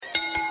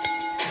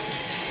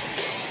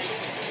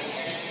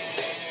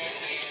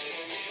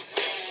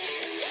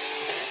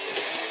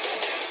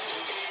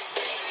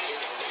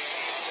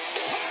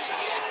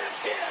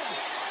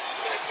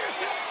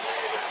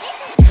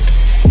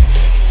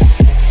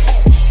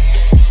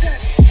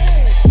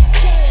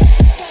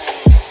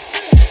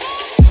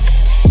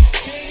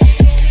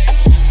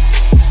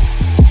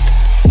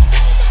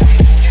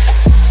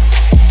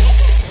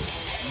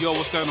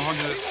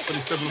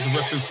27 of the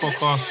Wrestlers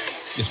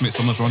Podcast. Let's make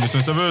some noise for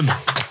 127.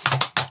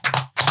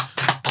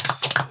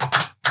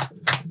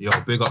 Yo,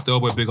 big up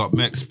Delboy, big up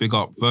Mex, big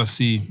up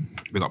Versi,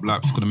 big up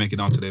Laps. Couldn't make it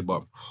down today,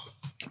 but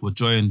we're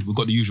joined. We've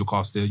got the usual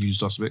cast there,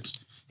 usual suspects.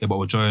 Yeah, but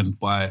we're joined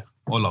by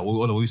Ola.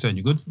 Ola, what are you saying?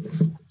 You good?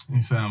 What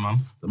you saying, man?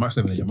 The mic's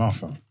never in your mouth,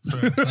 fam.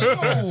 Sorry.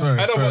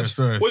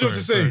 What do you have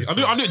to say? I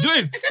knew it. Do you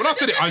know what? When I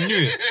said it, I knew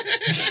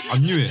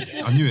it.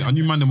 I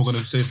knew man them were going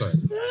to say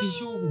something.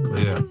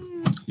 Yeah.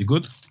 You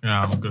good?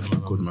 Yeah, I'm good,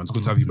 man. Good, man. It's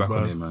good to have you back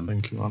on here, man.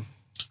 Thank you, man.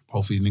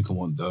 Hopefully Lincoln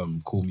won't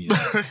call me.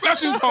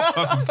 Actually,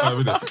 podcast this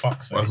time,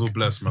 innit? Man's all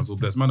blessed, man's all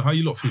blessed. Man, how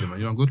you lot feeling, man?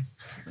 You know, I'm good?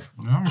 Yeah,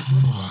 I'm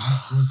good, man.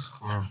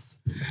 I'm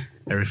good.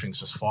 Everything's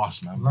just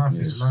fast, man. Life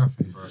is life,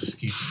 bro. Just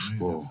keep it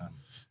moving, fam.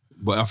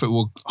 But I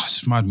think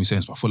it's mad me saying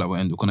this, but I feel like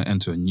we're going to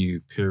enter a new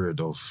period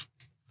of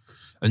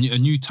a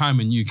new time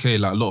in UK.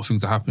 Like a lot of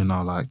things are happening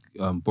now. Like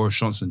Boris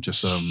Johnson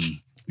just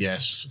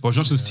Yes. Boris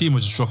Johnson's team are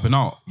just dropping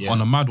out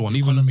on a mad one.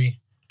 Even economy,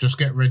 just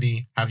get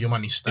ready, have your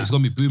money stacked. it's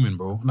gonna be booming,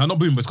 bro. No, not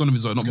booming, but it's gonna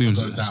be not booming.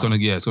 It's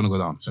gonna go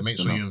down. So make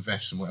sure you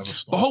invest in whatever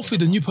stock. But hopefully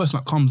the new person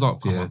that comes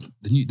up, the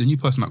new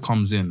person that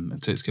comes in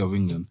and takes care of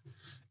England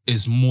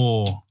is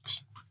more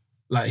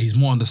like he's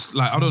more I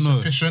don't know,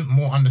 sufficient,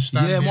 more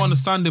understanding. Yeah, more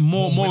understanding,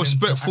 more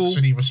respectful. To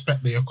actually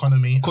respect the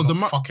economy because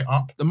fuck it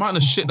up. The amount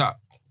of shit that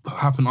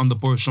happened under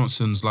Boris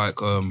Johnson's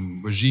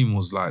regime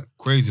was like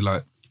crazy.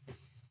 Like,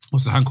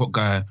 what's the Hancock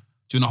guy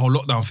during the whole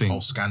lockdown thing?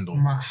 Whole scandal.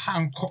 My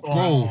Hancock,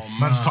 bro.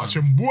 Man's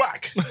touching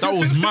whack. That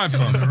was mad,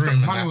 fam.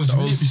 Man was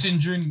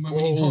lip-syncing during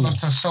when he told us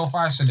to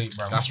self-isolate,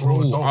 bro. That's raw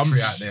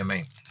adultery out there,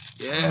 mate.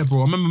 Yeah, bro.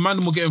 I remember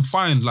man were getting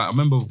fined. Like, I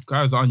remember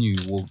guys I knew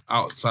were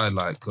outside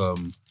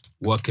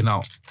working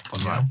out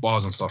on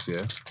bars and stuff,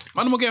 yeah.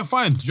 Man were getting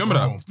fined. Do you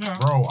remember that? Yeah.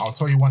 Bro, I'll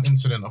tell you one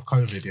incident of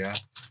COVID, yeah.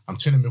 I'm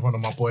chilling with one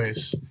of my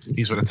boys.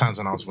 These were the times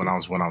when I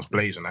was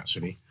blazing,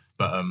 actually.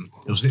 But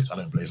it was literally,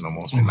 I don't blaze no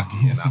more. It's been lucky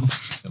here now.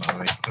 You know what I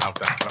mean? Love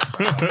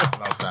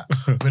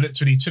that. We're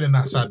literally chilling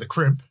outside the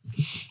crib.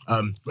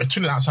 We're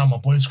chilling outside my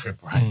boy's crib,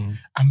 right?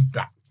 And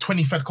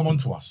 20 Fed come on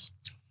to us.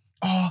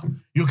 Oh,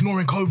 you're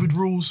ignoring COVID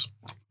rules.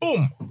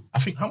 Boom. I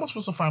think, how much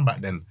was the fine back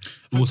then?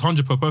 It was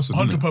 100 per person.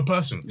 100 per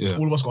person. Yeah.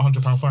 All of us got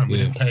 £100 fine. We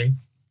didn't pay.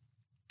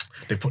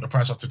 They put the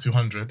price up to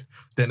 200.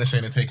 Then they're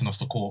saying they're taking us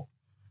to court.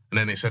 And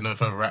then they said no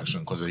further action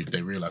because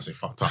they realised they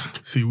fucked up.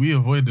 See, we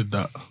avoided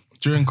that.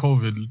 During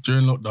COVID,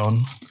 during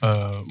lockdown,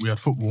 we had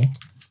football.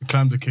 We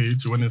climbed the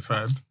cage, went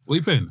inside. What are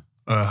you playing?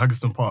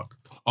 Haggerston Park.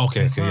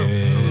 Okay,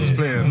 yeah. So we was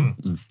playing.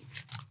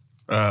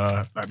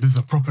 This is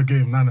a proper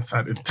game,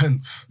 9-a-side,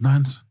 intense.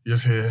 Nance. You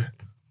just hear...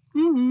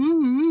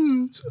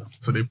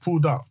 So they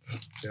pulled up,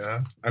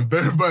 yeah. And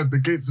bear in mind, the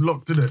gate's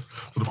locked, innit?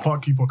 So the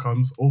park keeper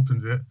comes,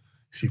 opens it,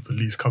 you see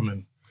police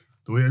coming.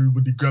 The way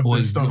everybody grabbed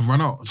their stuff. Run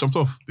out, jumped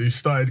off. They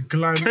started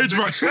climbing. Cage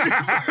match.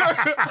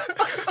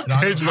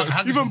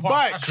 Even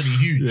bikes.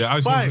 Actually huge. Yeah,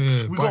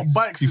 Bikes. We got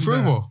bikes You in threw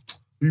there. over?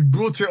 We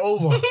brought it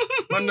over.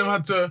 Man, them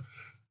had to...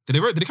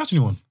 Did they catch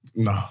anyone?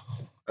 Nah.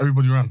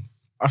 Everybody ran.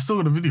 I still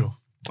got the video.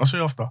 I'll show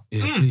you after.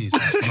 Yeah, please.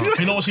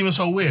 You know what's even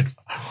so weird?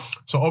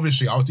 So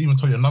obviously, I would even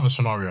tell you another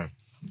scenario.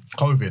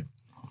 COVID.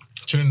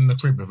 Chilling in the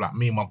crib with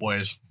me and my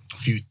boys. A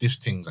few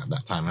things at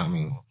that time, you know what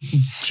I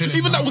mean?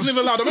 Even that wasn't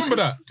even allowed. I remember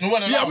that.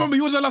 Yeah, I remember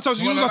he wasn't allowed to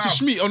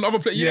schmeat on other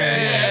places.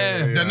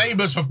 Yeah. The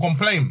neighbours have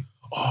complained.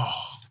 Oh,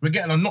 we're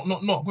getting a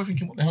knock. We're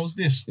thinking, what the hell's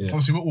this? Yeah.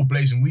 Obviously, we're all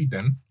blazing weed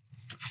then.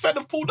 Fed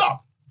have pulled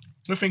up.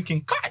 We're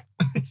thinking, Kai.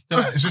 They're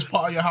like, is this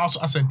part of your house?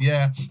 I said,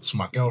 yeah. It's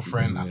my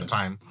girlfriend at the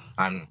time.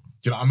 And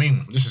do you know what I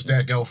mean? This is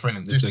their girlfriend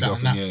and this, that,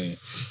 and that. Yeah.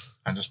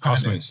 And just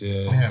Housemates, we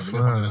live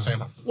under the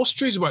same. What's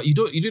strange about you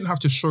didn't have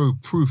to show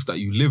proof that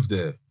you live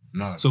there.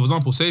 No. So for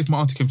example, say if my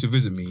auntie came to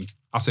visit me,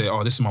 I say,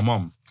 oh, this is my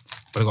mum.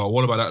 But they go,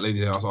 what about that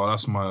lady there? I say, oh,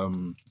 that's my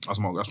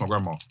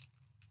grandma.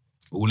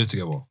 We all live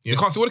together. Yeah. They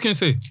can't say, what can they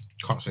say?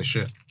 Can't say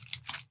shit.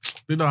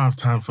 They don't have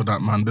time for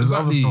that, man. There's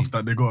Exactly. other stuff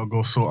that they gotta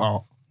go sort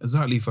out.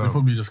 Exactly, They fam.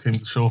 probably just came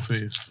to show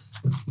face.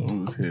 No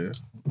one was here.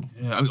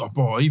 Yeah,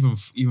 bro, even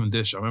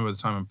this, I remember the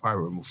time in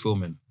Pirate when we were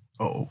filming.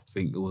 Uh-oh. I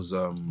think it was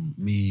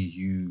me,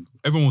 you,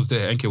 everyone was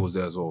there. NK was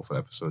there as well for the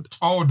episode.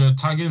 Oh, the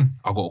tagging.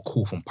 I got a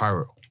call from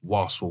Pirate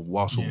whilst we're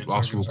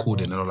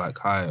recording, and they're like,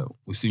 "Hi,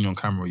 we've seen you on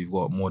camera. You've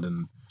got more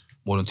than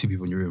 2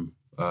 people in your room.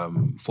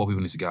 4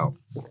 people need to get out."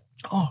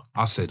 Oh.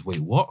 I said,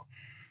 "Wait, what?"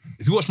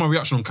 If you watch my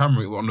reaction on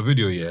camera on the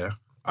video, yeah,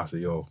 I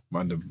said, "Yo,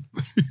 man,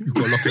 you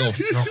got to lock it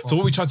off." So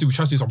what we tried to do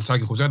some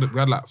tagging because we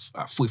had like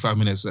 45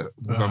 minutes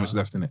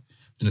left in it.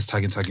 Then this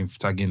tag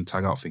in,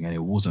 tag out thing, and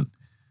it wasn't.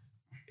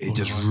 It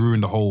just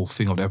ruined the whole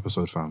thing of the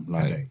episode, fam.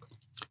 Like,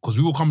 because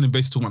we were coming in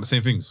basically talking about the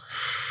same things.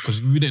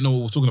 Because we didn't know what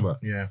we were talking about.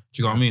 Yeah. Do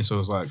you know what I mean? So it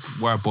was like,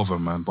 why bother,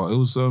 man? But it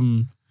was,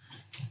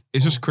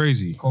 it's just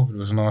crazy. COVID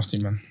was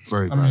nasty, man.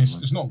 Very I bad, mean, man.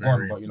 it's not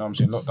gone, but you know what I'm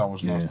saying? Lockdown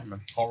was Yeah. nasty,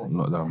 man.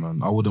 Horrible. Lockdown, man.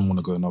 I wouldn't want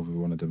to go another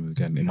one of them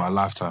again in my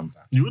lifetime.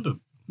 You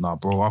wouldn't? Nah,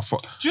 bro.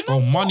 Do you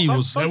know money what?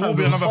 was... There will Sometimes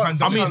be it was another fun.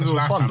 pandemic. Sometimes it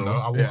was fun,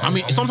 though. though. I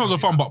mean, sometimes it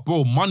was fun, but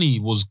bro, money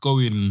was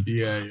going...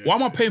 Yeah. Why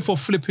am I paying for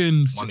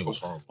flipping... Money was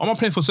horrible. Why am I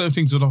paying for certain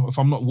things if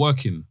I'm not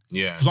working?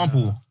 Yeah. For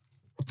example,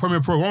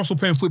 Premiere Pro. Why am I still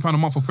paying £40 a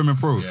month for Premiere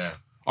Pro? Yeah.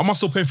 Am I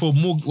still paying for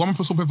mortgage? Why am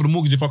I still paying for the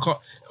mortgage if I can't?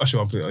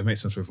 Actually, it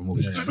makes sense for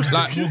mortgage.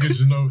 Like, Mortgage,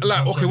 you know.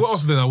 like, okay, what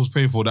else then I was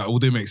paying for that?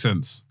 Would it make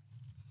sense?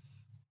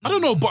 I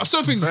don't know, but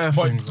certain things. Bare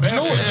But things, You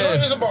know what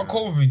it is about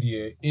COVID,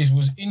 yeah? It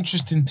was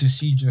interesting to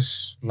see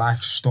just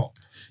life stop.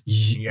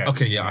 Yeah.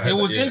 Okay, yeah. I heard It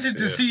was that, yeah, interesting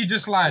to yeah. see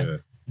just like, Yeah.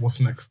 What's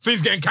next?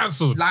 Things getting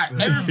cancelled. like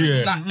everything,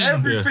 Yeah. like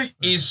everything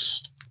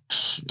is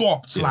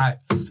stopped. Yeah. Like,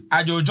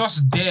 and you're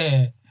just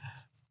there,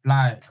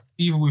 like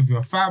either with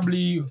your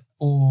family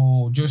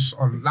or just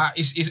on like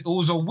it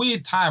was a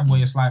weird time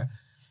where it's like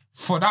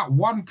for that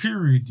one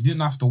period you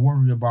didn't have to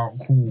worry about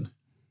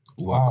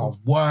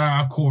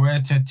work or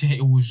etc.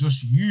 It was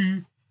just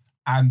you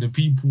and the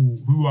people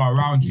who are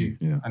around you,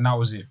 Yeah. and that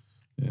was it.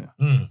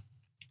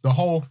 The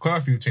whole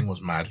curfew thing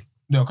was mad.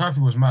 The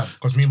curfew was mad.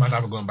 Because me and my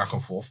dad were going back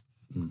and forth.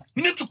 You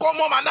need to come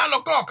home at 9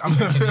 o'clock. I'm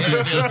thinking,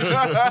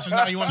 this is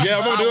now you want to Yeah, I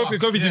use remember the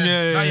power. COVID thing,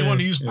 yeah, Now you yeah, want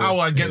to yeah. use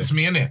power against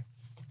me, innit?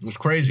 It was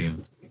crazy.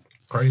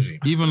 Crazy.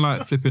 Even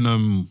like flipping,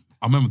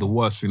 I remember the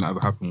worst thing that ever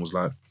happened was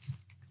like,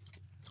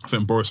 I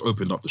think Boris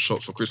opened up the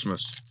shops for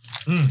Christmas.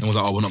 And was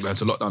like, oh, we're not going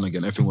to lockdown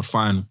again. Everything was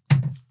fine.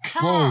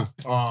 Bro,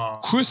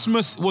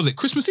 Christmas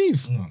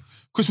Eve?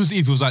 Christmas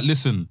Eve, he was like,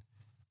 listen,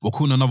 we're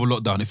calling another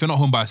lockdown. If you're not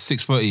home by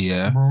 6:30,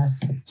 yeah, Bro.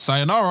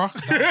 sayonara.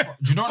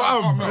 Do you know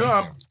Fam, that? You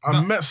know,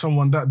 I met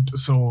someone that,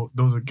 so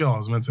there was a girl I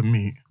was meant to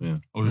meet, Yeah.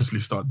 obviously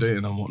start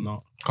dating and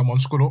whatnot. Come on,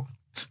 scoot up.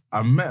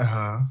 I met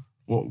her,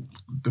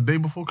 the day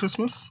before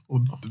Christmas?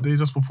 Or the day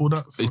just before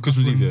that? So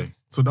Christmas that's Eve, when- yeah.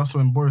 So that's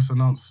when Boris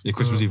announced. Yeah,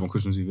 Christmas Eve on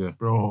Christmas Eve, yeah.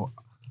 Bro,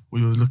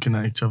 we was looking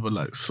at each other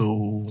like,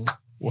 so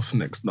what's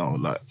next now?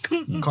 Like,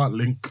 can't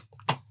link.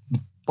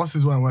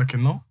 Buses weren't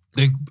working, no?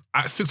 They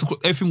at 6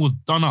 o'clock, everything was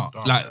done up.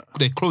 Done. Like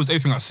they closed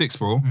everything at 6,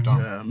 bro.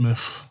 Yeah,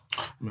 myth.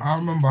 I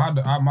remember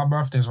my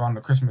birthday's around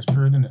the Christmas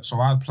period, innit? So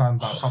I had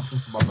planned like something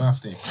for my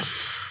birthday.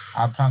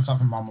 I had planned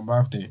something about my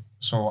birthday.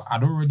 So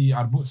I'd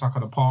booked like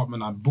an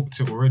apartment, I'd booked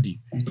it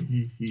already.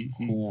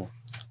 Cool.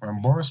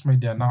 When Boris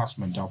made the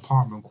announcement, the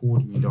apartment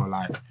called me, they were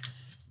like,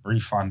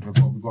 refund, we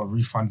got to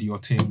refund your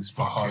things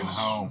because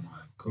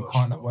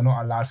we're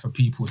not allowed for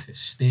people to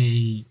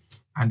stay.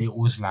 And it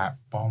was like,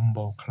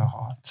 Bombo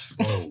Clark,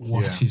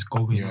 what is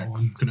going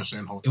on? Couldn't stay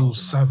in It hotels.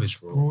 was savage,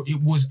 bro. Bro,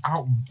 it was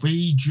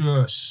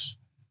outrageous.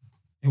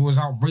 It was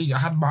outrageous. I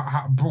had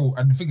bro,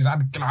 and the thing is, I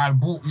had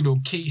bought,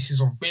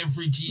 cases of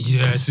beverages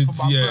for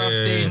my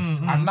birthday.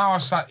 And now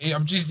it's like,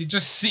 I'm just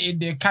sitting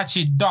there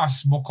catching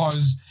dust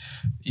because,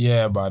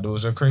 but it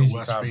was a crazy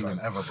Worst time. feeling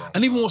Man. ever, bro.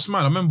 And even what's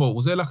mad, I remember,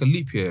 was there like a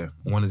leap year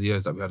in one of the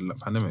years that we had a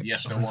pandemic?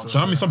 Yes, there was. So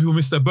how many some people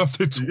missed their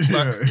birthday too?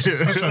 Like,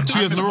 2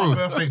 years in a row.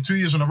 Birthday, 2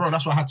 years in a row.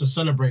 That's why I had to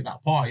celebrate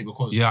that party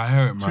because Yeah, I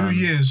hear it, man. 2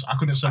 years I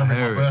couldn't celebrate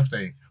hear my it.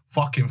 birthday.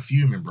 Fucking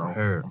fuming, bro. I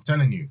hear it. I'm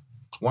telling you.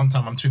 One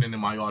time I'm chilling in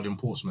my yard in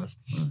Portsmouth.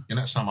 The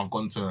next time I've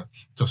gone to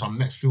some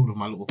next field with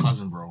my little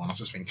cousin, bro. And I was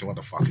just thinking, what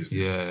the fuck is this?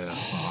 Yeah. You know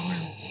what I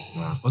mean?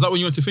 Yeah. Was that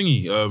when you went to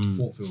Thingy?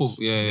 Fort Fields.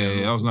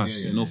 Yeah, that was nice.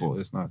 Yeah, Yeah, Norfolk,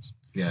 it's nice.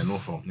 Yeah,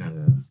 Norfolk. Yeah.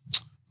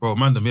 Bro,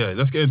 Mandem,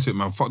 let's get into it,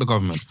 man. Fuck the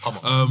government. Come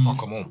on.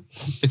 Fuck 'em all.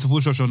 It's a full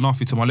structure of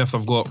Nafi. To my left,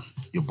 I've got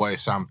Your boy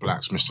Sam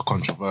Blacks, Mr.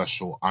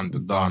 Controversial,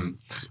 Underdone,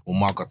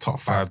 Umaga Top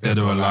 5, Dead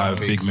or Alive,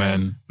 Big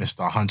Men, Mr.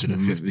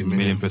 150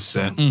 million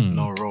 %.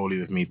 No Rolly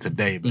with me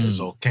today, but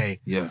it's okay.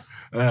 Yeah.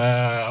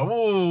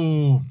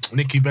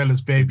 Nicky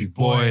Bella's baby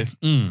boy.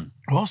 Boy.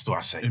 What else do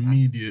I say?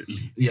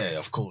 Immediately. Yeah,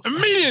 of course.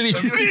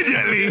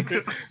 Immediately.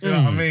 You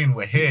know what I mean?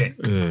 We're here.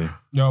 Yeah.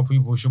 Yo,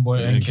 people, it's your boy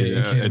NK.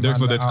 And Derek's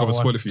not there to cover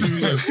spoiler for you.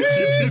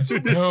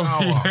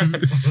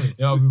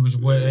 Yo, people, it's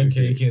your boy NK,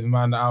 the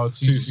man, the hour,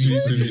 too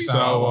sweet, too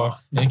sour.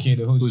 AK,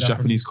 the Hood's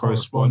Japanese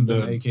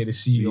correspondent. AK, the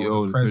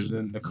CEO, the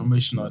president, the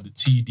commissioner, the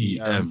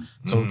TDM,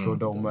 Tokyo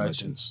Dome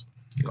Merchants.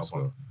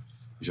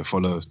 You should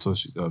follow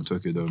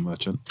Tokyo Dome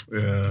Merchant.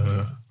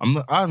 Yeah.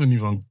 I haven't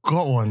even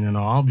got one,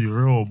 I'll be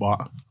real,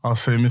 but I'll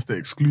say Mr.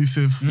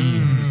 Exclusive,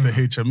 Mr.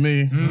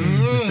 HMA,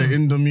 Mr.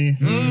 Indomie.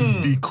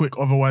 Be quick,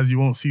 otherwise you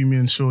won't see me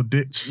in Show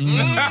Ditch. And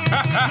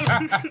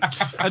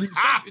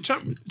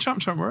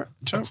champ, right?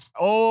 Champ.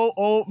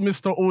 Oh,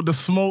 Mr. All the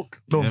Smoke.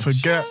 Don't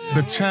forget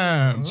the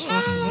champ.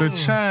 The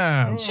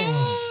champ.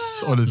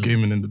 It's all this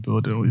gaming in the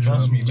building. Always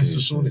Trust me, Mr.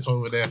 Shoreditch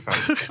over there,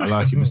 fam. I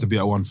like it, Mr. B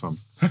at 1, fam.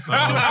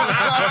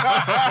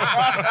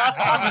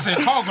 I was saying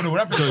cargo though.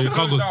 That bitch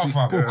Cargo's down,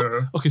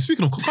 fam. Okay,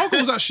 speaking of Cargo,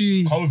 was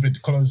actually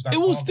COVID closed that. it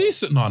was harbour.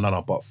 decent.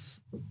 No, but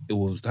it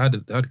was. They had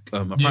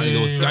apparently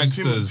there was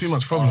gangsters. Too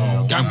much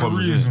problem. Gang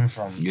problems. Reason,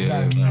 fam.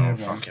 Yeah.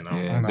 Fucking hell.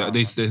 Yeah,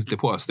 they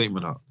put a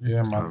statement out.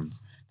 Yeah, man.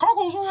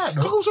 Cargo's alright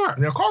though. Cargo's alright.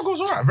 Yeah, cargo's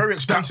alright. Very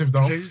expensive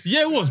though.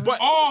 Yeah, it was, but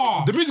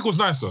the music was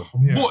nice though.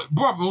 Yeah.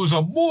 Bro, it was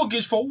a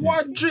mortgage for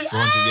 100.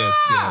 400,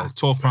 yeah,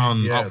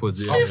 £12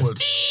 upwards. Yeah.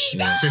 Upwards.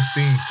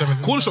 15,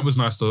 17. Corner shop was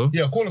nice though.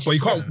 Yeah, corner shop.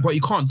 But you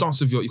can't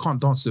dance with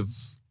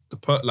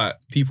the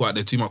people out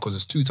there too much because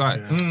it's too tight.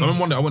 So I remember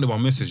one day I went with my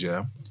missus,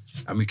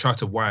 and we tried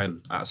to whine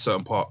at a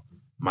certain part.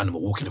 Man, they were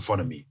walking in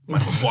front of me. Man,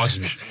 they were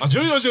barging me. I was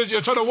like,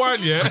 you're trying to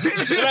whine, yeah?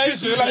 You're like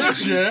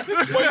this, yeah?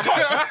 But you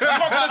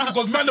can't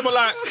because man, they were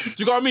like, do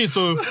you know what I mean?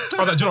 So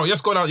I was like, let's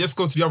go down, let's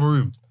go to the other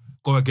room.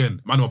 go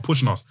again. Man, they were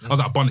pushing us. I was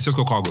like, Bunny, let's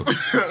go Cargo.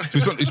 So he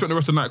spent the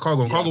rest of the night at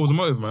Cargo, and Cargo was a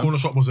motive, man. Corner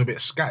shop was a bit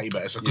scatty,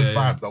 but it's a good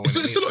vibe though.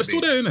 It's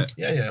still there, isn't it?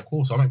 Yeah, of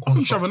course. I went I corner think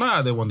we should shop. have a night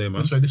out there one day,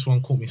 man. That's why this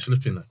one caught me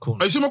slipping at corner.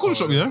 Oh, you see my corner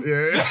shop, yeah?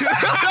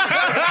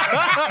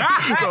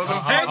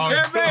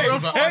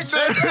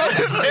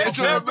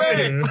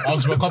 I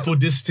was with a couple of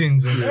these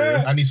things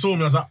and he saw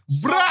me. I was like,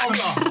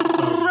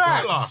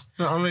 Brax.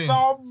 You know what I mean?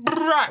 So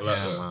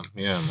Brax.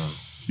 Yeah, man.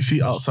 You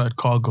see outside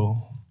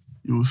Cargo,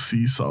 you'll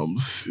see some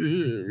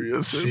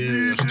serious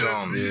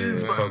John.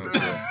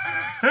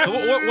 So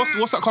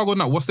what's that Cargo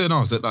now? What's there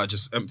now? Is it like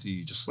just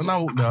empty? Just When I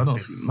walk there, I don't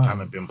see I nothing.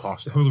 haven't been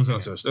past it. they're probably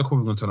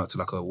going to turn out to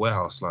like a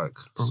warehouse, like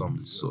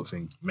some sort of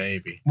thing.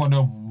 Maybe. What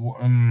the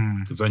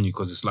The venue,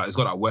 because it's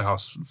got that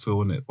warehouse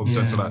feel in it. Probably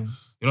turn to like,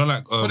 you know,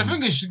 like. But the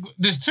thing is,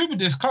 there's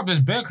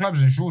bare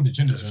clubs in Shoreditch,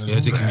 isn't there?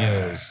 Yeah, taking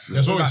years.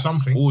 There's always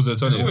something. Always a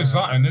There's always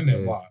something, isn't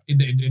it? But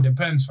it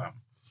depends, fam.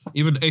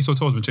 Even Ace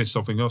Hotel's been changed to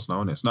something else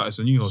now, isn't it? It's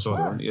a new hotel,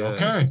 though, isn't it? Yeah.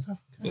 Okay.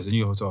 It's a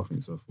new hotel, I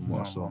think so. From what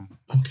I saw,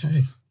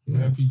 Okay.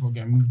 Yeah, people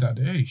get moved at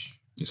the age.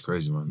 it's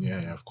crazy, man.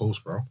 Yeah, of course,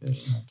 bro.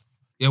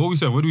 Yeah, what we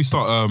saying? Where do we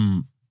start?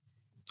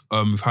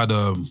 We've had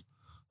I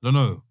don't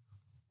know,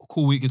 a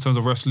cool week in terms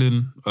of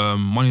wrestling.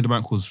 Money in the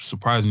Bank was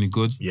surprisingly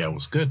good. Yeah, it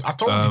was good. I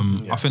told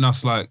you. I think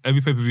that's like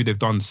every pay-per-view they've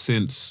done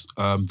since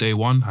day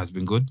one has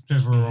been good.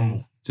 Just Royal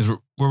Rumble. Since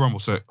Royal Rumble,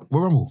 so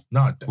Royal Rumble.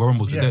 No, Royal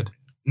Rumble's dead.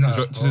 No,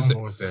 Since-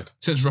 Rumble was dead.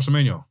 Since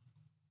WrestleMania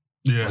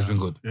Yeah, has been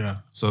good. Yeah.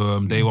 So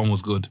day one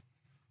was good.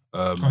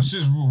 Cause that's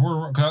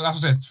what I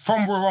said.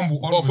 From Royal Rumble.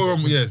 Oh, onwards. for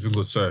Rumble, yeah, it's been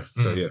good. Sorry.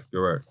 So yeah,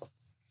 you're right.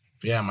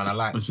 Yeah, man, I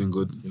like. It's been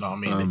good. You know what I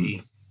mean? The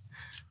E.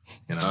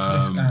 You know.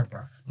 This guy,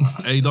 bro.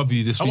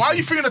 AEW this And week. why are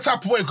you feeling the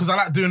type of way? Because I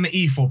like doing the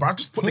E for, but I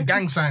just put the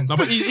gang sign. No,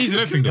 but he's in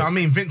everything. You know Though. what I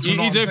mean? Vince will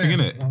know He's what I'm everything,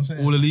 saying. You know what I'm innit?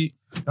 saying? All elite.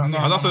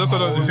 No, That's I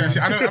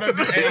don't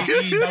do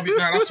AEW. No,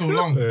 that's all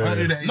long. I don't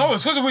do that. No,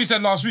 it's because of what you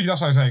said last week.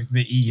 That's why I said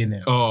the E in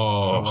it.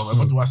 Oh.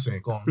 What do I say?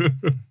 Go on.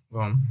 Go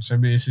on. It's a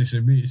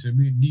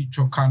bit deep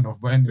choke kind of,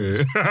 but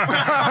anyways.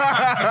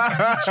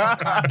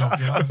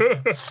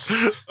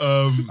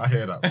 I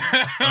hear that.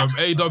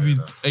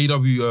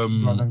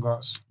 AEW Blood and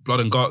guts. Blood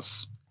and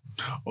Guts.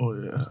 Oh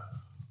yeah.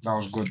 That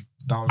was good.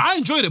 That was. I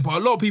enjoyed it, but a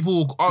lot of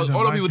people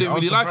didn't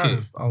really like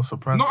it. I was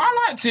surprised. No,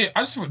 I liked it.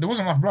 I just there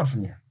wasn't enough blood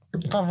from you.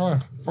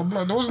 For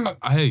blood, there wasn't.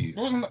 I hear you.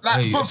 There wasn't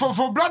like Hey,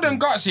 for blood and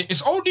guts.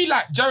 It's only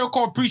like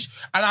Jericho preach,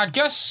 and I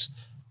guess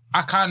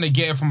I kind of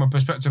get it from a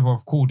perspective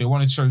of cool. They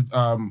wanted to show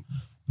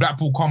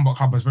Blackpool Combat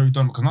Club as very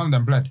dominant because none of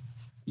them bled.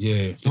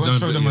 Yeah. They want to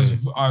show them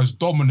as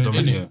dominant,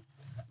 Dominant, innit? yeah.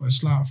 But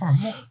it's like, fam,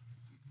 what?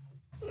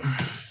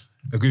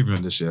 Agree with me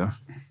on this, yeah.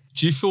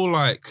 Do you feel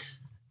like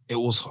it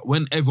was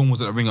when everyone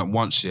was at the ring at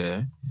once,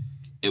 yeah?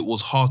 It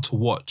was hard to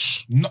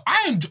watch. No,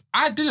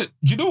 I did it.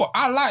 Do you know what?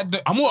 I like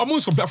the. I'm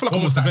always complaining. I feel like What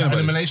I'm was that? complaining about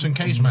this. Elimination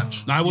cage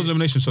match. Nah, it was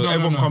elimination. So No,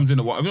 everyone no. comes in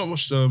at what? Have you not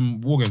watched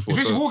War Games before?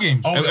 It's So War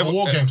Games. Oh,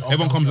 War Games.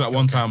 Everyone comes in at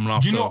one time and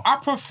after. Do you know?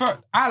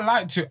 I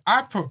liked it.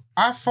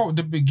 I felt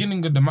the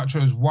beginning of the match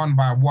was one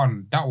by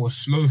one. That was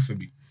slow for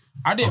me.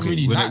 I didn't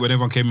really when, like. when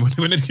everyone came,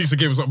 when the Kings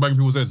came and started banging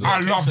people's heads.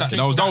 I love that.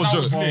 That was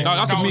jokes. lit.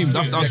 That's a That was meme.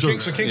 lit. That's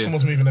jokes. Kingston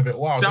was moving a bit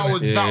wild. That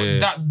was Yeah.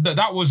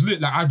 that was lit.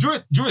 Like I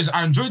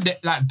enjoyed that.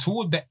 Like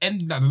toward the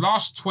end, like the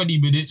last 20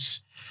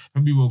 minutes,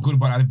 maybe were good,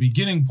 but at the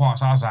beginning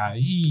parts, I was like,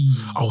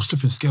 I was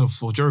flipping scared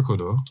for Jericho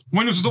though.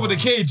 when it was top of the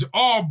cage,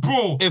 oh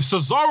bro, If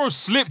Cesaro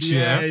slipped,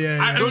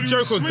 Don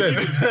Jericho's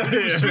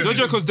dead. Don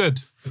Jericho's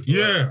dead.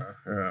 yeah,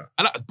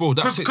 And bro,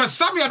 that's it. because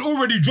Sammy had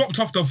already dropped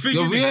off the thing.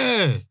 Yo, innit?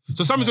 yeah.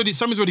 So Sammy's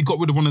already got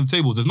rid of one of the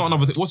tables. There's not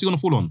another thing. What's he gonna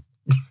fall on?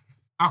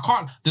 I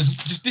can't. This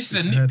is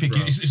a head, nitpick.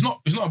 bro. It's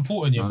not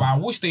important yet, but I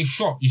wish they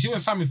shot. You see when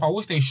Sammy, if I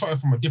wish they shot it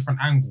from a different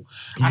angle.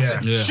 I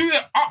said Yeah. shoot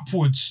it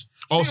upwards.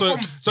 Oh, Shoot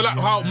it so like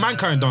how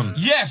Mankind done.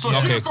 yeah, so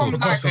shoot Okay, it from cool.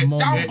 like It-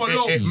 down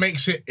below. It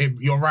makes it.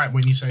 You're right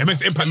when you say It makes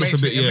the impact look a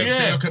bit, It makes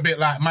yeah. it look a bit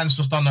like man's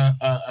just done a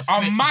A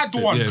flip. mad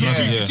one. Yeah, Because mad,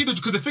 you yeah. can see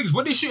because the thing is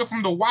when they shoot it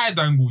from the wide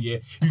angle, yeah,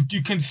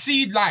 you can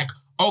see like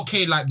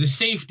okay, like the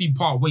safety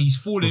part where he's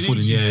falling into.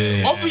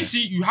 Yeah. Obviously,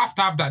 you have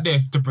to have that there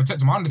to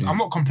protect him. I'm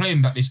not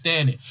complaining that they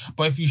stay in it,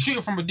 but if you shoot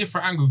it from a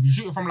different angle, if you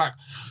shoot it from like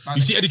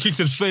You see Eddie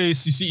Kingston's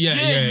face. You see,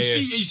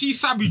 you see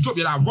Sabi drop.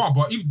 You're like, wow,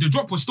 but the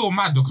drop was still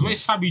mad though because when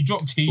Sabi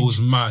dropped, It was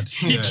mad.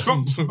 he Yeah.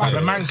 dropped. Like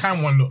the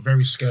Mankind one looked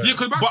very scary. Yeah,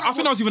 because But I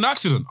think that was even an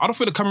accident. I don't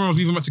think the camera was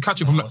even meant to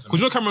catch it from that. Because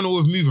you know Cameron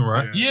always moving,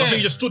 right? Yeah. So I think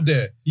he just stood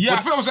there. Yeah,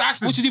 I think it was an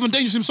accident. Which is even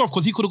dangerous himself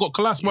because he could have got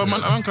collapsed by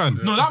Mankind.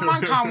 No, that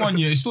Mankind one,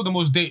 yeah, it's still the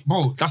most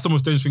bro. That's the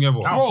most dangerous thing ever.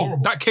 That was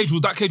horrible. That cage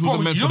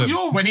wasn't meant for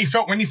them. when he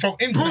felt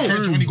into the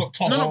cage when he got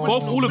tossed. No,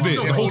 both, all of it,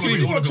 the whole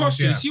thing. All of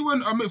trust yeah. it. See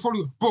when Mick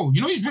Foley, bro,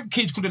 you know his rib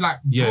cage could have like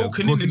Yeah,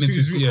 broken broken into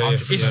his into- rib. yeah.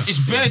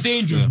 It's bare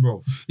dangerous,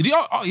 bro. Did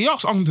he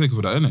asked Undertaker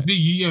for that, innit?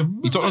 Yeah,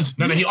 He told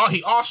No,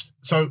 he asked.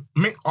 So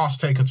Mick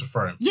asked Taker to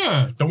throw him.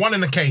 yeah. The one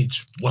in the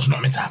cage was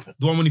not meant to happen.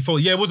 the one when he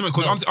felt, yeah, it wasn't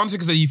because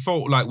Undertaker said he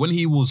felt like when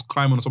he was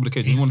climbing on top of the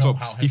cage, He he, went on felt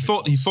top, how he heavy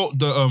felt it he felt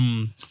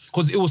the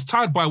because it was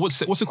tied by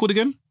what's it called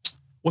again?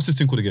 What's this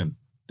thing called again?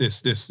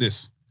 This.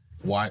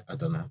 Why? I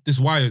don't know. This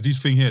wires, these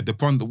thing here, the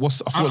front.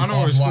 What's I I know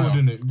what it's called,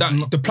 innit?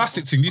 that the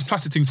plastic thing. These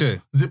plastic things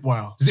here, Zip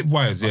wire. zip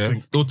wires. Yeah,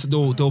 think.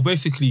 they'll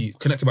basically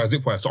connected by a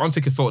zip wire. So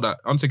Undertaker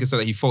said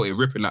that he felt it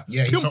ripping that.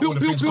 Yeah, he Pew, felt pew, all the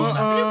pew, things pew. going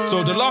out.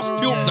 So the last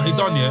pew that he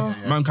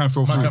done, Mankind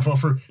fell through. Mankind fell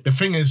through. The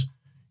thing is,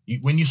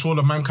 when you saw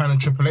the Mankind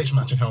and Triple H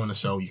match in Hell in a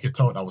Cell, you could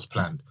tell that was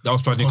planned. That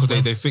was planned because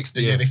they fixed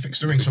it. Yeah, they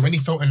fixed the ring. So when he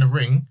felt in the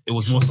ring, It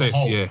was you more saw the safe.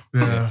 hole. Yeah.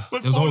 Yeah.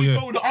 But There's a hole, Foley yeah.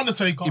 felt with the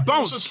Undertaker. It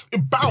bounced.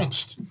 It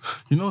bounced.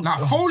 You know, Like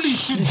Foley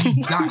should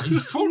be. Like,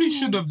 Foley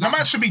should have. The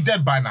man should be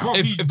dead by now. Bro,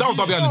 If that was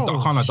Darby Allin,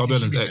 I can't like Darby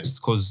Allin's ex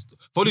because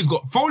Foley's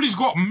got Foley's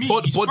got meat.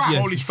 He's fat.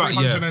 yeah, Foley's fat,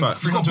 300 yeah, fat.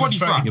 He's got body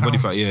fat. Your body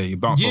fat, yeah, you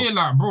bounce Yeah, off.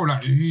 like bro,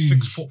 like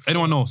 6 foot.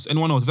 Anyone else? If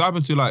that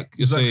happened to like,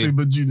 you Zack say,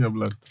 Sabre Jr.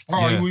 blood.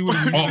 Oh, yeah. we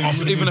would've-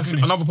 or even if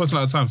another person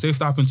at the time, say if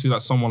that happened to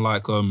like someone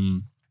like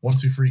 1,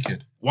 2, 3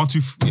 kid. 1, 2,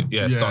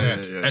 yeah, it's done.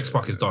 yeah,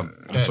 X-Pac is done.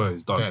 I'm Dead. sorry,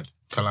 it's done. Dead.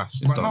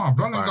 Kalas. But done. nah,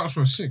 Blood and Guts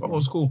was sick. That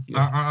was cool.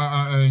 Yeah.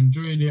 I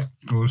enjoyed it.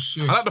 It was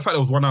sick. I like the fact it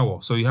was 1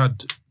 hour, so you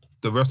had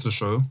the rest of the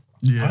show,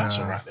 Yeah. That's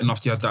alright. and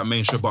after you had that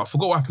main show, but I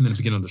forgot what happened in the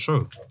beginning of the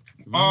show.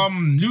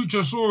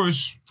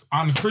 Luchasaurus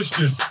and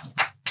Christian.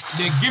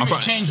 Their gimmick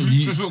thought- changed.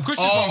 Luchasaurus.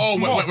 Christian's on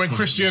smart. When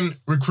Christian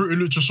recruited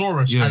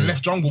Luchasaurus Yeah. and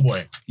left Jungle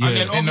Boy. Yeah. And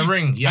then In the obviously-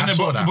 ring. Yeah, and I then,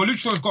 saw but, that. but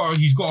Luchasaurus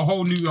he's got a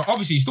whole new.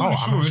 Obviously, he's still I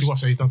actually Luchasaurus.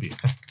 watched AEW.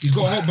 He's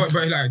got a whole,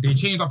 but like they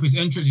changed up his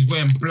entrance. He's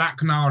wearing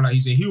black now. Like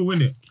he's a heel,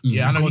 innit?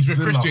 Yeah, I know he's with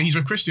Godzilla. Christian. He's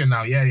with Christian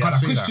now. Yeah, I But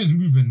see Christian's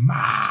moving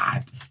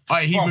mad.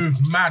 that. He Oh.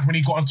 moved mad when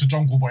he got onto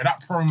Jungle Boy.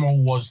 That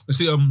promo was. You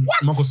see,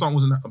 Michael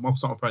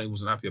Sant apparently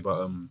wasn't happy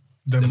about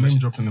Them name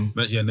dropping him.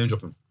 name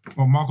dropping.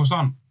 Well, Marco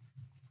San.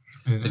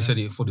 They said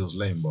he thought it was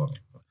lame, but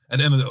at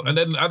the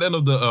end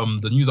of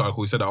the news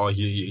article, he said that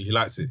he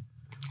liked it.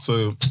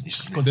 So no.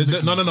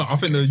 I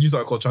think the news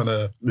article trying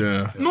to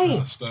Yeah.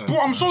 No, bro,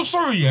 I'm so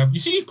sorry, yeah. You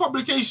see these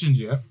publications,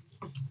 yeah?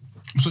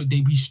 So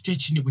they be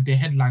stretching it with their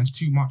headlines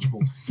too much,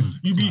 bro.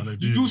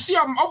 You see,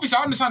 obviously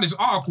I understand this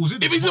articles.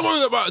 If he's the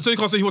one about Tony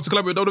Khan saying he wants to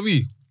collaborate with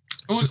WWE,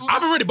 I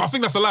haven't read it, but I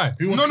think that's a lie.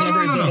 Who wants No, to no,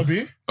 collaborate no, with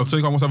no. WWE?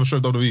 Tony Khan wants to have a show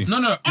with WWE. No.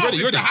 You ready?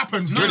 If that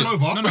happens, You game ready?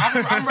 over. No, I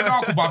haven't read the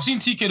article, but I've seen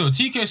TK though.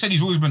 TK said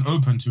he's always been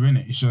open to it.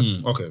 It's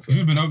just Okay. he's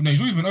always been open. He's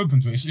always been open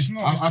to it. It's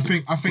not. I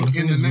think The in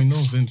thing the is, we know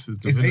next, Vince is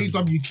the if villain.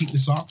 AEW keep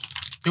this up,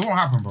 it won't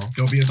happen, bro.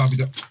 there'll be a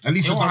WWE. At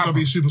least a It won't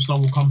WWE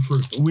superstar will come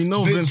through. We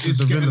know Vince is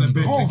the getting villain, a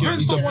bit- bro. Bro, getting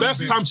Vince a don't bit- want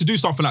Best time to do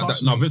something like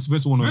that. No, Vince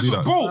will not do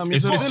that. Bro,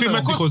 It's too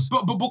messy because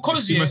but because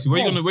it's too yeah, messy.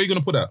 Where bro, you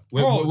gonna put that?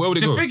 Where bro, would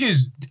it the go? thing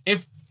is,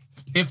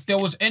 if there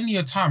was any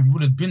a time, he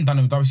would have been done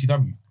it with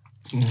WCW.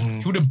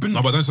 He would have been.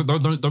 No, but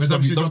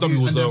WWE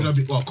was. Well,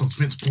 because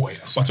Vince bought it.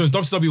 But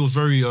WCW was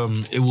very.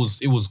 It was.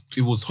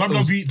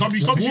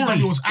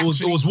 WCW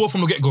was It was war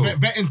from the get go.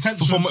 their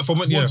intention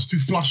yeah. was to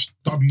flush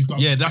WWE.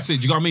 Yeah, that's it.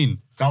 Do you know what I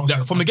mean?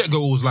 From the get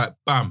go, it was like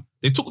bam.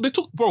 They took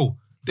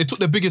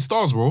their biggest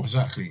stars, bro.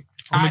 Exactly.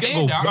 From the I get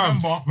hear go, that.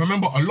 bam.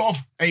 Remember, a lot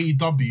of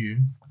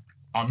AEW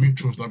are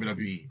mutual with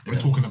WWE. We're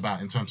talking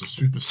about in terms of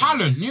superstars.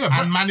 Talent, yeah,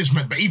 but- and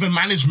management, but even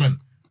management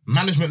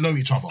know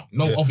each other.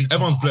 Of each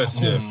Everyone's other.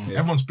 blessed, yeah.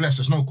 Everyone's blessed.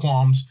 There's no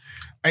qualms.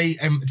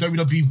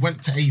 WWE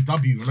went to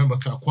AEW, remember,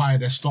 to acquire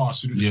their stars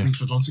to do the speech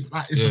for John Cena.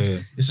 Like,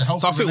 it's a healthy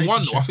So I think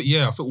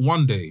relationship.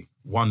 one day.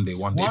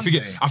 If you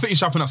get, day. I think it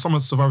should happen at Summer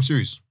Survivor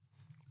Series.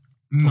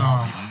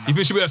 No, You think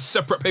it should be a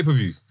separate pay per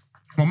view?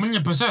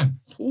 1,000,000%.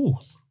 Ooh.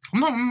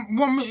 No,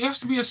 it has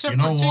to be a You separate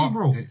know thing, what?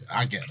 bro.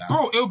 I get that.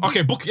 Bro, it'll be,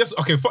 Okay, book. Yes.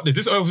 Okay, fuck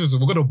this.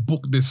 We're gonna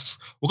book this.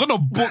 We're gonna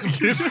book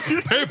this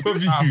pay per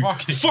view.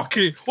 fuck it. Fuck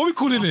it. What are we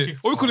calling it?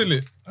 What are we calling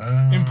it?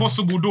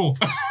 impossible door.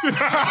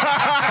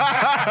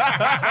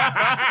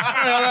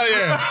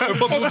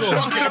 Impossible Door.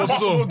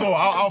 Impossible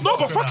door. No,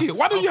 but fuck it.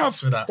 Why don't you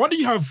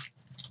have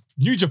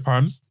New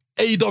Japan,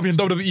 AEW, and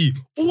WWE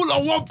all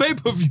on one pay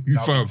per view,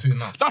 fam? too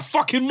nuts. That's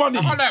fucking money.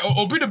 I can't lie,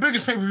 it'll be the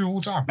biggest pay per view of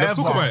all time. Let's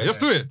talk about it. Let's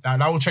do it. That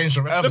will change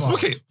the rest. Let's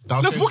book it.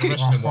 Let's book it.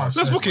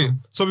 Let's book it.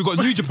 So we got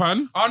New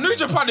Japan. New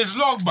Japan is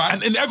long, man.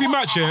 And in every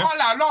match, yeah.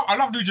 I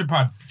love New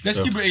Japan. Let's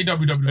keep it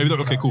AEW.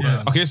 Okay, cool.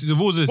 Yeah. Okay, so the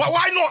rules is.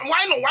 Why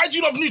not? Why do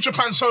you love New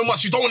Japan so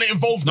much? You don't want to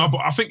involve No, them?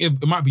 but I think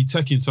it might be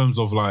tech in terms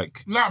of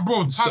like. Like,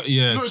 bro,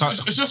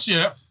 it's just,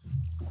 yeah.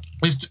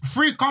 It's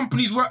three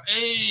companies where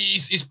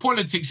it's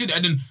politics, innit?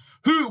 And then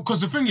who,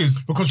 because the thing is,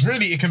 Because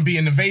really, it can be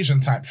an invasion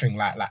type thing,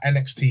 like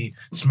NXT,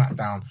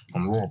 SmackDown,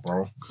 and Raw,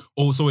 bro.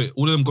 Oh, so wait,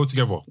 all of them go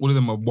together. All of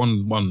them are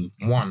one. One.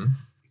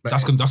 But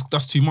That's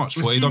too much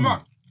for it's too AEW.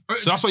 much.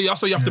 So that's why you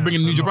have to bring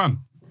in New Japan.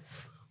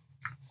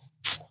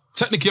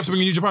 Technically, you have to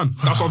bring in New Japan.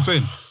 That's what I'm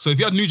saying. So if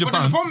you had New But then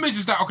Japan, the problem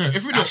is that, okay,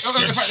 if we do,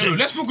 shit.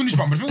 let's look at New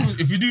Japan. But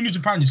if you do New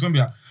Japan, it's going to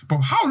be like, but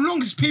how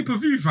long is pay per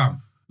view,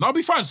 fam? that'll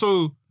be fine.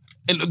 So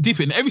in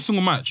every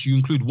single match, you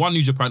include one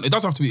New Japan. It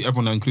doesn't have to be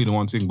everyone including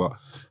one thing, but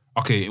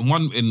okay,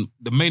 in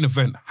the main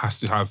event has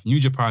to have New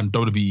Japan,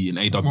 WWE, and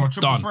AEW. Well,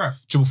 triple done. threat.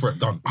 Triple threat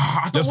done.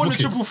 I don't Let's want a book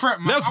it. triple threat,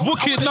 man. Let's I book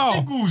want it the now.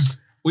 singles.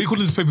 What are you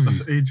calling this pay per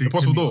view? AJ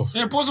Impossible Door.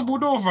 Kenny. Impossible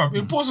door, fam.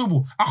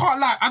 Impossible. I can't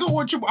lie. I don't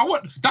want triple.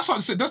 That's what I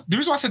said. That's the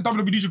reason why I said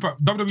WWE, New Japan,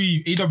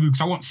 WWE, AEW,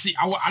 because I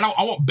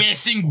want bare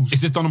singles. Is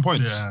this done on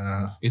points?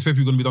 Yeah. Is pay per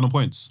view going to be done on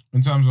points?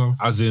 In terms of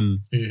As in,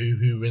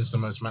 who wins the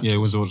most matches? yeah, it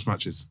was all just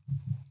matches.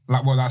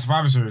 Like what? Like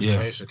Survivor Series. Yeah.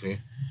 Basically.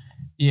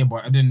 Yeah,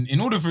 but then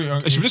in order for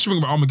This should be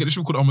called Armageddon. This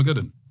should be called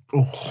Armageddon.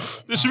 Oh.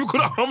 This should be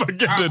called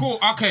Armageddon. cool.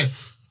 Okay.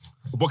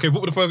 Okay,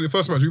 what was the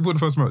first match? We put the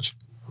first match.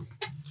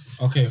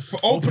 Okay. For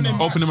opening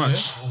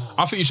match.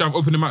 I think you should have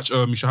opening match.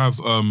 You should have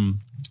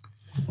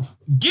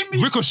Give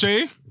me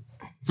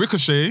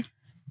Ricochet,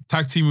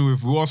 tag teaming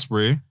with Will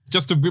Ospreay.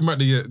 Just to bring back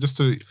the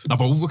but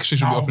Ricochet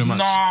should be opening match.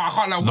 Nah, I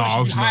can't like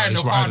Will should be high in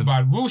the card,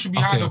 man. Will should be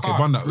high in the card.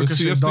 Bun that.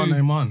 Ricochet,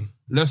 Darnay, man.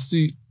 Let's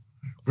do.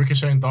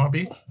 Ricochet and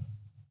Darby.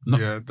 No,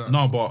 Yeah,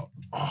 but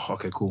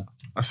okay, cool.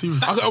 I see.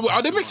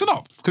 Are they mixing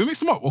up? Can we mix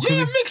them up? Or can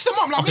Yeah, we- mix them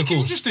up. Like, Okay, make cool.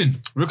 it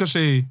interesting.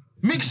 Ricochet,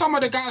 Mix some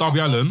of the guys Darby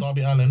up. Allin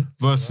Darby Allin.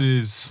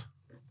 versus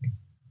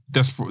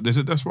Desperado. Is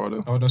it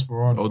Desperado? Oh,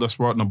 Desperado. Oh,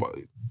 Desperado. No, but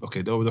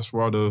okay,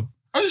 Desperado.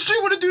 Are you sure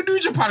you want to do New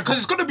Japan? Because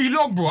it's gonna be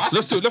long, bro.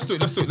 Let's do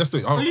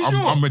it. Are you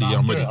sure? I'm ready. Yeah,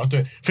 I'm ready. I'll do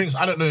it. Things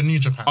I don't know New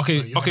Japan. so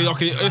Okay. you don't have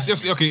to-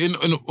 Yes, okay. In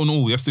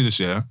all, let's do this.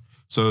 Yeah.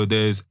 So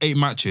there's 8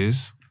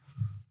 matches.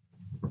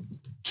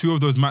 2 of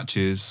those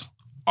matches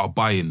are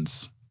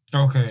buy-ins.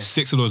 Okay.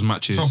 6 of those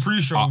matches So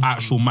pre-shows. are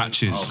actual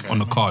matches on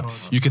the card.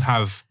 You can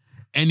have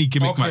any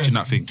gimmick match in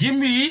that thing. Give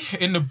me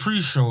in the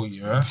pre-show,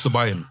 yeah. It's a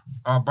buy-in.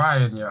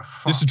 Buying, yeah.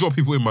 Fuck. This is to draw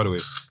people in, by the way.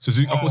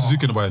 I put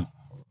Suzuki in the buy-in.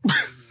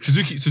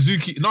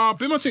 Suzuki. Nah,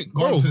 be my thing,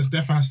 bro. Gunther's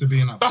definitely has to be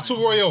in that. Battle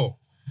Royale.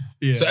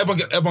 Yeah. So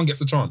everyone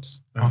gets a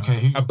chance.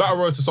 Okay. A battle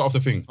royale to start off the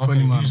thing. Okay,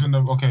 20 man. who's in the,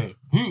 okay.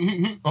 Who,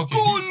 okay.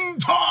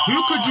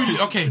 Who could do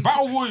this? Okay,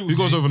 Battle Royal. Who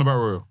goes over in the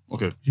battle royale?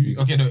 Okay.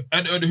 Okay,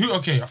 who,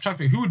 okay, I'm trying to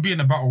think. Who would be in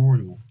the Battle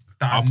Royal?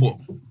 I'll put.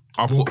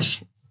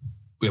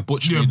 Yeah,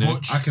 Butch. Yeah, in there.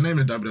 Butch. I can name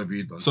the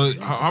WWE. Done. So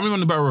how many on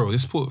the battle royale?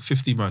 Let's put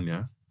 50 man.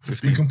 Yeah. we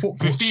 15. can put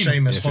Butch, 15.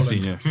 Sheamus, Yeah,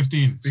 15. Holland. Yeah.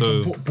 15. We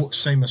So- can put Butch,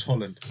 Sheamus,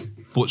 Holland.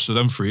 Butch to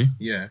them 3.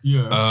 Yeah.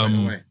 Yeah.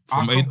 away.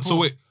 From I can 8. So put-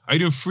 wait, are you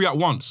doing 3 at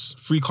once?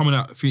 3 coming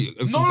out. 3.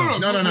 No.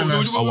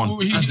 No.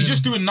 one. He's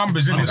just doing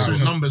numbers, isn't I'm it? just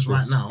doing numbers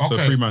right now. So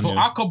Okay, 3 man. so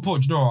Yeah. I could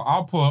put,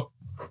 I'll put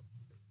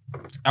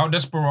El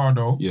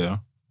Desperado, Yeah.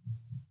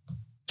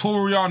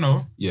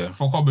 Toriano Yeah.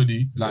 for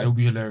comedy, like it'll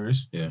be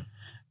hilarious. Yeah.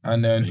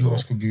 And then who Cool.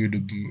 else could be the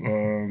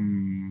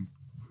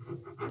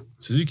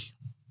Suzuki.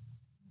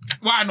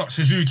 why not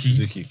Suzuki?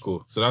 Suzuki.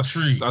 Cool. So that's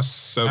 3. That's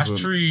 7. That's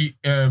 3.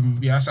 Yeah,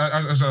 that's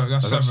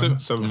That's 7.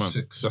 7 man. That's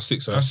 6. That's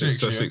 6. That's 6,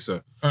 So yeah. 6.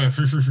 So Oh yeah,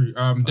 3.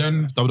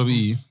 Then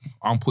WWE.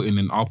 I'll put in.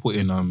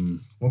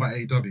 What about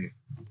AEW?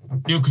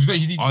 yeah, because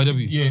he did.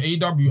 IW. Yeah,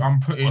 AEW. I'm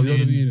putting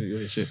in.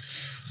 Yeah, shit.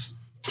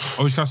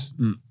 Orange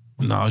Cassidy.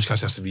 No, Orange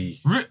Cassidy has to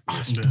be.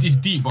 It's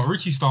deep, but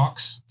Ricky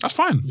Starks. That's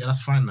fine. Yeah,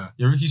 that's fine now.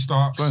 Yeah, Ricky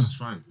Starks. That's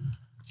fine.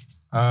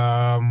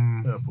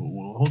 Yeah, but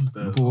Will Hobbs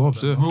there. Paul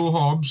Hobbs, yeah. Will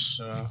Hobbs.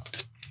 Yeah.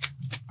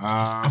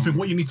 I think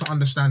what you need to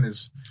understand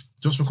is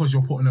just because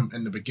you're putting them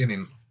in the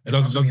beginning, It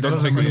doesn't take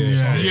Doesn't it. mean-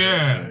 Yeah.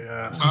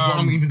 Yeah. because what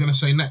I'm even going to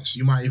say next,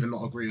 you might even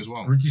not agree as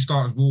well. Ricky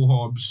Starks, Will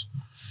Hobbs.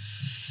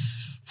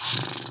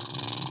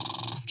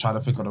 Trying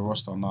to think of the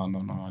roster.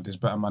 No. There's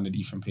better man than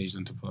Ethan Page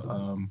than to put.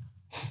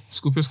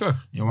 Scorpio Sky.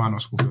 Yeah, why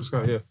not Scorpio?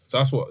 Sky, yeah.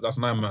 So that's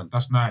 9 man.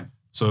 That's 9.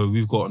 So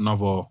we've got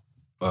another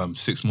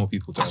 6 more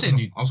people. That's add. it,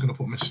 dude. I was going to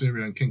put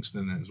Mysterio and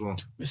Kingston in it as well,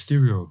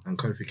 Mysterio. and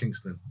Kofi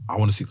Kingston. I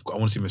want to see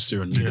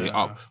Mysterio and New Day Yeah.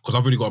 up because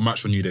I've already got a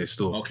match for New Day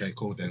still. Okay,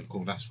 cool then.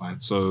 Cool, that's fine.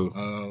 So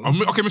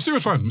Um, okay,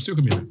 Mysterio's fine. Mysterio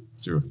can be there.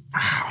 Mysterio.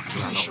 I'm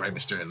not Rey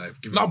Mysterio, no.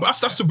 Give me No, but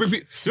that's to bring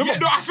people. Yeah,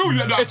 no, I feel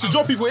you. No, It's to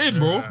draw people in,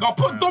 bro. No,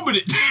 put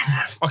Dominic.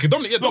 Okay,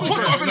 Dominic. Yeah, No,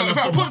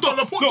 Dominic. put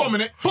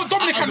Dominic. Put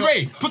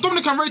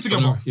Dominic and Ray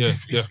together. Yeah.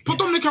 Put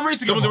Dominic and Ray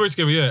together. Dominic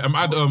together. Yeah.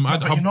 Add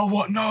But you know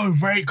what? No,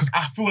 Ray, because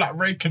I feel like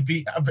Ray could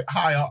be a bit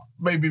higher.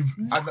 Maybe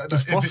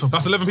It's possible.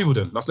 That's 11 people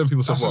then. That's 11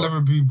 people so That's far.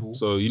 11 people.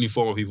 So you need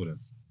 4 more people then.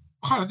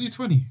 Can't I do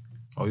 20?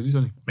 Oh, is he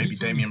only? Maybe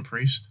Damian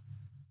Priest.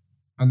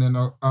 And then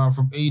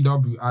from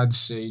AW, I'd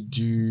say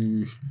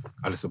do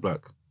Alistair Black.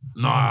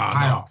 Nah,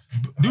 higher.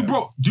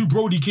 Do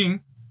Brody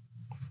King.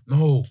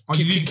 no. Oh,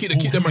 Keep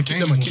you- them, man.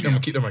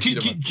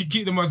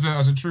 Keep them as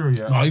a trio,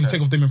 yeah. No, even Okay.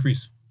 take off Damien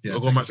Priest. Yeah,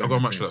 I've take got a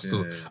Damian match for that Priest,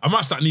 still. yeah, yeah. A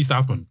match that needs to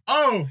happen.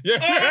 Oh! Yeah.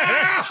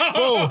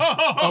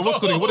 What's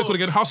it called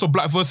again? House of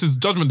Black versus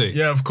Judgment Day.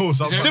 Yeah, of course.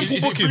 Simple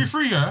Is booking. it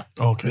 3-3, yeah?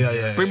 Okay.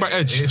 Yeah. Bring back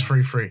Edge. It is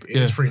free. It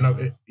Yeah. is free. No,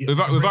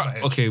 Without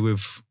okay,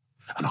 with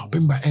and I'll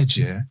bring back Edge,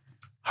 yeah.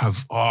 I'm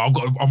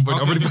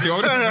ready.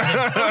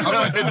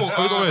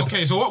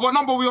 Okay, so what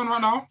number are we on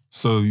right now?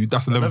 So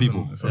that's 11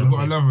 people. It's We've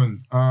got 11.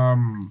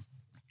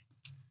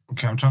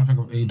 Okay, I'm trying to think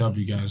of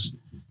AW guys.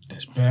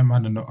 There's bare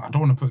man. I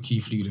don't want to put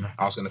Keith Lee there.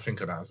 I was going to think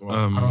of that as well.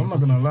 I'm not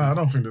gonna lie. I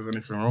don't think there's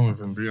anything wrong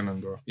with him being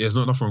in though. Yeah, there's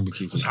nothing wrong with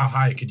Keith. Because how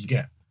high could you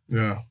get?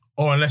 Yeah.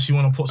 Or unless you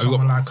want to put Have you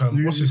someone like,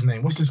 you- what's his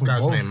name? What's you this can put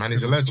guy's both name, man?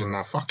 He's a people, legend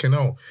now. Fucking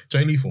hell.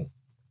 Jay Lethal.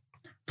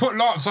 Put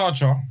Lance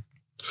Archer.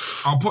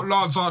 I'll put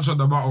Lance Archer at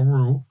the Battle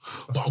Royal.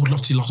 But I would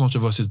love to see Last Archer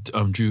versus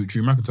Drew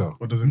McIntyre.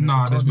 What does it mean?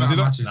 Nah, there's better Is it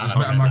that? matches. Nah, There's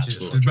nah, better nah, matches.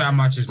 nah, There's better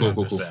matches there.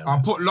 Cool. I'll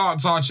put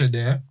Lance Archer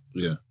there,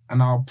 Yeah.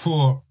 and I'll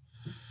put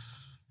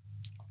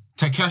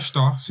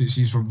Takeshita since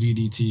he's from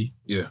DDT.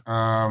 Yeah.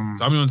 Um,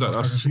 How many ones that?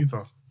 That's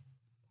Takeshita.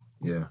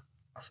 yeah.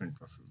 I think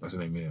that's his That's his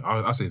name. Yeah.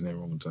 I say his name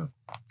wrong one time.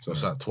 So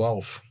What's that?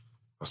 12.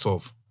 that's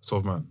 12.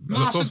 12 man. No,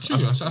 I said 2. I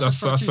said That's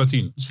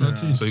 13. It's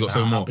 13. So you got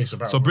 7 more. Bits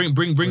about So bring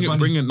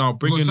in now.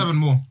 Bring Got in. 7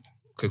 more.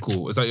 Okay,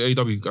 cool. Is that your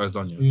AEW guys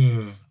done yet?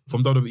 Yeah.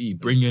 From WWE,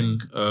 bring in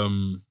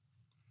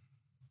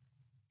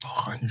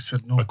Oh, and you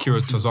said no. Akira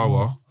Kofi as Tozawa.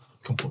 well.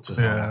 Can put to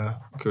Yeah.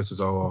 Akira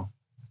Tozawa,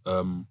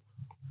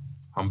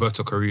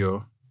 Humberto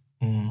Carrillo,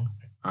 Mm.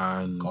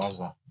 and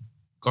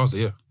Gaza.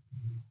 yeah.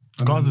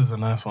 Gaza's a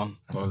nice one.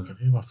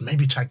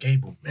 Maybe Chad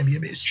Gable. Maybe a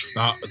bit.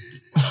 Nah,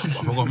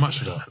 I've got a match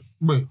for that.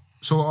 Wait,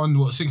 so we're on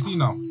what, 16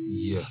 now?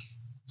 Yeah.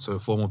 So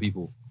 4 more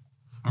people.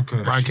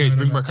 Okay. Brian Cage,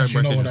 bring back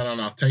Actually, Brian Cage.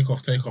 no.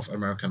 Take off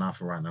American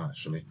Alpha right now,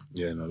 actually.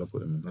 Yeah, no, they'll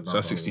put him in. So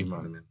that's 16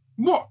 man.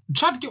 What?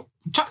 Chad,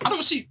 I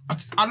don't see.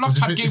 I love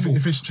Chad Gable.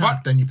 If it's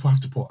Chad, then you have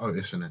to put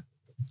Otis in it.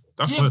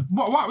 That's Yeah, fine.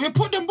 what? We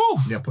put them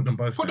both. Yeah, put them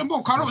both. Put them in.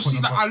 both. 'Cause I Yeah, don't put see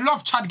them that. both. I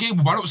love Chad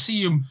Gable, but I don't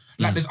see him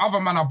like there's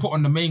other man I put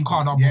on the main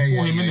card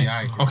before him, innit?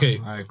 I agree. Okay,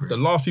 I agree. the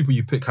last people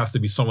you pick has to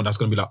be someone that's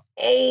gonna be like,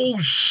 oh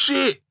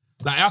shit.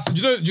 Like, it has to,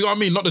 do you know what I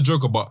mean? Not the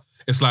Joker, but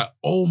it's like,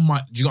 oh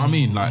my, do you know what I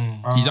mean? Like,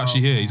 he's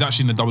actually here. He's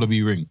actually in the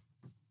WWE ring.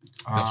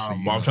 That's for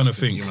you. But I'm trying to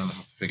think. You man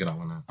have to figure that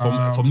one out. From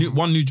how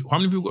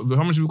many people?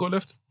 How much have we got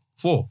left?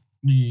 4.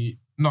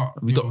 No,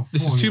 We got,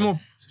 this is 2 more.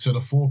 So the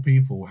 4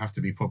 people have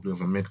to be probably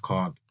of a mid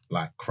card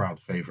like crowd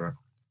favorite.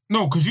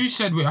 No, because you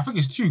said, wait, I think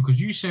it's 2,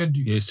 because you said...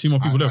 Yeah, it's 2 more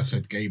people I left.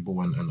 said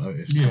Gable and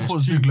Otis. Yeah. Put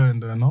Ziggler in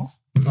there, no?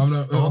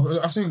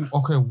 I think,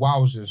 okay,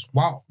 wowzers.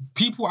 Wow.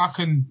 People I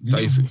can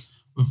live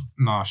with...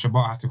 Nah,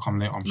 Shabbat has to come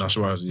later. I'm Nah,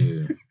 sure. sure,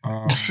 yeah.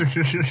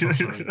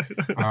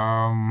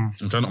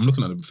 I'm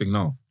looking at the thing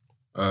now.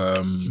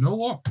 You know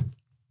what?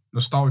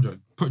 Nostalgia.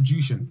 Put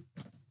Juice in.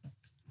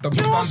 Down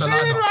the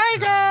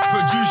ladder.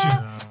 Put Juice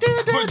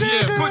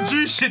in. Put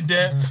Juice in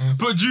there.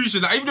 Put Juice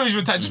in. Like, even though he's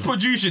retired, just put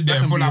Juice in there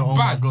That can for be like a oh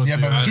my bads. God, Yeah,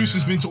 but yeah. Juice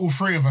has been to all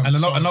 3 of them. And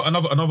so-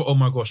 another oh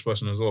my gosh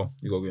person as well.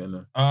 You gotta get in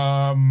there.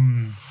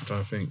 I'm trying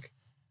to think.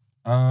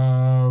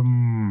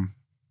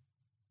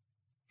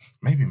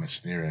 Maybe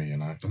Mysterio, you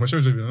know. My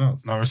show's already been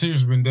announced. No, Receivers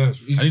has been there. And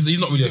he's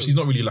not really. He's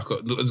not really like a.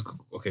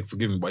 Okay,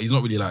 forgive me, but he's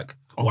not really like.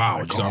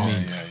 Wow, do you know what I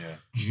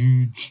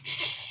mean?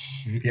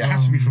 Yeah, it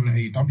has to be from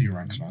the AEW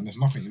ranks, man. There's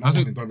nothing. You know, Has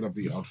in it-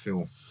 WWE, I'd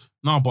feel.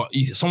 No, but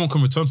someone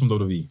can return from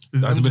WWE.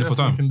 Is That hasn't been it for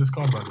time. in this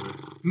card, by the way?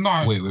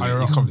 No. Wait,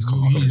 he's coming. He's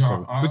coming.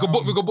 Yeah, We could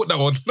book that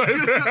one.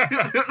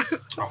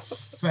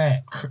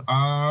 Feck.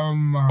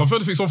 I'm trying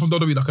to think someone from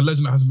WWE, like a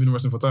legend that hasn't been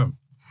wrestling for time,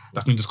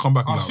 that can just come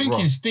back. I And was be like,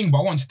 thinking Sting, but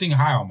I want Sting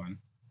higher, man.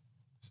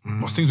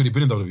 but Sting's already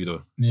been in WWE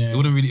though. Yeah. It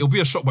wouldn't really. It'll be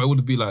a shock, but it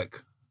wouldn't be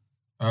like.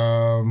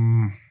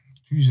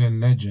 Who's a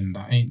legend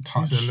that ain't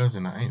touched? He's a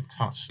legend that ain't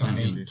touched. That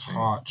ain't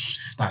touched.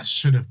 That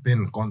should have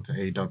been gone to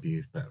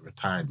AEW, but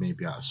retired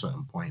maybe at a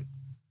certain point.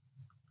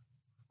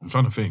 I'm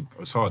trying to think.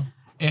 It's hard.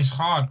 It's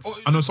hard.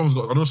 I know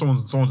someone's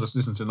that's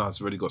listening to now. It's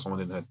already got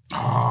someone in their head.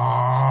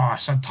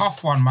 It's a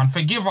tough one, man.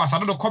 Forgive us. I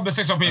know the comment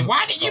section being,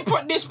 why did you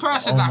put this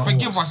person? Like,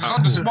 forgive us. It's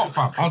on the spot,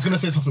 fam. I was gonna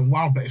say something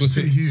wild, but it's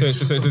too huge.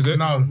 Say it.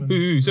 No,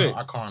 Who? Say no, it.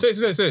 I can't. Say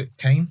it.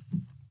 Kane.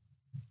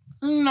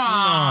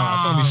 Nah,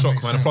 it's gonna be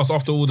shock, man. And plus,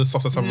 after all the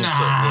stuff that's happened,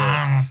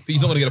 yeah. But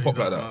he's not gonna get a pop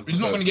like that. He's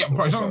not gonna get. He's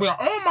not gonna be like,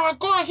 oh my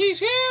god, he's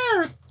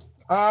here.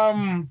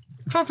 I'm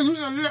trying to think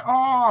who's a.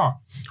 I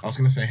was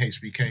gonna say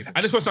HBK.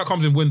 And this person that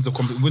comes in wins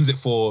it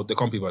for the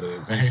company, by the way.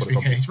 For the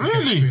company. HBK.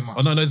 Really? Too much.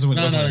 Oh no, it doesn't win.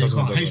 No, you doesn't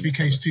can't. win.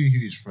 HBK's too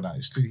huge for that.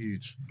 It's too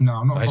huge.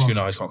 No, not HBK, for.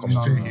 no, I can't come. It's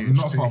No, too no, huge.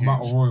 Not for a too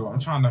battle huge. royal. I'm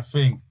trying to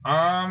think.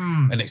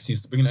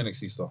 NXT, bring in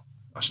NXT stuff.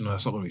 Actually, no,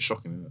 that's not gonna be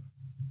shocking, is it?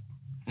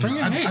 Bring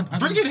in H.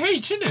 Bring in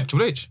H, innit?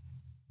 Triple H.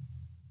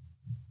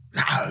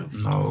 No.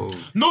 No.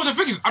 No, the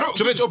thing is, I don't.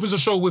 Triple H opens a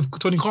show with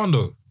Tony Khan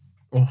though.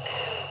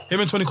 Him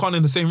and Tony Khan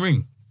in the same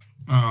ring.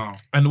 Oh.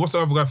 And what's the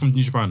other guy from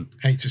New Japan?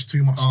 H is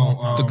too much.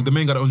 The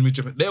main guy that owns New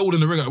Japan. They're all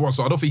in the ring at once,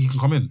 so I don't think he can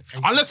come in.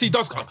 Unless he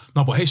does come.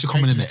 No, but H should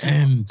come in the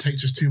end.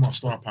 H is too much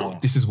star power.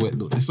 This is what I'm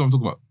talking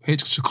about.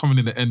 H should come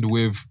in the end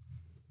with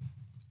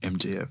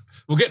MJF.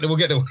 We'll get there.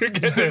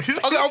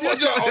 I'll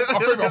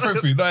frame it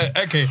for you. Like,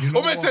 okay. It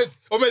makes sense.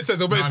 If I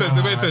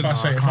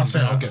say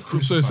it, I'll get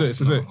crucified.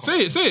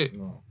 Say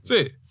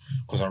it.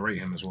 Because I rate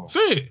him as well. Say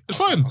it. It's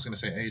fine. I was going to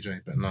say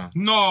AJ, but no.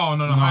 No,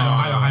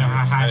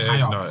 higher.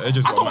 No,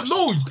 AJ's got a match.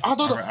 I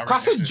don't know. I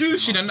said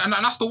Jushin, and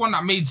that's the one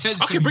that made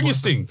sense. Okay, bring your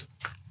Sting.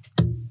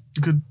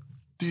 You could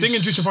Sting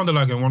and Jushin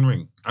Thunder in one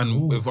ring.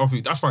 And with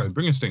Alfie, that's fine.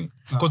 Bring in Sting.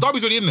 Because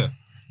Darby's already in there.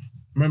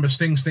 Remember,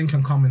 Sting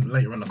can come in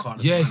later in the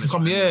card. Yeah, he can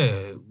come,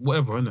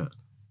 whatever, innit?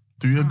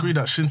 Do you agree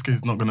that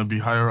Shinsuke's not going to be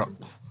higher up?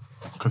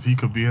 Because he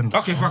could be in.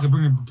 Okay, if I could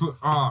bring him.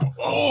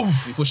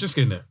 You put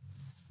Shinsuke in there.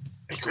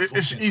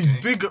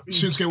 He's bigger.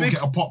 Shinsuke will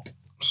get a pop.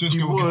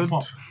 Shinsuke will get a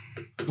pop.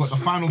 But the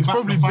final... He's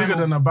probably bigger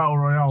than a battle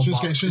royale.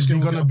 Shinsuke Is he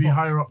will going get to a be pop.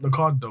 higher up the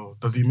card though?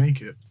 Does he make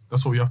it?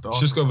 That's what we have to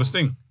ask. Shinsuke over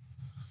Sting.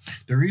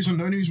 The only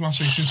reason why I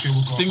say Shinsuke will go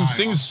higher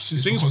Sting's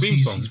is because theme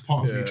song. he's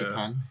part of New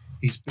Japan.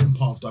 He's been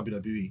part of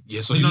WWE.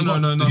 Yeah, so He's he's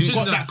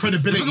got that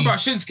credibility. Talking about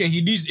Shinsuke,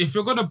 he needs. If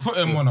you're gonna put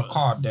him on a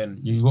card, then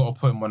you gotta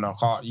put him on a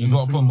card. You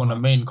gotta put him on the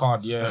main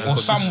card, or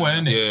somewhere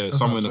in it. Yeah,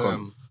 somewhere in the card.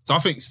 So I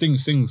think Sting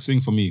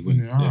for me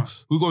wins. Yeah. Yeah.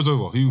 Who goes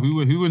over?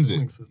 Who wins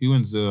it? Who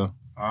wins the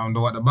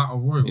The Battle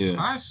Royal.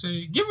 Yeah. I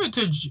say give it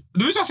to.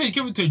 The reason I say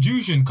give it to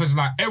Jushin because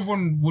like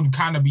everyone would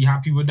kind of be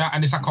happy with that,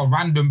 and it's like a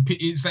random.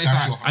 It's like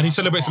And he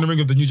celebrates in the ring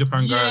of the New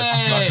Japan guys.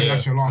 Yeah. I think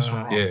that's your last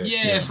one, right?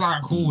 Yeah. It's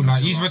like cool.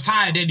 Like he's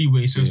retired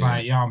anyway, so it's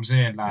like, you know what I'm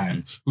saying?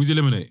 Like Who's he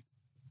eliminate?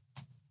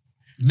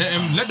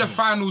 let the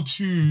final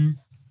two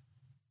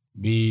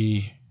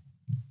be.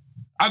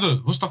 I don't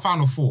know. What's the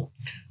final four?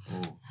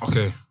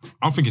 Okay.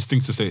 I'm thinking Sting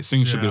to say it.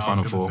 Sting should be the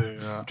final four.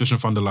 Jushin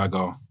Thunder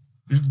Liger.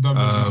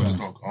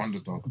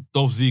 Underdog.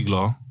 Dolph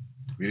Ziggler.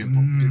 We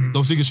didn't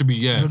Dolph Ziggler should be,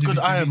 He's a good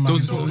Iron Man.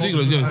 Dolph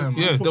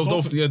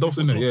Ziggler, yeah. Dolph's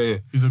in there, yeah.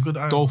 He's a good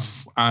Iron Man.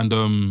 Dolph and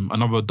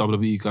another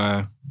WWE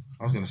guy.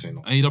 I was gonna say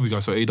no.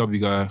 AEW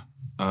guy.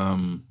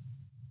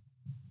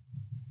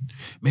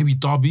 Maybe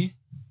Darby.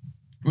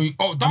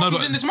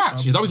 Darby's in this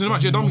match. Yeah, Darby's in the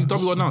match. Yeah, Darby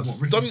got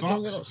announced. Ricky Darby,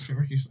 Starks?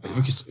 Ricky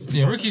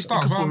Starks. Ricky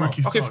Starks.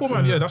 Okay,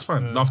 4-man. Yeah, that's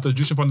fine. After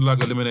Jushin Thunder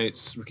Liger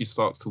eliminates Ricky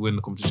Starks to win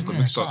the competition, because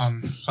Ricky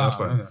Starks. That's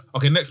fine.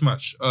 Okay, next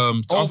match.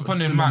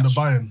 Opening match.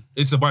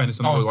 It's the buy-in. It's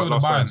the last buy-in.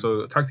 buy-in.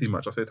 So tag team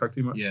match. I'll say tag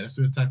team match. Yeah, let's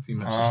do a tag team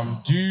match.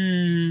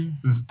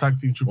 This is a tag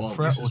team triple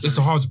threat. It's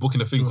a hard booking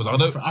the thing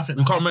because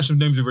we can't mention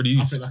names we already I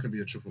used. think that could be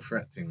a triple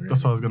threat thing. Really.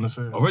 That's what I was gonna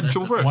say. Already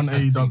triple threat. One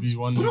AEW,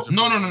 one. No,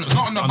 not on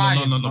the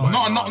buy-in.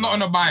 Not on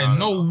the buy-in.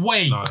 No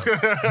way. No way.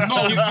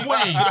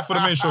 Keep that for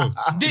the main show.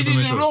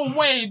 No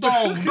way,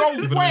 dog. No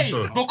way.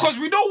 Because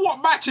we know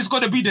what match is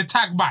going to be the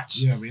tag match.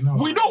 Yeah, we know.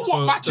 We know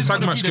what match The is tag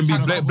going to match be the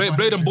can tag be match.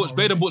 Blade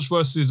and Butch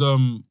versus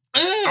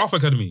Alpha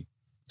Academy.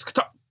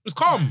 It's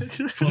calm.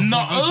 No,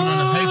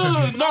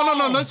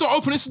 No, it's not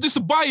open. It's a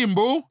buy-in,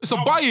 bro. It's a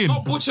buy-in.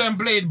 Not Butcher and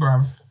Blade,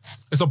 bro.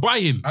 It's a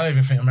buy-in. I don't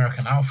even think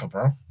American Alpha,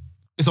 bro.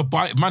 It's a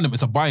buy, man.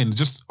 It's a buy-in.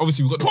 Just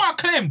obviously we got Put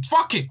Acclaim.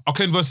 Fuck it.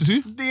 Acclaim versus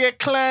who? The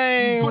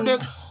Acclaim. Put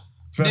the...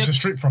 Versus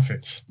Street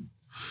Profits.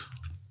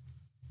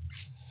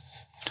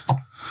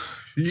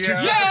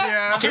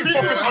 Yeah. Street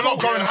Profits are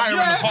not going higher in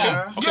the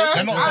card. Yeah.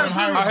 They're not going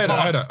higher I in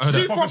heard the that. card.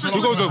 Street Profits.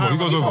 Who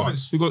goes over?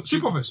 Street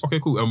Profits. Okay,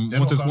 cool. not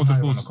Montez going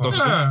higher Ford's on the does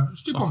card. it. Yeah,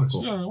 Street Profits.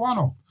 cool. Yeah, why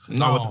not?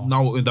 Now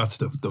that's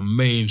the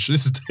main show.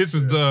 This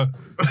is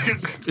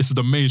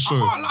the main show.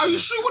 Are you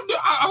sure?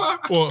 I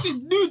What? keep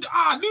saying, dude.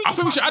 I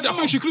think we should add it. I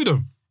think we should include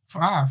them.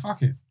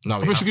 Fuck it. No, I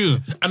think we should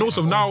include them. And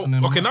also now,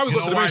 okay, now we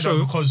got to the main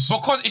show. Because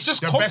It's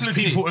just the best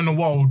complicated. people in the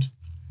world,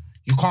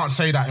 you can't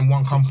say that in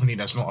one company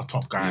that's not a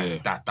top guy.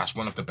 Yeah. That's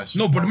one of the best.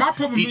 No, but my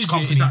problem is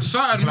that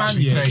certain man,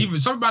 even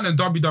some man in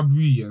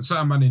WWE and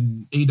certain man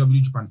in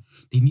AEW Japan,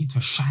 they need to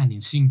shine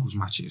in singles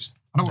matches.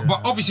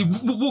 But obviously,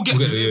 we'll get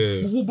to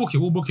it. Yeah. We'll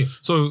book it.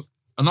 So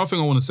another thing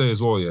I want to say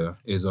as well,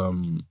 is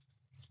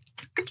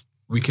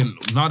we can,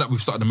 now that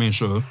we've started the main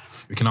show,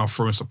 we can now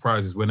throw in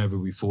surprises whenever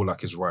we feel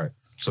like it's right.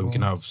 So we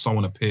can have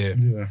someone appear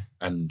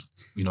and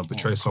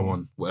betray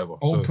someone, whatever.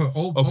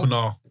 Open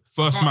our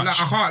first match.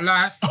 I can't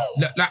lie.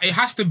 Like it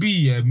has to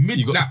be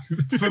mid.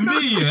 For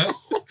me,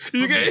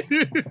 You get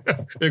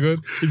You're good.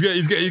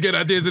 He's getting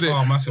ideas in it.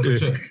 Oh, massive.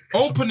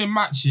 Opening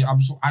match here.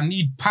 I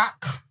need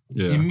Pac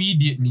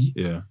immediately.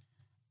 Yeah.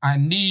 I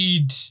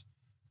need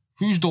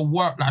who's the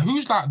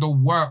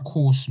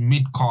workhorse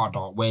mid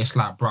carder where it's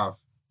like, bruv,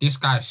 this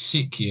guy's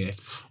sick here.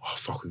 Oh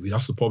fuck,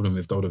 that's the problem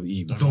with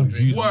WWE. WWE.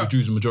 We've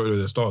used the majority of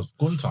their stars.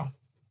 Gunter.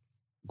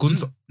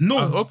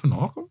 No,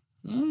 Opener. Okay.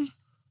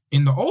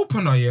 in the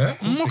opener, yeah.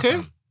 Okay.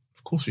 Of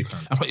course we can.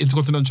 I play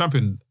Intercontinental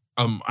Champion.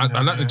 I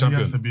like the He champion.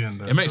 has to be in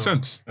there. It makes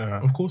sense. Yeah.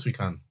 Of course we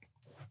can.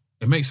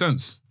 It makes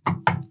sense.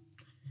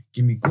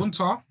 Give me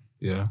Gunter.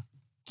 Yeah.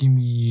 Give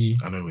me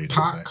I know what you're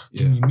Pac. saying.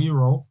 Give me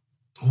Miro.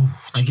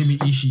 And give me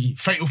Ishii.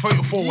 Fatal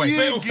 4-way.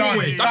 Yeah, Fatal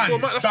 4-way.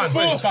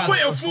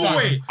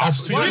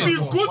 Give me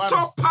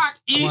Gunter, Pac,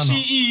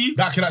 Ishii.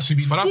 That could actually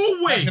be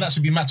Four-way. That could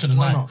actually be match of the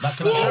night. That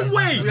could actually-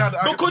 4-way. We had the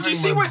Because you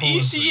see when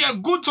Ishii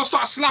and Gunter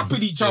start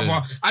slapping each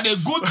other, and then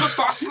Gunter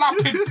start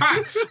slapping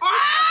Pac.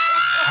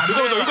 Who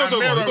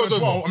goes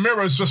over?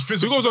 Miro's just Who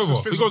physical.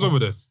 goes over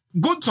there?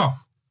 Gunter.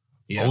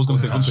 Yeah, I was gonna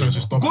say Gunter.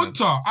 Just dominant.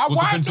 Gunter.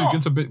 Why not?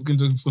 Gunter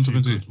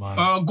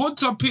Pinto.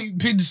 Gunter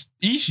pins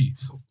Ishii.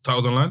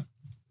 Titles online?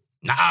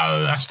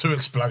 No, that's too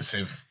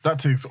explosive. That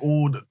takes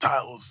all the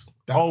titles.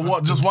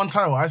 What? Just one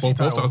title? I see Both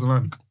title. titles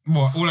online.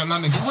 What? All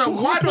Atlantic.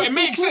 Why don't it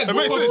make sense? It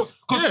makes sense.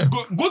 Because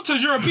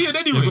Gunter's European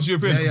anyway. Because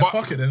European. Yeah, but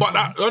fuck it then.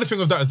 the only thing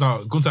with that is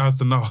now Gunter has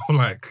to now do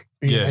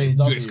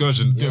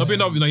excursion. Yeah.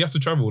 You have to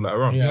travel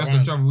around. He has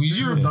to travel.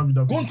 He's European.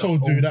 Gunter will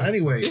do that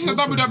anyway. It's a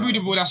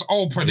WWE but that's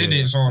open,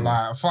 innit? So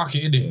like, fuck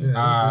it, innit?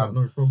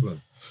 No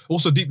problem.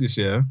 Also deep this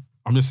year,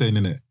 I'm just saying,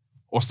 innit?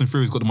 Austin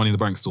Theory's got the Money in the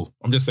Bank still.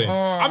 I'm just saying.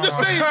 I'm just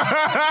saying.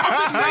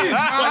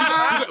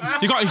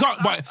 He can't.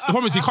 But the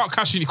problem is he can't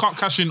cash in. He can't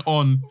cash in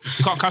on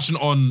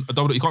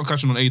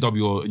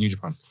AEW or New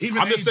Japan.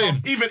 I'm just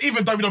saying.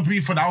 Even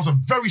WWE for that was a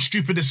very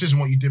stupid decision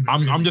what you did.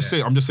 I'm just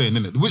saying, innit? I'm just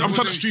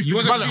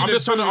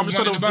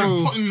trying to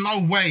throw. No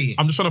way.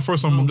 I'm just trying to throw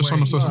some.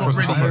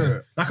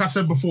 Like I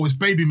said before, it's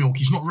baby milk.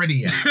 He's not ready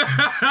yet.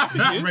 He's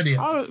not ready yet.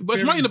 But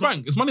it's Money in the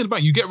Bank. It's Money in the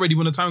Bank. You get ready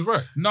when the time's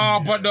right. No,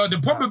 but the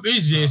problem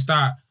is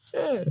that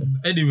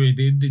Anyway,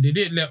 they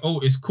didn't let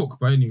Otis cook,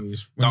 but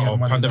anyways. when he had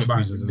money in the pandemic bank,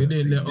 reasons, They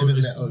didn't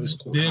let Otis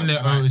cook. They didn't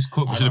let Otis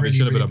cook. Should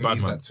have been a bad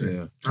believe man. that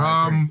too.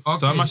 Yeah. Okay.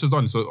 So that match is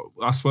done. So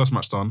that's first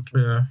match done.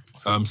 Yeah.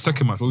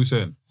 Second match, what are we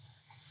saying?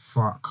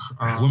 Fuck.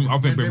 Women, I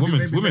think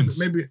women's.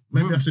 Maybe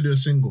we have to do a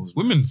singles.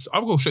 Women's.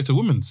 I'll go straight to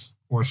women's.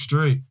 Or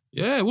straight.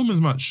 Yeah, women's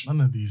match.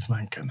 None of these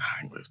men can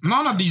hang with.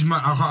 None of these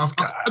man.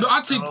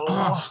 I'd say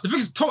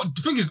the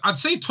thing is, I'd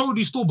say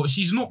Toni Storm, but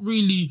she's not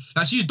really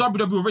like she's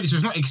WWE already, so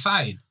it's not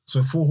excited.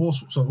 So 4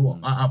 horse. So what?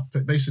 I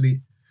basically.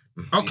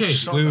 Okay.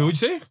 Wait, what'd you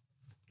say?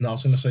 No, I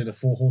was going to say the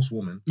 4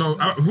 horsewoman. No,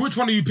 which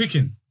one are you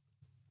picking?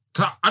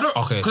 Cause I don't.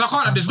 Okay. Because I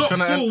can't. There's not 4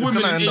 women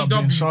in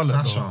AEW.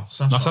 Charlotte.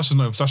 Sasha. No, Sasha's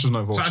not involved. Sasha's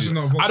She's-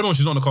 not involved. I don't know.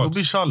 She's not on the card. It'll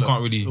be Charlotte.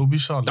 Can't really. It'll be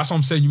Charlotte. That's what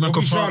I'm saying. You man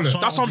It'll can. be Charlotte.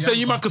 That's what I'm saying.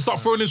 You man can start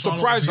throwing in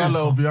surprises.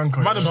 Charlotte or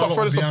Bianca. Man, them start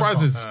throwing in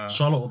surprises.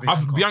 Charlotte will be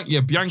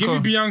Bianca. Give me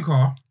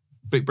Bianca.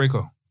 Big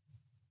breaker.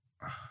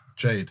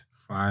 Jade.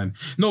 Fine.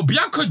 No,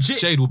 Bianca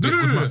Jade will be a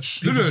good match.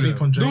 People sleep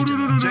on Jade.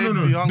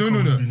 Bianca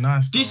would be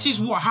nice. This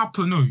is what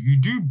happened. No, you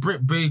do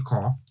Britt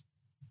Baker,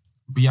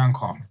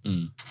 Bianca.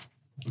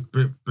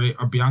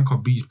 Bianca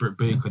beats Britt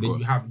Baker. Then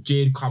you have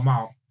Jade come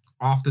out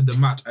after the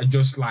match and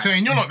just like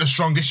Saying you're not the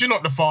strongest, you're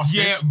not the fastest.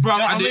 yeah, bro. You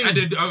know And what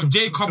then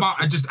Jade come out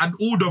and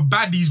all the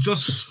baddies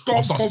just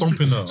Start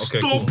stomping her. Okay,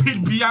 cool.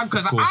 stomping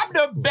Bianca's. Cool. I'm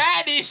the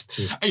baddest.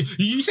 Hey,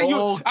 you say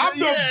I'm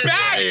the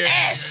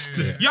baddest.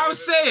 You know what I'm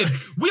saying?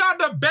 We are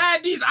the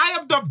baddies. I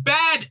am the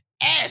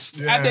baddest.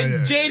 And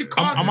then Jade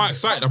comes. Am I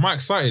excited? Am I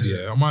excited?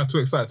 Yeah. Am I too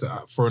excited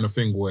to throw in a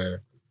thing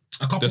where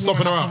A couple They're women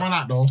stopping have around. to run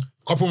out though.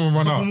 couple women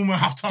run out? Couple women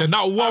have to. Then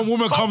that one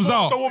woman comes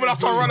out. The woman has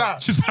to run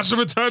out. She's Sasha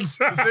returns.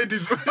 That's what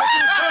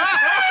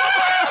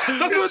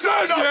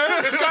returns,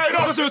 yeah. That's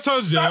what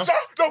returns, yeah. Sasha,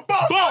 no,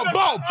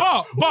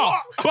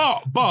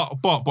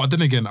 But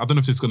then again, I don't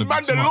know if it's gonna be too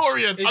much.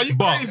 Mandalorian. Are you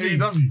But- crazy?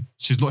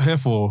 She's not here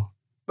for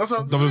That's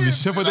what WWE.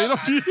 She's here for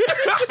AEW.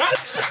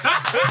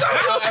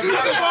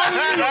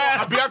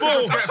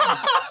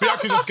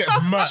 Bianca just gets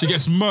murked. She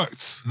gets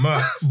murked.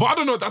 But I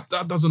don't know.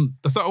 That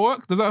doesn't. Does that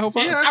work? Does that help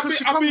out? Yeah, because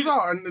she comes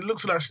out and it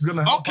looks like she's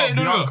gonna help Okay, out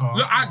no. Bianca.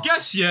 Look, I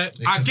guess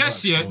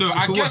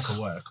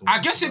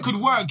it could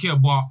work here,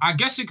 but I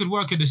guess it could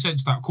work in the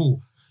sense that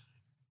cool.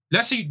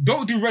 Let's say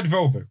don't do Red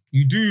Velvet.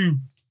 You do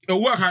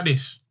it'll work like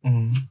this.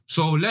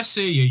 So let's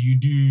say you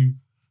do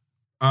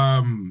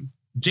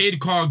Jade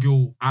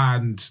Cargill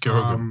and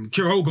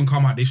Kira Hogan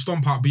come out. They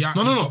stomp out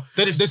Bianca. No.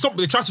 They stop.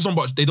 They try to stop,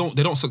 but they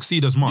don't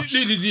succeed as much.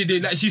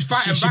 Like, she's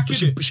fighting back in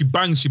it. She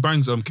bangs.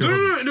 Kira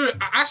Hogan. No.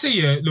 I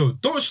say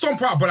don't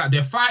stomp her out, but like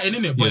they're fighting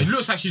in it. But it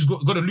looks like she's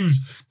gonna lose.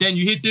 Then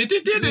you hit. Then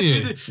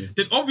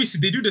obviously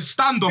they do the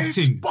standoff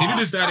thing. They do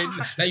this.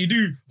 Like you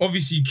do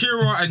obviously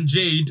Kira and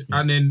Jade,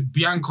 and then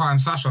Bianca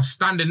and Sasha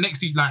standing next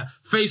to you, like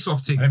face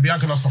off thing. And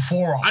Bianca does the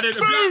forearm. And then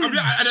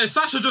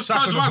Sasha just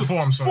turns Sasha does around. the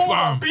forearm, sorry.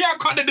 Forearm.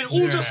 Bianca, and then they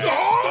all just start.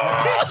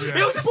 It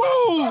was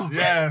boom.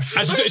 Yes.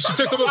 And she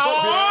takes over the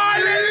top.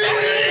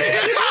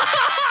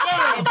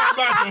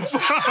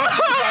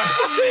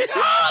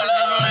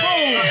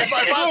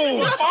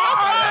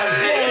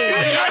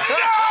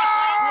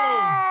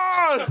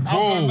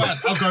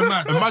 I'll go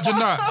mad. Imagine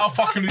that. I'll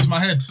fucking lose my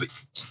head.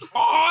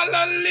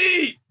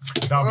 Holy.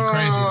 That would be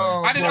crazy.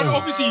 And then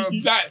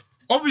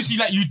obviously,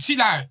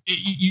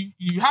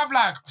 you have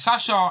like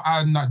Sasha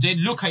and Jade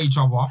look at each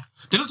other.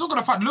 They're not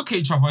gonna fight. Look at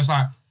each other. It's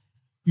like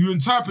you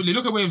interpret. They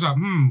look at waves like,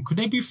 could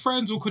they be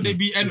friends or could they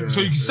be enemies? So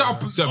you can set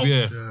up,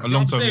 a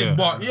long time. Yeah.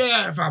 But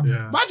fam.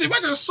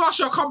 Imagine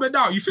Sasha coming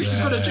out. You think she's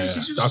gonna change?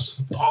 She's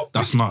just stop.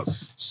 That's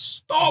nuts.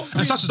 Stop.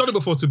 And Sasha's done it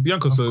before to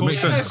Bianca, so it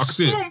makes sense. I can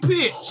see it. Stomp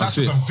it.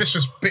 Sasha's a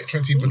vicious bitch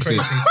when she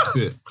betrays people. That's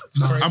it.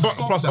 And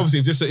plus,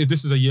 obviously, if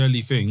this is a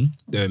yearly thing,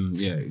 then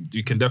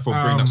you can therefore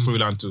bring that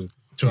storyline to.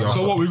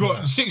 So what we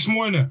got 6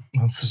 more in it.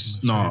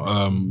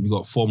 No, we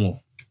got 4 more.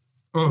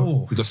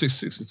 Oh, We got six.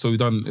 So we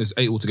done. It's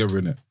 8 altogether,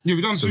 in it. yeah,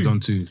 we done So 2. we done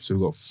 2. So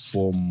we got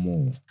 4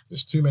 more.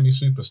 There's too many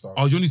superstars.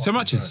 Oh, you only 10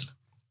 matches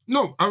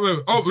No,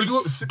 we got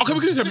Okay, we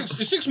can do 10.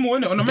 6 more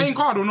in it on the main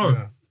card or no?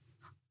 Yeah.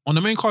 on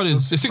the main card.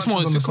 Is 6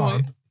 more? 6 more.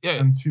 Yeah.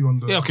 And 2 on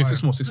the Yeah. Okay.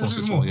 6 more. 6 more. Six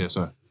 6 more. more. Yeah.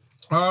 Sorry.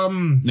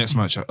 Next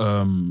match.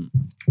 I mean,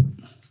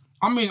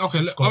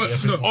 okay. gotta be a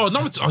bit No, more.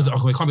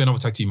 Okay, it can't be another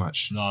tag team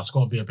match. No, it's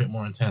got to be a bit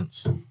more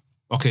intense.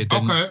 Okay.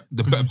 Then the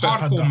Because best. you've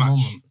had hardcore that match.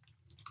 moment.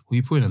 Who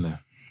you putting in there?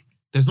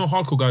 There's no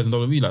hardcore guys in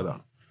WWE like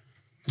that.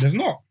 there's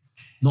not.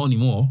 Not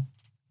anymore.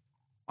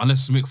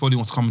 Unless Mick Foley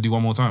wants to come and do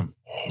one more time.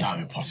 No,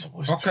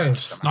 impossible. Okay.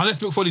 Now, unless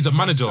Mick Foley's a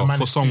manager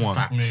for someone.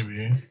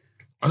 Maybe.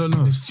 I don't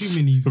know. Too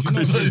many. Do you know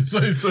what-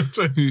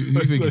 Who you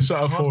thinking?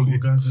 Shout out Foley.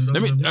 Guys in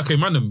Let me. WWE. Okay,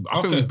 man. I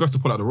think Okay. it's best to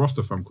pull out the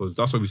roster, fam, because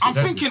that's what we see. I'm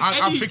thinking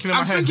I'm thinking in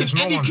my head, there's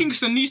no Eddie one.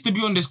 Kingston needs to be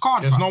on this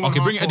card. There's fam. no one. Okay,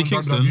 bring hardcore Eddie in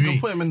Kingston. WWE. Don't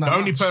put him in that The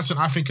only match. person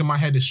I think in my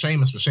head is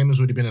Sheamus, but Sheamus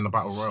already been in the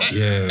Battle Royal. Do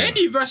Yeah.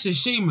 Eddie versus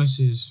Sheamus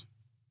is.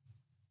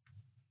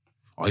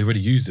 Oh, you already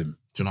used him.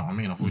 you know what I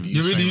mean? I've already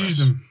You really Sheamus.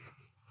 used him.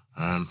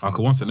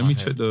 Okay, one second. Let me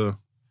check the.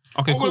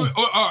 Okay, cool.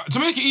 To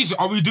make it easy,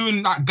 are we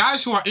doing like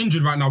guys who are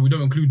injured right now? We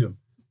don't include them.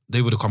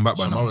 They would have come back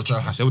by now. Samoa Joe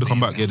has They would have to come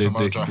be back. in Yeah, there.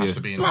 Samoa they Joe has yeah.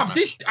 to be in Bruv, that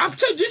this, match. I'm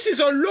telling you, this is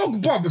a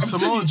log, Bob. If I'm Samoa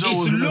telling Joe you,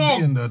 was it's going to be in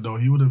long. there, though,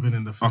 he would have been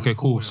in the Okay,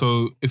 cool.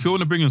 So if you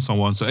want to bring in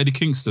someone, so Eddie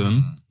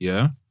Kingston,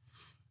 yeah.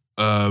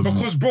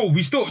 Because, bro,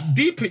 we still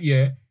deep it,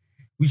 yeah.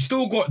 We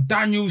still got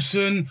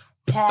Danielson,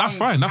 Punk, That's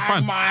fine. That's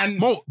fine. Hangman,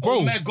 Bro,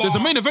 Omega. there's a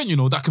main event, you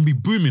know, that can be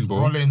booming, bro.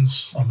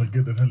 Rollins,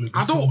 Armageddon hell of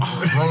I don't.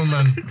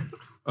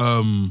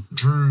 Roman,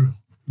 Drew.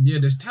 Yeah,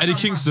 there's Eddie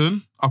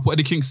Kingston. I'll put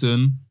Eddie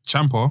Kingston,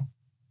 Ciampa.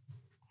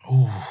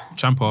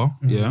 Ciampa,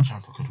 yeah.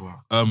 Ciampa could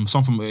work.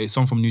 Some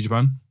from New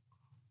Japan.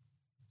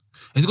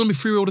 Is it gonna be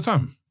free all the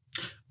time?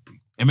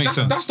 It makes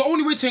sense. That's the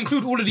only way to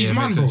include all of these Yeah, it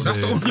man, makes bro. sense, That's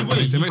yeah, the yeah. only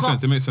way. It makes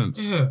sense. It makes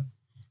sense. Yeah,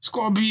 it's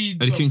gotta be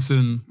Eddie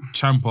Kingston,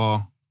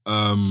 Ciampa.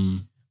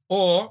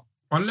 Or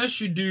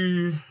unless you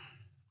do,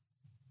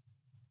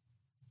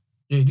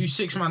 do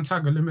 6-man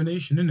tag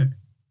elimination, innit?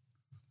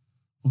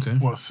 Okay.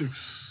 What,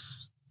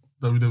 6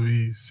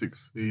 WWE,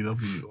 6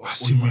 AEW? What That's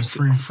do you too mean, much.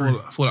 3?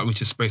 I feel like we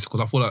should space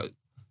because I feel like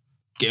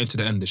getting to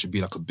the end there should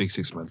be like a big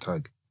 6-man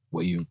tag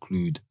where you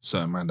include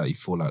certain man that you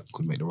feel like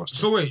could make the roster.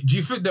 So wait, do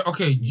you think that?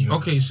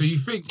 Okay, so you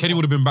think Kenny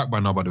would have been back by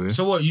now, by the way.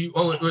 So what you?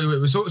 Oh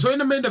wait. So in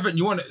the main event,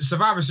 you want a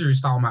Survivor Series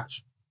style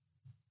match,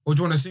 or do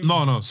you want to see?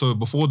 No. So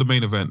before the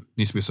main event,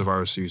 needs to be a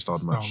Survivor Series style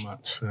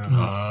match.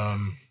 Yeah.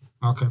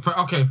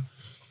 Okay.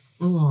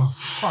 Oh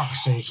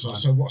fuck's sake! man.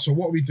 So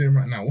what are we doing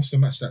right now? What's the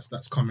match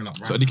that's coming up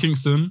right So Eddie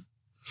Kingston,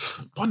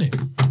 Bonnet.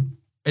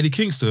 Eddie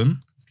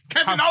Kingston,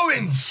 Kevin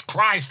Owens!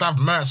 Christ have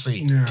mercy.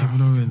 Yeah.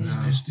 Kevin Owens.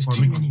 There's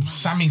too many.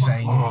 Sami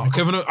Zayn.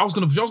 I was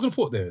gonna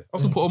put there. I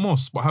was gonna put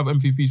Omos, but have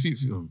MVP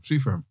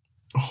sweep for him.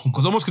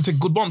 Because Omos could take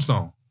good bumps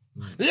now.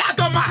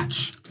 Ladder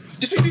match.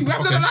 Just think we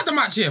have done a ladder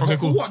match here. Okay, But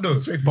cool. for what though?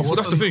 But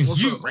that's the thing.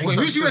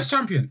 Who's US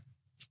champion?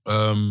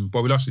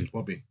 Bobby Lashley.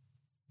 Bobby.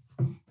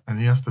 And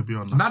he has to be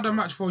on that. Ladder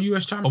match for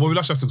US Oh, champion. Bobby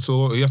Lashley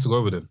he has to go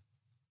over then.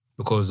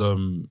 Because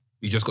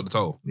he just got the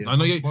title. Yeah, I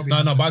know Bobby by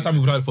has the to time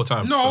we've had it for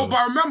time. No, so.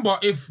 but remember,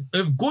 if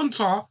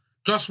Gunter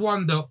just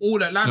won the All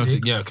No,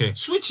 Atlantic, yeah, okay.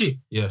 switch it.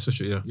 Yeah,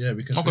 switch it, yeah. Yeah,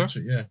 we can Okay. switch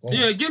it. Yeah. Go on.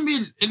 Yeah, give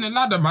me in the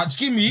ladder match.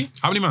 Give me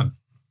How many man?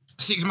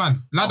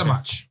 6-man ladder Okay.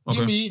 match. Okay.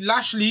 Give me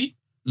Lashley,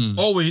 Mm.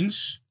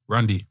 Owens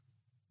Randy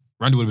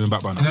would have been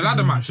back by in the now.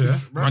 ladder match. Yeah.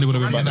 Randy would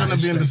have been Randy's back going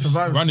to be in the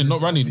Survivor Randy, not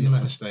Series. Randy. For the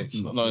United States.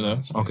 No,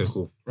 no. Okay,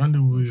 cool. Randy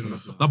will be in the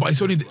Survivor No, but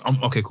it's only.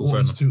 Okay, cool. Fair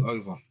Orton's enough. 2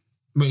 over.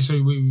 Wait, so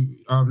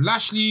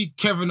Lashley,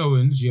 Kevin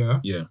Owens, yeah.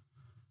 Yeah.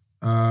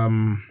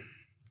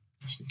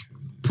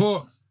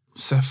 Put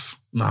Seth.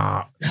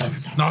 Nah,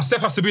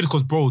 Seth has to be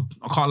because, bro,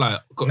 I can't lie.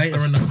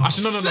 Later in the card.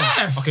 Actually, no.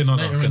 Seth! Okay, no.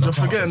 Later in Okay, the no. You're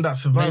forgetting that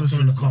Survivor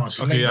Later in the Series card. match.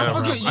 Okay, yeah. I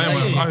forget- I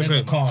am. yeah, in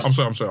the card. I'm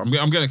sorry.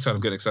 I'm getting excited.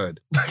 I'm getting excited.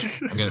 I'm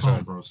getting Calm,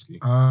 excited. broski.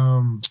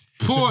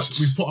 put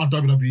We've put our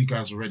WWE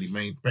guys already,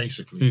 mate.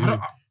 Basically,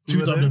 Mhm. 2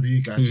 Who are they?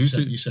 WWE guys.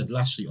 Mhm. You said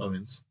Lashley,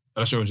 Owens.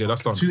 That's your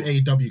that's done. 2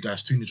 AEW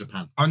guys, 2 New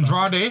Japan.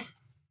 Andrade.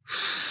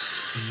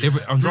 Yeah,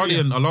 but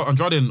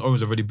Andrade and Owens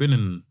have already been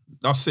in.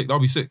 That's sick. That'll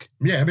be sick.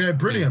 Yeah, I mean,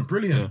 brilliant.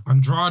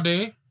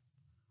 Andrade.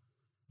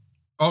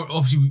 Oh,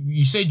 obviously,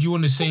 you said you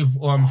want to save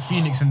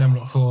Phoenix and them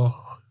lot for.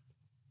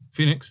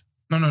 Phoenix.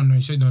 No.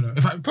 You said no.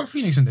 If I put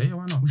Phoenix in there, yeah,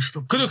 why not?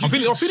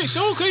 Phoenix.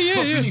 Okay, yeah,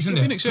 Put yeah. Phoenix in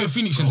there. Phoenix, yeah. Put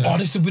Phoenix in there. Oh,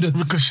 this would be the.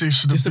 Ricochet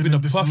should This have would been be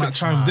in the this perfect match,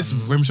 time. man. This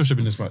Rey Mysterio should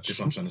be in this match. That's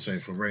what I'm trying to say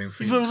for Ray and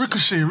Phoenix.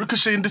 Even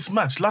Ricochet in this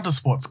match, ladder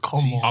spots, come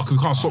on. We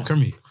can't swap,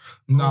 can we?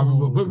 Nah,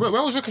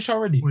 where was Ricochet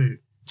already? Wait.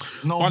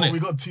 No, but we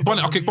got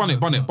Bonnet. Okay,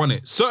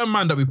 Bonnet. Certain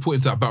man that we put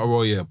into that battle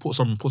royal, yeah, put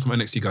some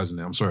NXT guys in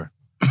there. I'm sorry.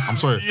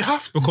 You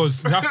have to.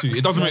 Because we have to.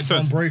 It doesn't make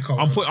sense. Breaker.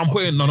 I'm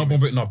putting no, not Von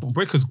Breaker. No,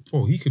 Breaker's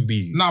bro. He can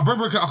be. Nah, Bro,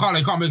 I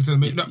can't make it to the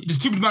main. No, there's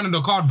 2 man in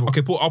the card, bro.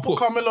 Okay, I'll Put put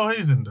Carmelo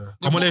Hayes in there.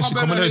 Carmelo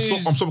Hayes.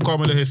 I'm swapping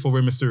Carmelo Hayes for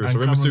Rey Mysterio. So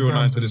Rey Mysterio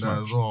 9 to this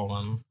match. as well,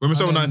 man. Rey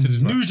Mysterio 9 to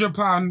this match. New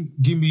Japan,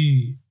 give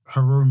me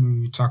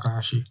Hiromu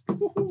Takahashi.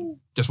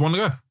 Just one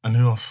guy. And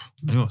who else?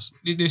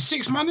 There's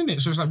 6 man in it,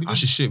 so it's like.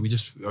 Actually, shit. We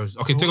just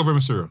okay. Take over Rey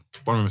Mysterio.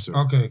 One Rey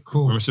Mysterio. Okay,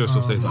 cool. Rey Mysterio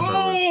still stays.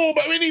 Oh,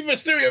 but we need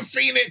Mysterio and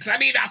Phoenix. I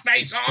need that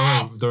face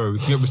off. Don't worry, we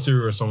can get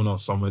Mysterio and someone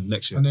else somewhere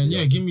next year. And then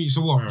give me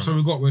so what? So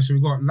we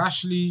got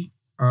Lashley,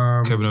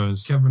 Kevin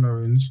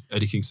Owens,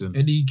 Eddie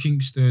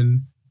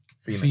Kingston,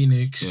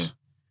 Phoenix,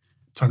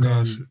 Yeah. and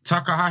then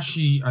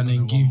Takahashi, and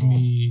then give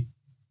me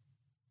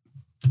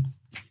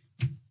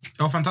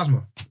El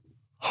Fantasma.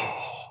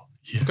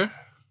 Okay.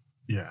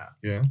 Yeah.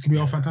 Yeah. Give me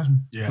El Fantasma.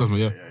 Yeah.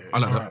 Yeah. I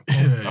like that. Yeah,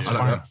 I it's like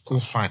fine. that. Cool.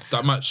 Fine.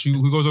 That match,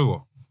 who goes over?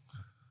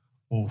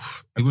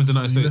 Oof. Who wins the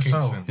United States?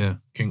 Kingston. Yeah.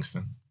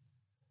 Kingston.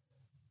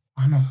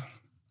 I know.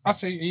 I'd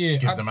say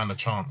Give the man a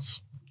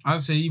chance.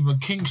 I'd say either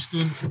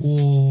Kingston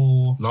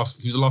or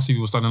Who's the last two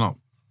people standing up?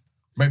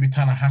 Maybe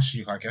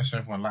Tanahashi, I guess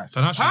everyone likes.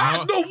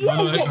 Tanahashi?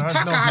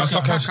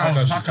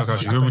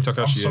 Takahashi. Remember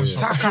Takahashi? Yeah.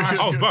 Takahashi.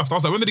 I was buffed. I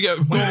was like, when did he get?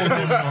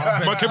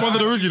 Man came under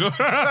the ring, you know.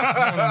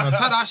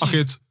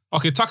 Tanahashi.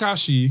 Okay.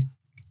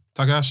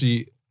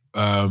 Takahashi,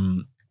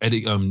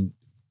 Eddie,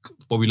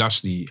 Bobby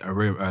Lashley,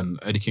 and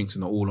Eddie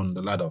Kingston are all on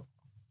the ladder.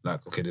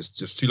 Like, okay, there's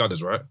just 2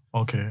 ladders, right?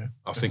 Okay.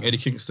 I think Eddie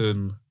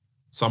Kingston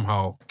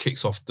somehow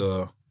kicks off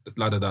the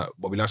ladder that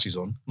Bobby Lashley's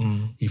on.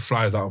 He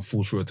flies out and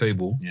falls through a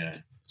table. Yeah.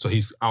 So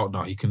he's out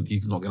now.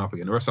 He's not getting up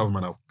again. The rest of them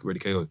are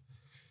already KO'd.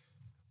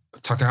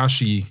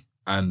 Takahashi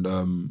and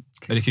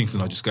Eddie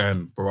Kingston are just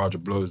going barrage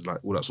of blows, like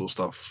all that sort of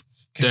stuff.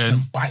 Kingston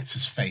Then bites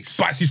his face.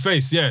 bites his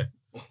face, yeah.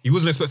 He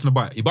wasn't expecting a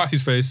bite. He bites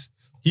his face.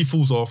 He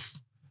falls off.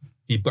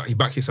 He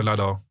back hits a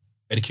ladder.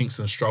 Eddie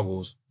Kingston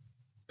struggles,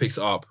 picks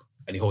it up,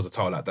 and he holds a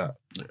towel like that.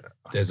 Yeah.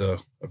 There's a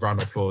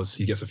round of applause.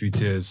 He gets a few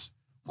tears,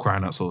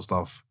 crying, that sort of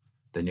stuff.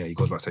 Then he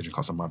goes backstage and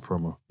cuts a mad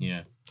promo.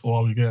 Yeah. Or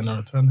are we getting a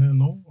return here?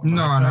 No.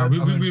 No. We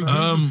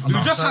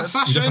just had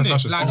Sasha. We just had innit?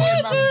 Sasha, Like, too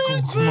yeah, much.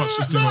 man, Too much.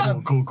 It's too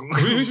much. Cool.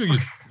 Who's thinking?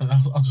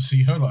 I'll just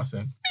see her like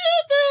saying.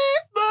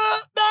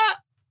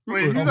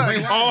 Wait, who's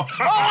that? Oh.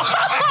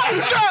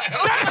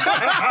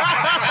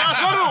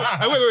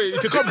 No. Wait. He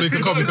can come. He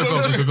can come. But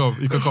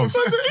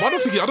I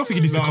don't think he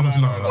needs to come.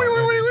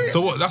 No.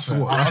 So what? That's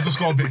what. I just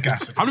got a bit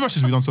gassy. How many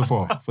matches have we done so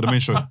far for the main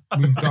show?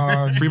 We've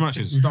done 3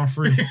 matches. We've done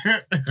 3.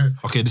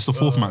 Okay, this is the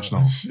 4th match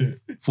now.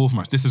 4th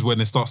match. This is when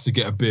it starts to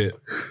get a bit.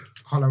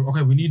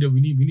 Okay, we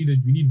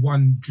need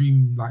one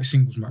dream like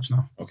singles match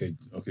now. Okay,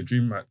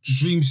 dream match.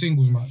 Dream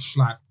singles match,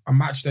 like a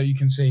match that you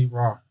can say,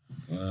 bro.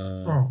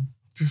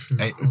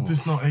 Is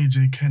this not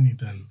AJ Kenny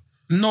then?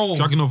 No,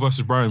 Dragunov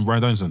versus Brian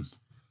Danielson.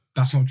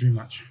 that's not dream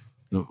match.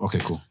 No, okay,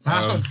 cool.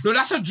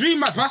 That's a dream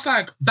match.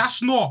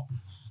 That's not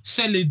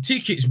selling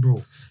tickets,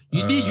 bro.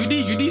 You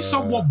need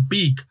someone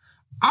big.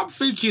 I'm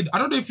thinking. I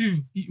don't know if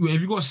you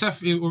got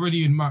Seth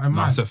already in mind.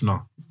 Nah, Seth,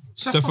 no.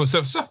 Seth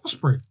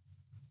Ospreay.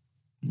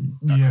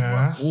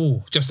 Yeah.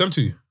 Oh, just them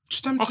two.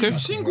 Just them Okay. two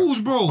singles,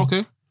 bro.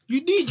 Okay. You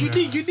need.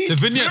 The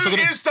vignettes are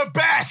gonna. the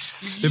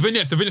best? The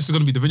vignettes are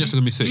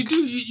gonna be sick.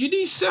 You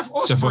need Seth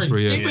Ospreay. Seth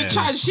Ospreay, yeah. They've been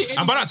chatting shit.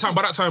 And by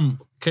that time,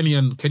 Kenny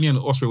and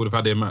Ospreay would have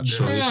had their match.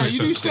 So this Yeah, makes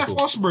you do sense. Seth Cool.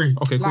 Ospreay.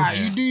 Okay, cool. Like,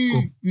 Yeah.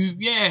 you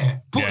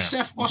do, Put Yeah.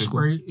 Seth Okay, cool.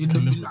 Ospreay in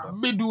Can the live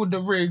with middle of the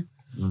ring.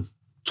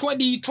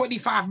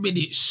 20-25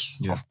 minutes.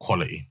 Yeah. Of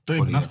quality. Don't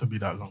even Yeah. have to be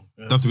that long.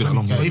 Yeah. Don't have to be that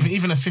long. Yeah, Yeah.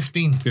 even a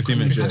 15. 15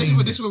 minutes. And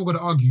Yeah. this is where we're going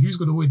to argue. Who's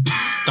going to win?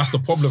 That's the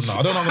problem now.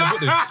 I don't know how I'm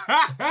gonna book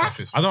this. Seth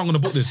is I don't know how I'm gonna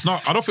book this. No,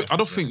 I don't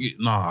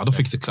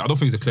think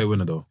it's a clear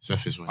winner though.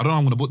 Seth is winning. I don't know how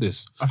I'm gonna book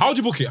this. How would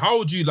you book it? How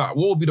would you like?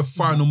 What would be the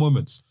final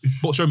moments?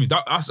 But show me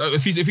that.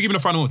 If you give me the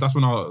final moments,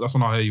 that's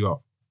when I'll hear you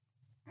out.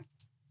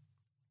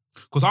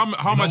 Because how You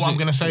know much? what I'm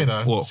gonna say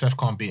though? What? Seth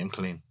can't beat him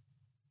clean.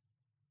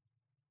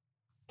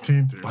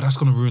 But that's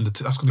gonna ruin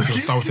that's gonna give a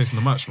sour taste in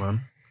the match,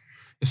 man.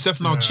 If Seth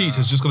now cheats,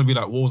 it's just gonna be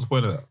like, what was the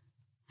point of that?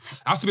 It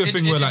has to be a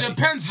thing where like. It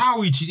depends how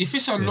he cheats. If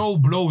it's a low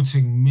blow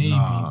thing, maybe.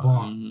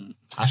 But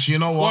Actually, you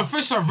know or what? if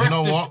it's a ref, You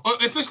know what? or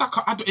if it's like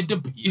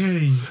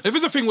If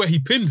it's a thing where he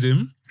pins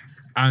him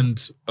and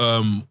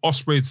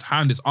Ospreay's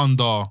hand is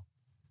under,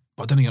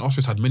 but then again,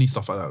 Ospreay's had many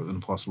stuff like that in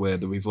the past where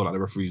we feel like the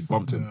referee's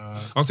bumped him.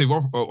 I'll say if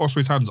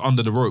Ospreay's hand's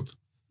under the rope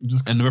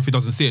and the referee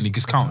doesn't see it and he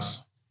just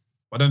counts.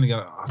 But then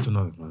again, I don't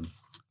know, man.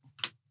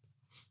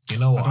 You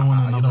know what? I don't want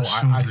you know another what?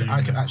 I shoulder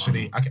can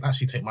in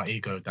actually take my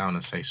ego down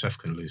and say Seth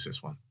can lose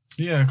this one.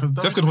 Yeah, because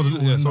Seth can hold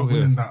it. Yeah, so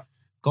yeah. that.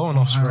 Go on,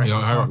 Ospreay.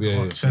 Yeah, higher up,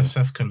 yeah.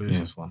 Seth can lose Yeah.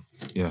 this one.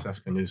 Yeah.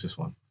 Seth can lose this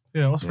one.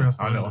 Yeah, Ospreay has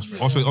to. I know win.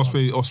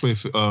 Ospreay.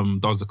 Ospreay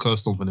does the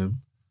curse stomp on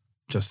him,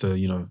 just to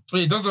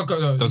It does look.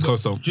 does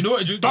curse stomp. Do you know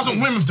what? Doesn't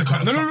win with the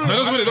curse. No, No, it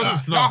doesn't win. It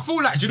doesn't. No, I feel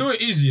like, do you know what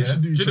it is, yeah?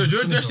 should do- Do you know should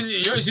what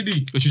finish you should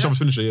do? It's your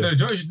finisher, yeah. No,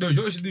 do you know what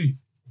you should do?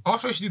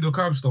 After you should do the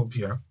curb stomp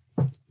here,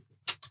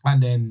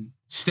 and then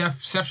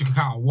Seth should kick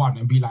out at 1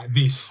 and be like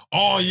this.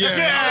 Oh yeah.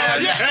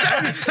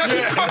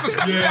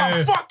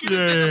 Fucking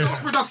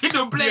Ospreay does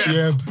hidden blade.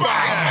 Yeah.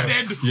 Bang,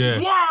 and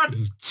then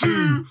 1,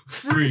 2,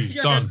 3.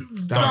 Done.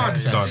 Done.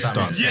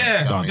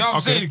 Yeah. Done. You know what I'm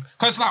saying?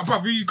 Because like,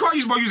 bro, you can't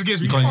use my use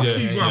against me. You can't, Fuck yeah,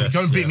 you, yeah. bro.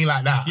 Don't beat me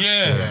like that.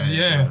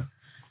 Yeah.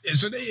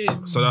 So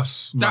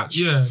that's match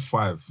yeah.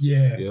 5.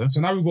 Yeah. Yeah.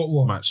 So now we got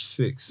what? Match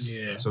 6.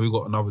 Yeah. So we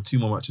got another 2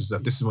 more matches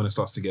left. This is when it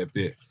starts to get a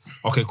bit.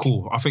 Okay,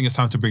 cool. I think it's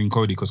time to bring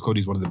Cody because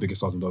Cody's one of the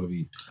biggest stars in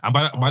WWE. And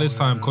by this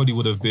time, Cody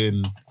would have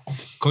been.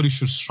 Cody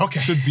should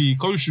be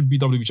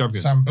WWE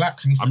champion. Sam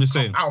Blacks needs I'm to just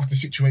come saying. out of the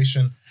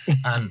situation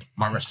and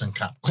my wrestling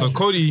cap. So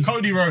Cody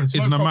Rhodes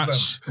is in no a problem.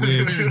 match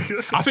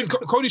with. I think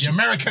Cody The should.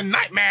 American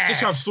Nightmare. This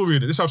should have story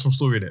in it. This should have some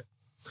story in it.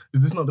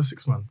 Is this not the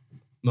 6th man?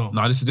 No.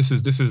 No, this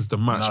is the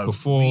match No,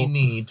 before. we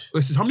need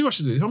Wait, how many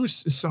matches? How many?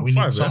 It's We need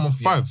 5. someone- Yeah?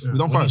 5. yeah. We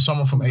done we 5. need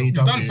someone from AEW. You've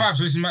done 5,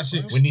 so this is match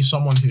 6. We need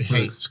someone who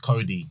hates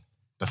Cody.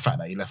 The fact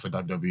that he left for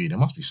WWE, there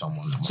must be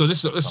someone. So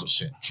this some is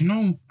shit. Do you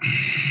know?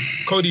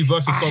 Cody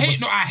versus someone.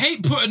 I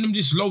hate putting them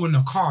this low in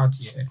the card,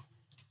 yeah.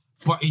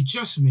 But it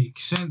just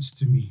makes sense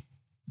to me.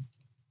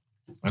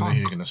 I know who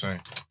you're gonna say.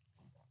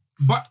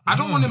 But I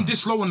don't want them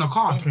this low in the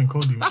card. Punk and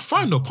Cody. That's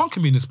fine though. Punk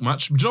can be in this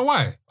match. Do you know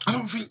why? I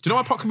don't think. Do you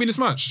know why Punk can be in this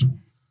match?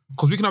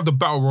 Because we can have the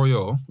battle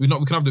royale. We can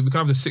have the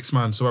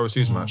 6-man Survivor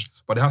Series match,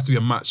 but it has to be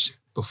a match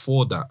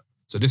before that.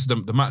 So this is the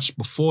match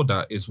before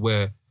that is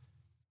where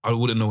I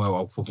wouldn't know where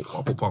I'll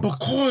put Punk.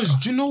 Because,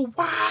 do you know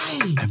why?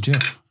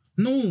 MJF.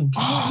 No,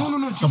 no.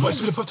 No, but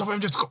it's really put up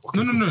MJF.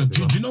 No.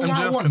 Do you know what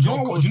I want? Do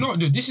you know what?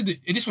 This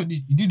is what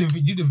you do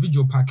the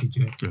video package.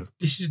 Yeah.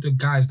 This is the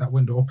guys that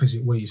went the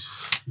opposite ways.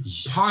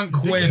 Punk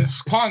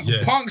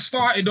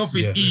started off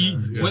in E,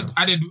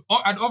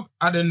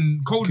 and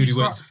then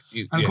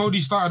Cody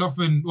started off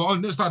in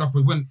not started off,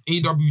 but went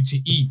AW to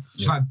E.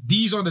 It's like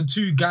these are the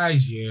two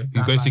guys, who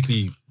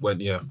basically went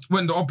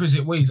the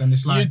opposite ways, and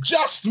it's like you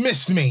just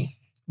missed me.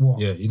 What?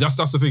 Yeah, that's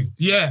the thing.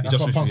 Yeah, That's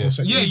what Punk will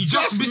say. Yeah, you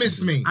just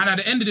missed me. And at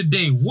the end of the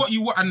day, what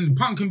you want, and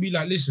Punk can be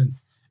like, listen,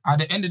 at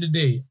the end of the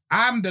day,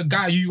 I'm the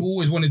guy you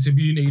always wanted to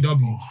be in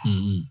AEW.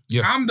 Mm-hmm.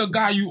 Yeah. I'm the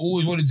guy you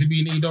always wanted to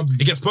be in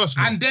AEW. It gets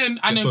personal. And then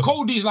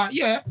Cody's like,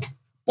 yeah,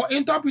 but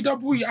in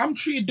WWE, I'm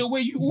treated the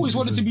way you always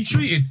wanted to be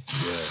treated.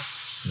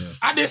 Yeah.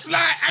 And it's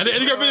like... And then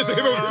he got Vince, him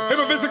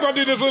and Vince McMahon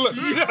doing this all.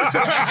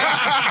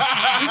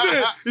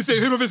 He said,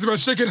 him and Vince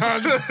McMahon shaking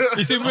hands.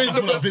 He said,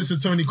 Vince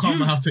and Tony Khan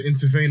have to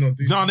intervene or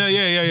do No,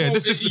 yeah.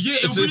 This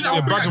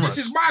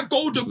is my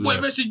golden boy.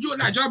 You're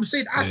like, I'm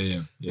saying,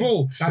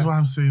 bro. This is why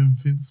I'm saying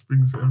Vince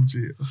brings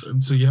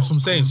MJF. So yeah, that's what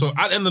I'm saying. So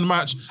at the end of the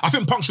match, I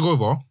think Punk should go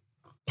over.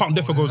 Punk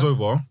definitely goes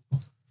over.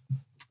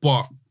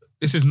 But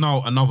this is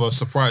now another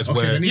surprise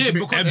where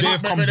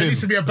MJF comes in. There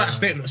needs to be a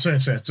backstage... Sorry,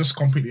 just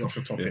completely off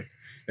the topic. Yeah.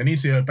 There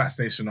needs to be a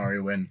backstage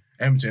scenario when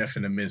MJF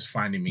and The Miz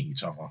finally meet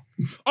each other.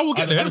 Oh, we'll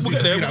get there. We'll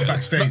get there.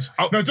 Backstage.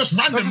 No, just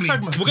randomly.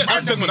 We'll get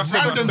that segment. That's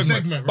a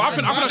segment. But I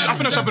think that's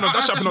happened on SmackDown.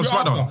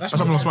 That's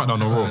happened on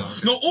SmackDown or Raw.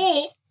 No,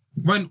 or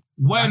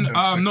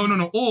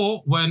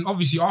or when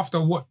obviously after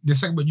what the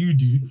segment you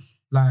do,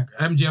 like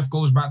MJF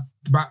goes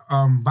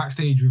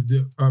backstage with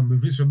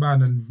Vince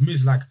McMahon and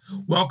Miz like,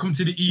 welcome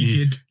to the E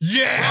kid.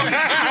 Yeah.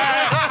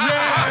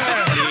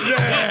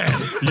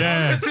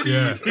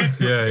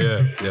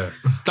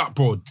 That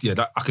bro,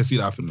 that I can see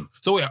that happening.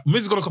 So wait,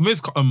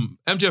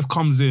 MJF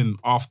comes in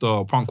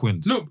after Punk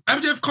wins. No,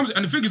 MJF comes,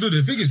 and the thing is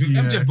with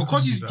MJF,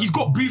 because he's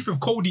got beef with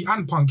Cody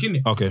and Punk,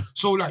 innit? Okay.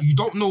 So like you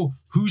don't know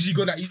who's he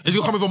gonna. He's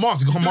gonna come with a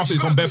mask. He's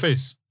gonna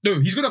bareface. No,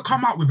 he's gonna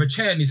come out with a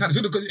chair in his hand.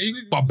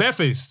 But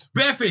barefaced.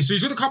 Barefaced. So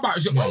he's gonna come out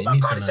and say, "Oh my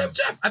god, it's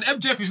MJF!" And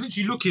MJF is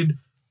literally looking.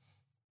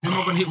 You're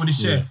not gonna hit with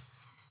his chair.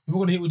 You're not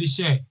gonna hit with his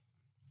chair.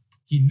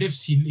 He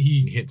lifts. He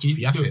hits.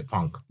 That's it,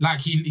 Punk. Like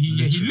he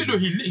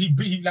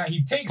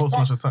takes.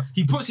 Punk,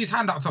 he puts his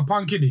hand out to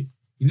Punk, in it.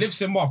 He lifts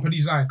him up and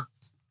he's like,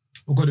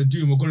 "We're gonna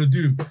do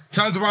him."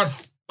 Turns around,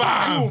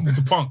 bam, it's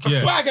a Punk.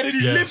 Yeah. Bang, and then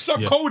he lifts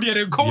up Cody, and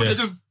then Cody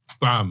just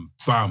bam.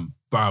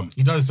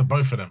 He does it to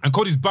both of them. And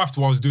Cody's baffed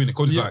while he's doing it.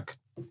 Cody's like,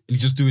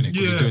 he's just doing it.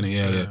 He's doing it.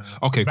 Yeah.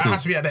 Okay, that cool. That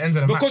has to be at the end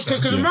of the match.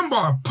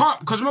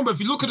 Because remember,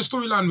 if you look at the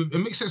storyline, it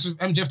makes sense for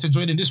MJF to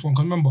join in this one.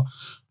 Because remember,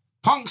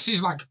 Punk's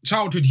his like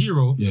childhood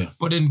hero. Yeah.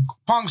 But then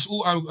Punk's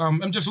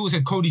MJF always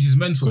said Cody's his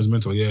mentor. His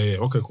mentor. Yeah.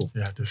 Okay, cool.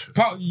 Yeah, this is.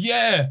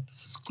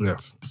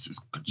 This is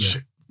good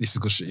shit. This is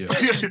good shit. Yeah.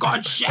 This is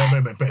good shit.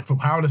 But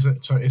how does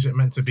it? So is it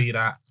meant to be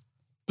that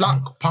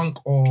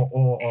Punk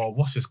or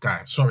what's this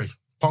guy? Sorry,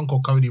 Punk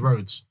or Cody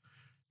Rhodes?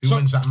 Who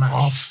wins that match?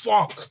 Oh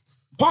fuck!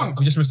 Punk.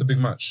 We just missed a big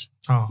match.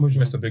 We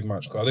missed a big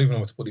match. I don't even know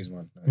where to put these,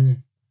 man.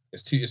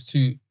 It's too. Is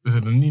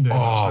it the knee there?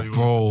 Oh,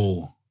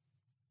 bro.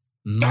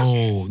 No.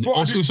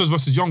 Also, Usos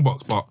versus Young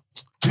Bucks, but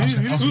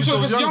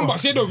Usos versus Young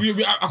Bucks. Yeah, no, we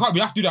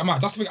have to do that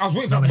match. That's the thing. I was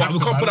waiting for that. We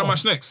can't put that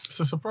match next. It's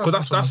a surprise.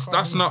 Because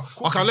that's not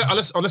okay.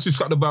 Unless we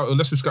scrap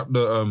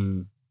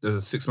the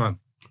 6 man.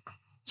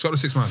 Scrap the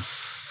 6 man.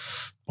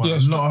 Yeah,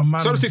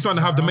 so the 6 man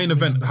have the main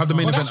event. Have the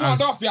main event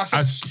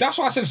that's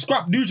why I said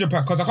scrap New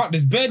Japan, because I can't.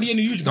 There's barely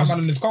any New Japan man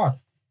in this card.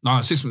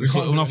 Nah, 6 man.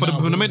 No, for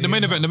the main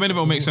event. The main event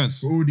will make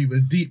sense. We're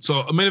deep.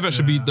 So the main event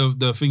should be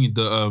the thingy,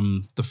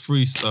 the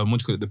free. What do you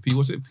call it? The P.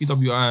 What's it?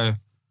 PWI.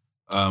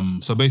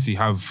 So basically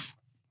have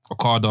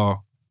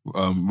Okada,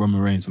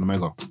 Roman Reigns, and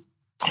Omega.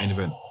 Main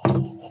event.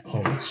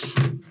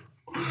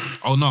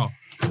 Oh no.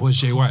 Where's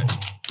Jay White?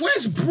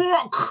 Where's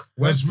Brock?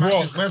 Where's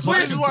Brock? Where's Brock?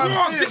 This is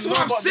what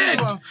I've said.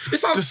 This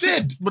is what I've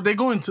said. But they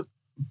go into...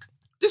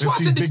 This is what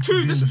I said. This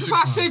is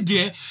what I said,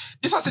 yeah.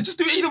 This is what I said. Just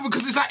do it either,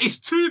 because it's like, it's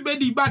too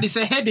many, man. It's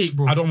a headache,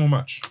 bro. I don't want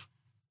match.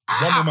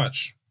 One more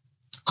match.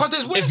 Because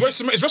there's... It's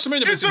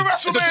WrestleMania. It's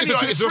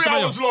WrestleMania. It's 3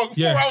 hours long.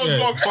 4 hours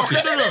long.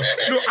 Okay, no.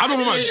 I don't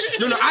want match.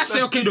 No, I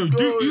say, okay, though.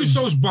 Do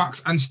Usos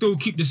Bucks and still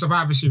keep the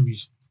Survivor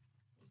Series.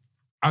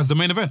 As the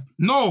main event?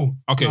 No.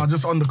 Okay. No,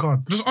 just on the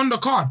card. Just on the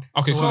card.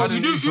 Okay, so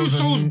you do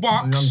Usos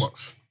Bucks. Young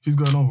Bucks. Who's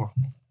going over?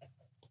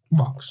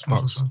 Bucks. Yeah.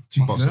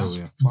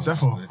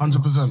 Defo,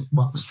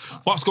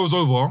 100%. Bucks goes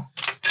over.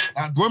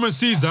 Roman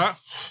sees that.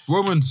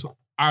 Roman's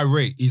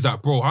irate. He's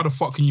like, bro, how the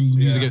fuck can you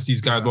lose against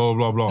these guys? Blah,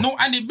 blah, blah. No,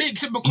 and it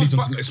makes it because...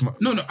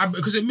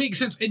 because it makes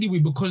sense anyway,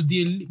 because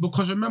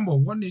remember,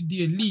 one of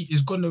the Elite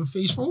is going to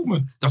face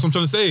Roman. That's what I'm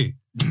trying to say.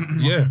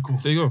 Yeah, okay, cool.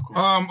 There you go.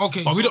 Cool.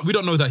 Okay. But we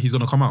don't know that he's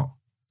going to come out.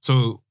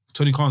 So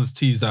Tony Khan's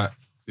teased that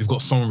we've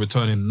got someone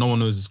returning. No one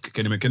knows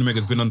Kenny Omega. Kenny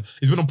Omega's been on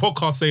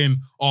podcasts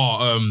saying,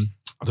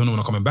 I don't know when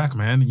I'm coming back,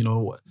 man.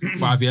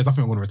 5 years, I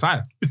think I'm going to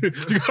retire. You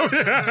know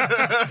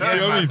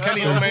what I mean?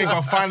 Kenny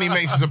Omega finally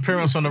makes his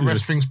appearance on the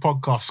Rest Things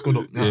podcast. Good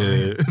up.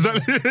 Yeah. So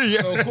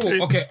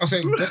cool. Okay, I'll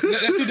say let's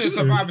do the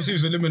Survivor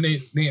Series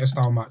Eliminator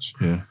style match.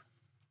 Yeah.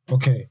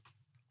 Okay.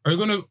 Are you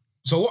gonna?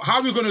 So how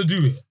are we gonna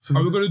do it? So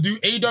are we gonna do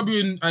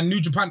AEW and New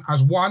Japan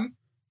as one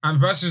and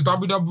versus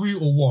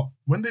WWE or what?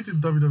 When they did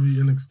WWE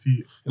NXT,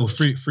 It was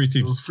three it was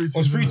teams. 3 teams. It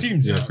was 3 innit?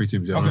 teams. Yeah, 3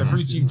 teams. Yeah. Okay,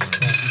 3 teams. 3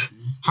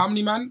 teams. How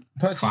many man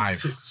per team? 5.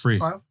 3.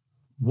 5.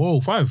 Whoa,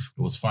 5.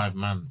 It was 5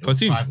 man. Per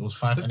team? It was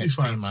 5 Let's do NXT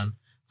 5. man.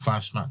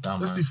 5 SmackDown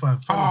Let's man. do 5.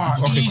 Ah,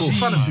 Fantasy. Okay, cool. Easy.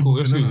 Fantasy Cool.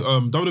 Let's booking, do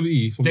innit?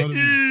 WWE. From The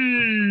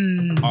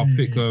WWE. I'll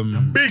pick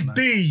Big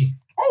D.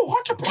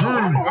 Oh,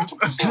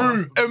 100%.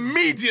 Drew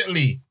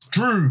immediately.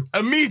 Drew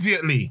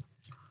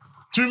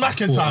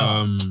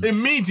McIntyre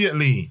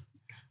immediately.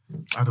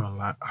 I don't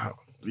like.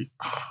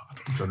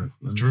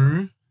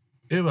 Drew.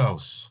 Who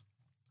else?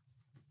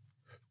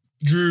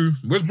 Drew.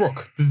 Where's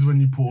Brock? This is when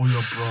you put all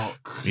your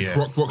Brock. Yeah.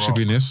 Brock should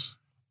be in this.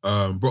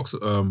 Brock's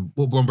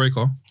Braun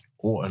Breaker.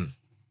 Orton.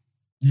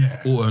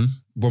 Yeah. Orton.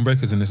 Braun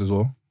Breaker's in this as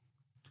well.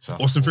 So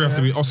Austin 3 has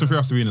to be. Austin 3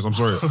 has to be in this. I'm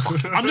sorry.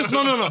 I'm just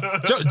no.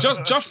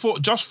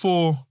 Just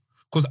for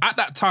because at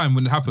that time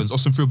when it happens,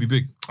 Austin 3 will be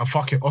big. And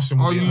fuck it, Austin.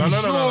 Are you No.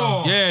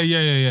 sure?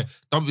 Yeah.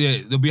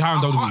 They'll be high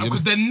on WWE.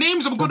 Because the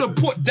names I'm gonna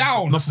put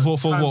down. No, for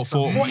what?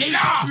 For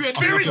AEW and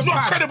Theory's New not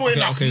Japan. credible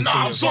enough. okay, Nah,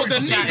 cool. I'm sorry. So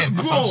the for nigga, chatting.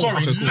 bro. I'm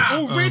sorry. Okay, cool. Nah.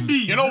 Already.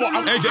 You know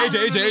what?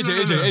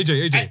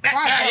 AJ. Yeah.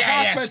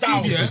 Five per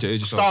team,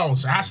 Styles.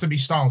 Styles. It has to be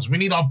Styles. We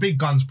need our big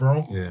guns,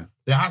 bro. Yeah.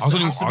 There has to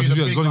be the big guns,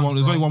 There's bro.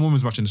 only one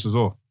women's match in this as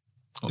well.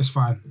 It's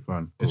fine.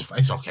 Fine.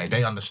 It's okay.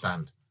 They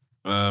understand.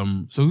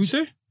 So who you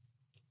say?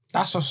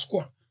 That's a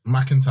squad.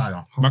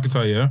 McIntyre.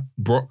 McIntyre, yeah.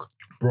 Brock,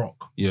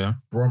 Brock. yeah.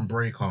 Braun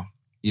Breaker.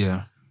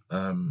 Yeah.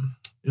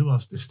 Who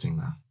else this thing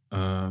now?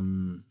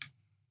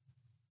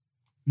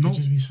 What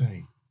did we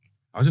say?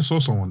 I just saw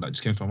someone that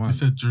just came to my You mind.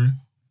 said Drew.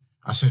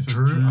 I said said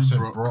Drew. Drew, I said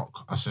Brock.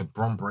 Brock. I said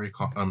Braun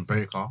Breaker.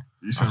 Baker.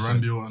 You said I said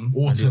Randy Orton.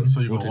 Orton.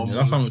 So you got Orton, one yeah.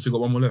 more. That's how left. much you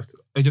got one more left.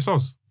 AJ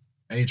Styles.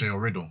 AJ or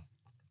Riddle.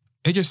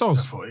 AJ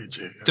Styles. For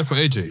AJ. Except for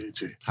AJ.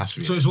 AJ. Has to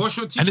be. So what's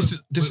your team? And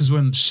this is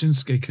when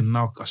Shinsuke can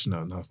now actually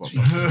no. Not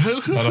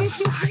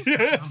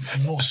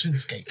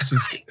Shinsuke.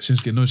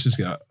 Shinsuke, no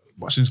Shinsuke.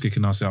 But Shinsuke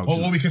can now say,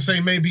 Or we can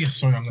say maybe.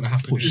 Sorry, I'm gonna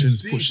have to. put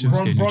Shinsuke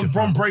in New Braun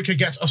Japan. Breaker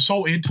gets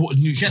assaulted. No.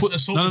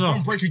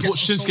 Braun Breaker Put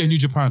gets Shinsuke in New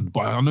Japan,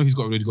 but I know he's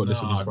already got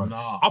this in New Japan.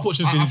 Nah. I'll put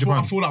Shinsuke in New Japan.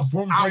 I feel like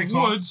Braun I Breaker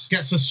would.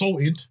 gets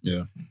assaulted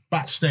Yeah.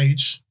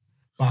 backstage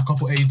by a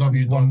couple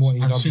AEW One more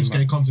dons, and AEW Shinsuke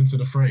man. comes into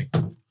the fray.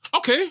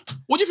 Okay.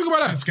 What do you think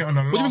about that? Shinsuke on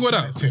the What do you think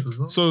about last that?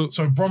 minute tip.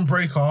 So Braun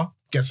Breaker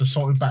gets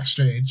assaulted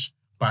backstage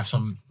by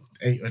some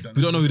We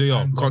don't know who they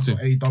are. We can't see.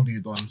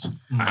 AEW dons,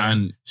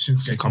 and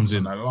Shinsuke comes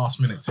in. on the last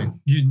minute thing.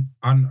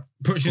 And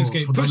put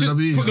Shinsuke. for Put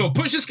WWE,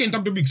 Shinsuke in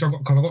WWE because I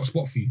got a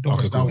spot for you. Don't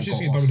Okay, put cool.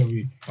 Shinsuke in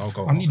WWE. I'll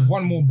go. I need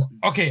one more.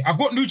 Okay, I've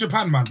got New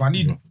Japan, man, but I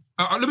need.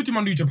 Let me do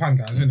my New Japan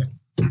guys, innit?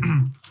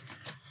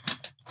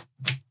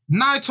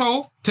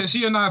 Naito,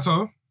 Tetsuya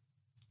Naito,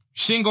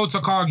 Shingo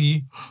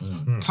Takagi,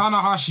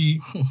 Tanahashi,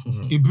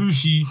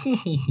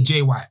 Ibushi,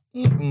 Jay White.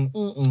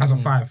 As a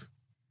 5.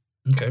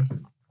 okay.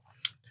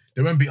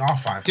 They won't beat our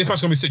 5. This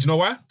match's gonna be sick. You know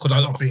why? Because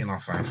They're not beating our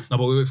 5. No,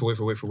 but wait for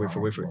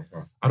it.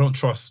 I don't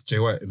trust Jay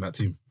White in that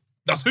team.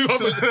 That's who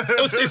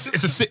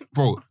it's a sick,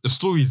 bro. The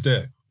story's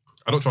there.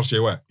 I don't trust Jay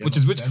White,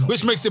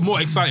 which makes it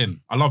more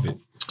exciting. I love it.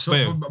 So, But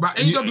yeah, but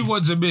AEW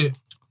one's a bit.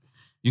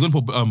 you're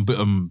gonna put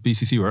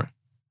BCC, right?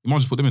 You might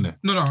just put them in there.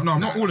 No,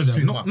 not all of that's them.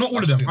 too Not much. all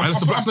of That's them. too And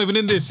that's not even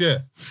in this, yeah.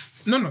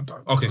 No.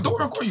 Okay, Don't cool.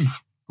 worry, I've got you.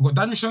 I've got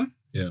Danielson.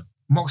 Yeah.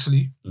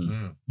 Moxley.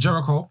 Mm.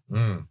 Jericho.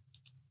 Mm.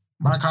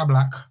 Malachi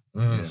Black.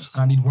 Mm.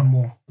 And I need one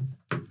more.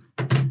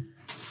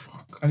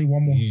 I need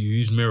one more. You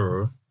use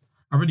Miro.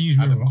 I already used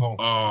Adam Miro.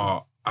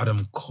 Cole.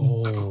 Adam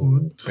Cole.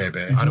 Baby.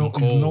 He's, Adam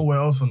he's Cole. nowhere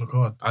else on the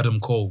card. Adam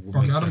Cole would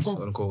Fuck make it, Adam sense.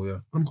 Cole. Adam Cole, yeah.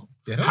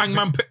 Yeah,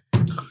 Hangman Page.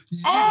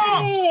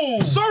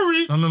 Oh!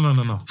 Sorry!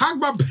 No.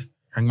 Hangman.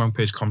 Hangman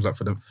Page comes out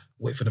for them.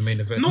 Wait for the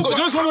main event. No,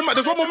 There's but- one more match.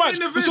 There's one more match.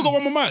 Main We still got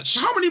one more match.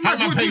 How many matches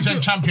Hangman would Page you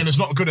and do? champion is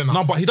not good enough.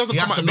 No, but he doesn't He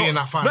come has out. to be in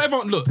that 5. Not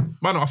everyone. Look,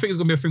 man, I think it's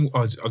gonna be a thing.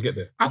 I'll get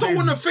there. I don't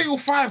want a fatal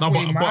 5 No,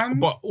 way, man.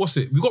 but what's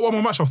it? We got one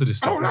more match after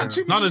this. I don't like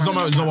too No, many there's no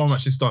matches. one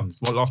match. It's done. It's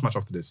one last match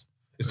after this.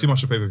 It's too much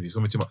to pay per view. It's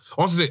gonna be too much.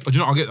 I want to say, do you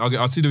know?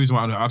 I'll see the reason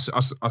why.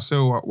 I'll say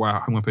why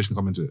Hangman Page can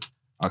come into it.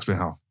 I'll explain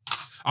how.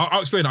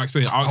 I'll explain.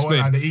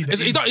 He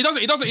He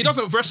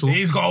doesn't wrestle.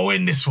 He's got to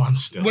win this one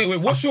still. Wait,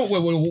 what's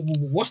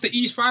the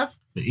East 5?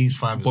 The East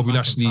 5 is Bobby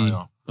Lashley.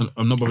 McIntyre.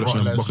 I'm not Bobby Brock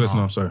Lashley. Brock Lesnar.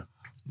 Lesnar. Sorry.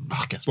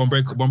 I guess One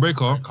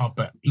breaker. can't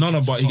bet. No,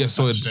 but he gets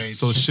sorted.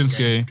 So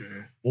Shinsuke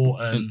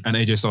Orton and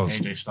AJ Styles.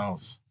 AJ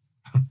Styles.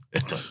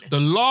 The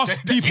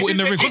last people in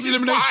the ring, because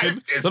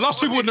elimination, the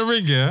last people in the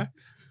ring, yeah,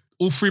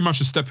 all 3 men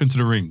should step into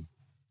the ring.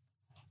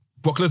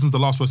 Brock Lesnar's the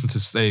last person to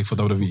stay for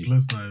WWE.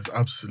 Lesnar is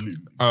absolutely.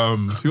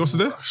 Who else is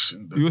there?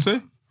 Who else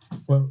say?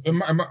 Well,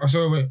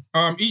 so wait.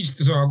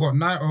 So I got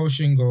Naito,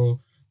 Shingo,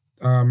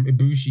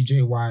 Ibushi,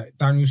 Jay White,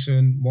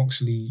 Danielson,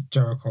 Moxley,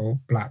 Jericho,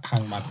 Black,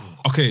 Hangman.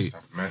 Okay,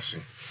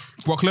 Mercy.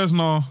 Brock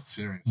Lesnar,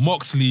 Serious.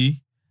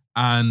 Moxley,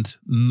 and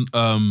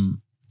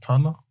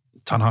Tana?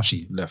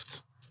 Tanahashi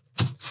left.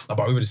 No, but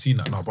I've already seen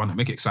that. No, but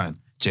make it exciting.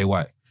 Jay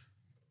White.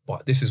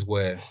 But this is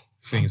where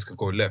things can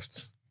go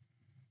left.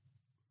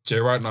 Jay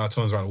White now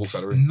turns around and walks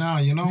out the ring. Nah,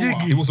 you know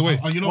what? He walks away.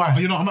 You know what?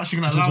 I'm actually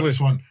going to allow this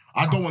one.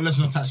 I don't want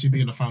Lesnar to actually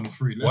be in the final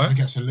three. Lesnar What?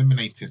 gets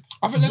eliminated.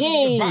 I think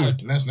Whoa.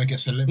 Lesnar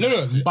gets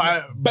eliminated. No. By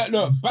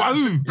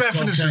who? bare It's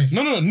finishes.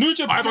 okay. No. New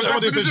Japan. I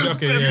thought they finished.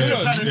 Okay,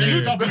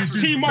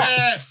 yeah. Team up.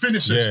 Bare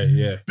finishes.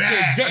 Yeah.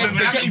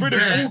 Get rid of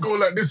They all him. go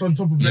like this on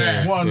top of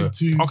Yeah. it. One, Yeah.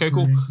 two. Okay,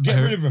 cool. three. Get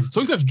rid of him.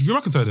 So he's left Drew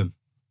McIntyre then?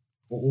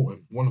 Or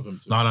Orton, one of them.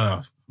 Two.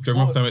 No. Drew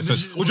McIntyre makes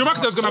sense. Well, Drew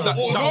McIntyre's gonna have that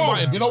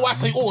fighting. You know why I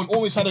say Orton?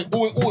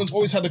 Orton's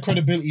always had the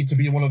credibility to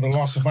be one of the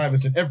last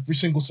survivors in every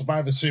single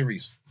Survivor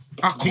series.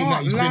 I Team that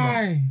can't he's been on.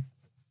 lie.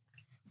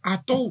 I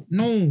don't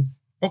know.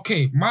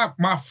 Okay, my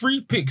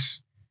 3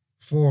 picks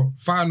for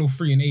final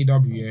 3 in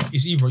AEW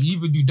is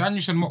either do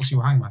Danielson, Moxley,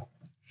 or Hangman.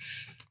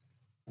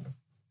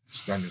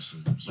 It's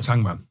Danielson. It's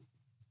Hangman.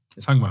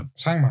 It's Hangman.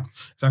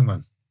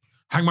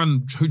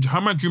 Hangman, Drew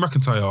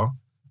McIntyre,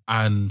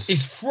 and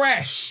It's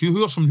fresh.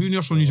 who else from New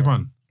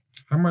Japan?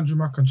 Hangman, Drew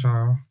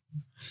McIntyre.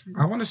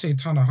 I want to say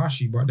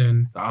Tanahashi, but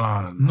then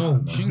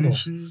no, Shingo.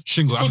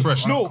 Shingo, that's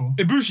fresh. No,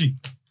 Ibushi.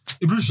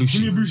 Give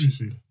me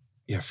Ibushi.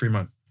 Yeah, 3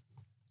 man.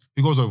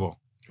 Who goes over?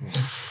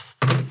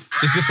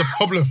 Is this the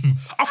problem?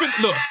 I think,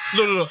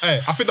 look.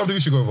 Hey, I think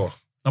WWE should go over.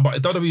 No,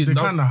 but WWE, They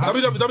kinda have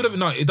WWE,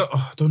 no,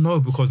 I don't know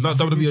because now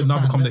WWE have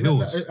now become the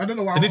heels. I don't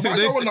know why. There needs to- I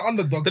there don't needs want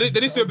the underdog.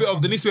 There needs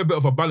to be a bit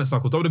of a balance now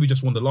because WWE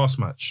just won the last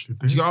match.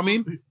 Do you get what I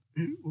mean?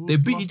 They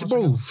beat each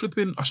bro,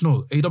 flipping. Actually,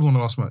 no, AEW won the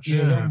last match.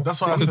 Yeah,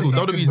 that's why I Okay, said cool.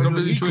 that WWE could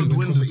win should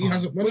win this Because he one.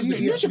 hasn't. When is New it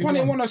he actually Japan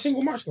ain't won? won a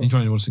single match though. You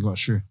trying to win a single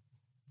match? True.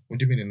 What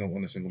do you mean they don't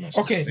won a single match?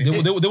 Okay.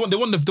 They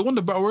won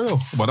the battle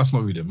royale, but that's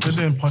not really them. They're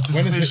doing When has the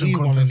participation E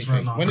won contests right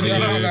anything? now.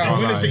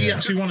 When has the E Yeah.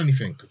 actually won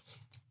anything?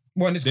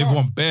 Well, it's They've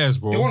won bears,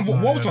 bro. They won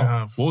Yeah, Walter. they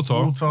have. Walter.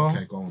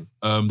 Okay, go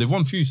on. They've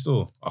won few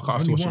still. I can't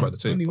have to watch it back the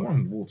tape. Only but-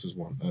 one. Walter's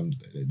won.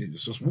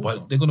 It's just Walter.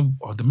 But they're gonna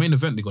the main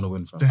event. They're gonna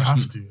win. Fam. They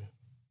have to.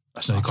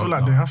 Actually, I they feel can't.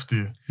 like they have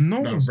to.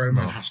 No. No,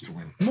 Roman has to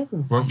win.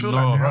 Bro, feel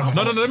no. like they have-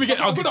 No. Let me get.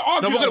 I'm gonna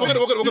argue No, we're gonna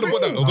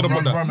put that. We're gonna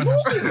put that. Roman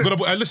has to. We're gonna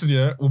put. Listen,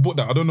 yeah, we'll put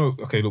that. I don't know.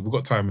 Okay, look, we've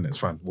got time in it. It's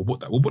fine. We'll put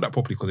that. We'll put that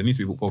properly because it needs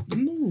to be put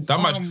properly. No.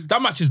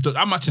 That match is that's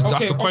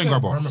the coin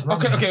grabber.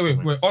 Okay,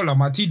 wait. Ola,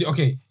 my TD.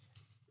 Okay.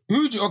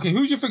 Who do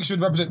you think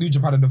should represent New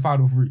Japan in the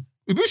final 3?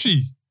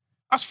 Ibushi,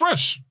 that's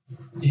fresh.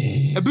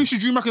 Yeah. Ibushi,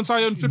 Drew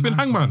McIntyre, and flipping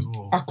Hangman.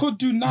 I could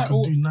do I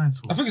Naito. could do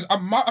Naito. I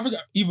think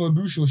either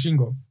Ibushi or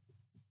Shingo.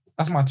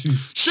 That's my 2.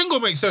 Shingo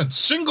makes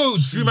sense. Shingo,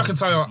 Drew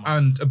McIntyre,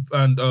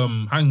 and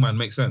Hangman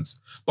makes sense.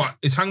 But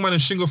is Hangman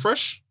and Shingo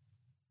fresh?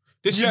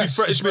 This should be Yes,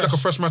 fresh. It it's should be like a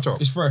fresh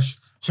matchup. It's fresh.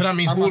 So that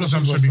means Hangman all of them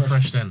and should be Shingo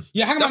fresh then.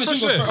 Yeah, Hangman That's and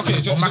fresh, Shingo. yeah.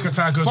 Okay, Or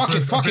McIntyre goes fuck for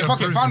it. a bit of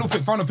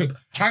bruising. Final pick.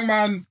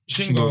 Hangman,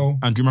 Shingo Shingo,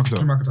 and Drew McIntyre.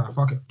 Drew McIntyre.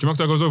 Fuck it. Drew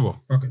McIntyre goes over.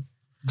 Fuck it.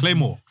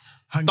 Claymore.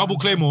 Double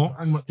Claymore.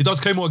 He does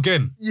Claymore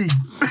again. Yeah.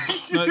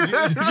 No, you know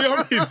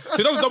what I mean? So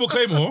he does a double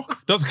Claymore,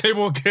 does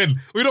Claymore again.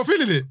 We're not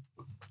feeling it.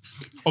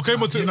 Or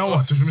Claymore too. You know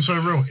what? To be so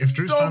real, if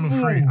Drew's final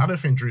Double. 3, I don't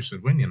think Drew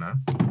should win. You know.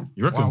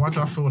 You reckon? Why do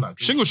I feel like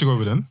Drew? Shingo should go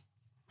over then.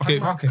 Okay.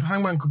 Fuck it.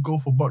 Hangman could go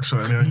for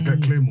buckshot and then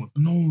get Claymore.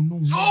 No.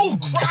 Oh,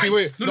 Christ! Okay,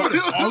 wait. No, wait.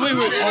 And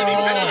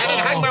then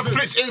Hangman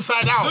flips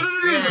inside out.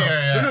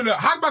 No.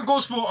 Hangman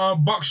goes for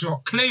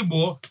buckshot,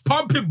 Claymore,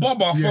 pumping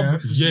bomber Yeah.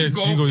 from Yeah,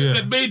 Shingo, yeah.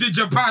 Then made in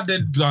Japan,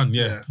 then Done,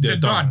 yeah. They're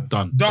done.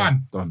 Done.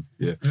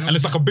 Yeah. And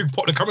it's like a big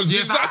pot. The cameras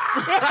Yes. hey,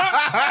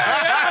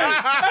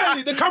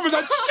 the cameras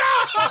are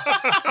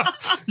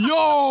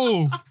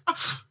yo.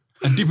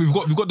 And deep, we've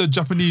got the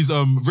Japanese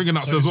ringing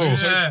outs as well.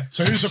 Yeah.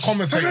 So who's the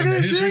commentator?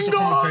 Who's the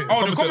commentator?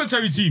 Oh, the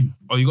commentary team.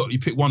 Oh, you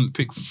pick one.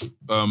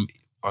 Oh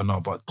no,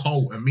 but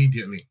Cole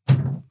immediately.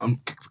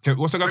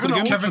 what's that guy called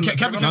again?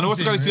 Kevin. No, what's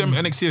the guy to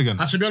NXT again?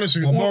 I should be honest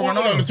with you. All of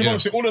the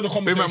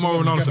commentators Matt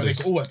Morrow Ronaldo for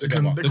this. all work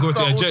together. They go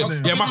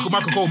to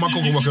Michael Cole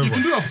can work You over.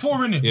 can do a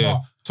 4 in it. Yeah,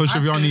 Tony No,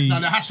 Schiavone.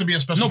 there has to be a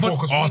special No, but-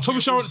 focus. Oh,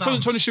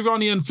 Tony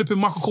Schiavone and flipping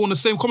Michael Cole on the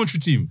same commentary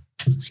team.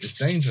 It's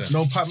dangerous.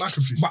 No Pat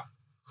McAfee. But-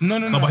 No,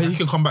 No, but he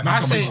can come back.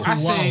 I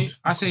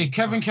say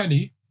Kevin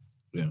Kelly.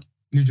 Yeah.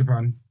 New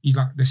Japan. He's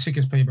like the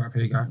sickest payback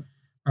pay guy.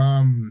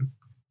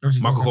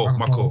 Obviously Michael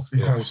Cole.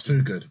 Yeah. Cole's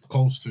too good.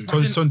 Cole's too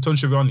good. Tony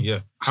Schiavone, yeah.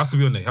 Has to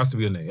be on there.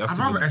 I'd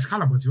rather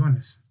Excalibur, to be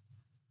honest.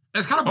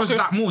 Excalibur's Okay.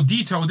 like more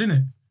detailed, isn't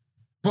it?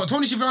 But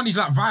Tony Schiavone's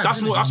like vibes.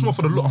 That's more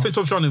for the look. I think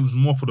Tony Schiavone was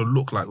more for the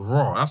look, like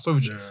raw. That's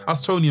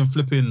Tony and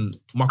flipping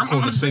Michael Cole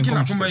on I'm the same thinking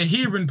like commentary from a team.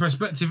 hearing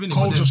perspective, innit?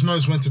 Cole But just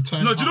knows when to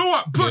turn. no, do you know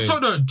what?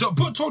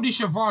 Put Tony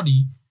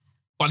Schiavone.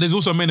 But there's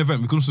also a main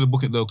event. We can also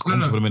book it the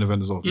commentary for the main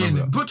event as well. Yeah,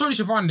 Remember that? put Tony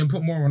Schiavone then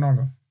put more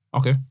Ronaldo.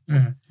 Okay.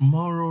 Yeah.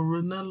 Mauro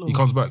Ranallo. He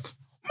comes back.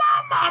 No,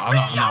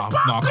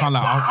 I can't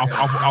lie.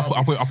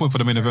 I'll put for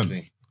the main event.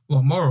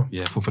 What, Moro?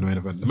 Yeah, put for the main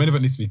event. The main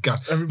event needs to be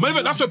gas. Main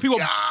event. That's what people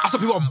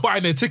are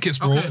buying their tickets,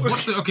 bro.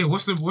 Okay,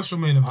 what's your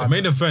main event? The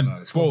main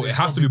event, bro. It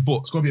has to be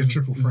booked. It's got to be a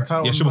triple threat.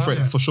 Yeah, triple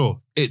threat for sure.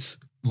 It's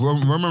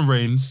Roman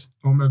Reigns,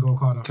 Omega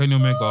Okada. Kenny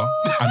Omega,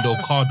 and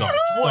Okada.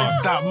 What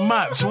is that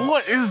match?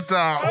 What is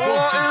that?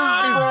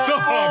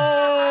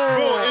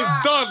 Bro, it's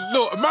done.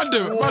 Look,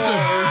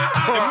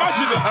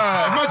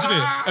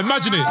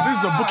 imagine it. This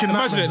is a booking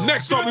Imagine it.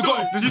 Next up, we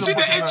got. You see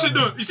the entry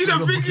though? You see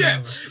the thing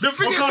yet? The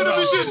thing is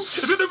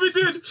gonna be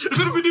did. It's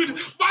gonna be did.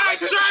 My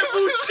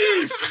tribal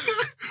chief.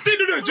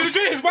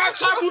 His white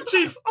tribal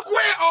chief.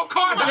 Quit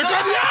Okada.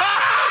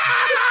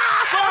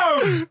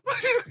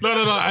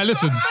 No. Hey,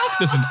 listen.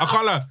 I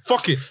can't lie.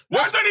 Fuck it.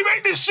 Why don't he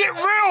make this shit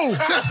real?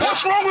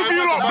 What's wrong with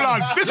you lot,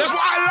 blood? This is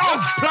what I love.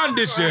 Let's plan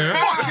this,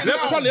 yeah.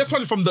 Let's plan it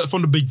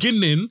from the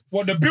beginning.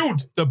 What, the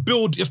build? The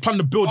build. Let's plan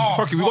the build. Oh,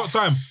 fuck it. We got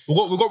time. We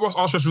got Ross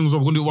Armstrong as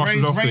well. We're gonna do Ross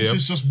after. Reigns Yeah.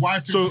 is just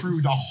wiping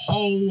through the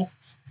whole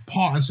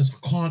part and says,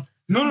 I can't.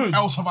 No.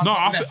 Else have I No,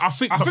 got I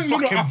think I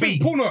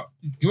think Paul, no,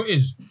 you know what it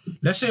is?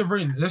 Let's say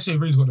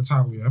Reigns got the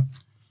title, yeah?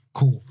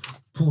 Cool.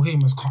 Paul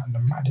Heyman's cutting the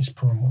maddest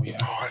promo, yeah?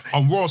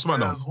 on Raw or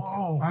SmackDown. As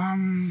well.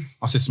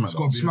 I said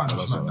SmackDown.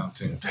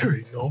 SmackDown. There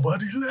ain't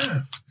nobody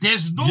left.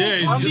 There's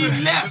nobody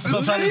left. That's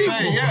what I'm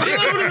saying,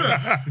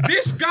 yeah.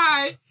 This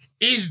guy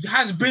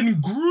has been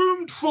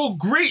groomed for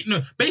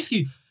greatness.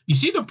 Basically, you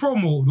see the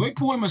promo, the way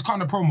Paul Heyman's cutting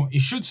the promo,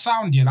 it should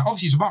sound, yeah, like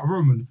obviously it's about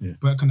Roman,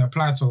 but it can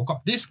apply to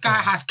this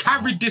guy has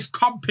carried this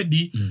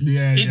company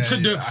into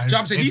the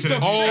jumps. He's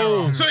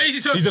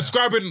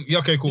describing. Yeah,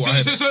 okay, cool. So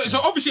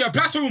obviously it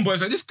applies to Roman, but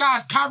it's like this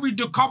guy's carried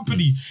the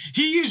company.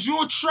 He is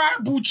your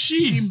tribal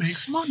chief. He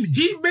makes money.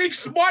 He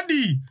makes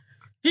money.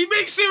 He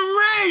makes it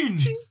rain.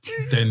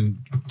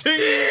 Then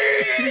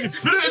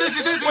No,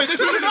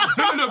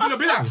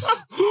 be like,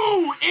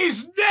 who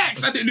is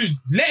next? I said,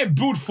 let it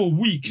build for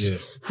weeks. Yeah.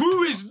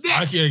 Who is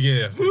next?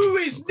 Yeah. Who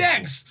is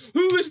next?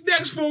 Who is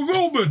next for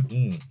Roman?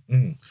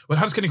 Well,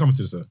 how does Kenny come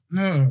into this?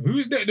 No.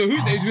 Who's next?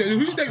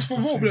 Who's next for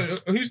Roman?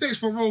 Who's next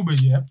for Roman?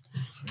 Yeah.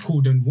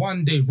 Cool. Then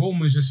one day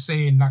Roman's just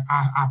saying like,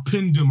 I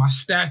pinned him, I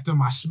stacked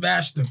him, I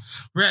smashed him.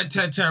 Red.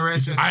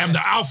 I am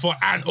the Alpha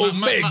and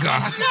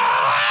Omega.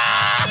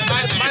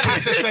 Man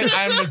has to say,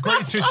 I am the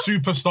greatest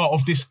superstar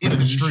of this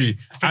industry.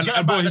 And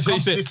bro, he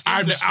said,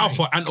 I'm the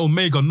Alpha and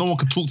Omega. No one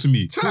can talk to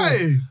me.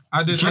 Hey.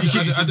 But wait,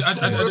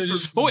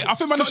 I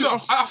think man,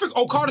 I think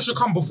Okada should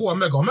come before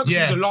Omega. Omega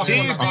should be the last one.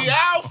 He's that the comes.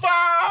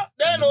 Alpha,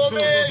 then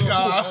Omega.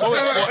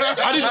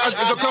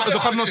 Is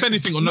Okada not saying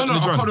anything on No, the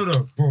Okada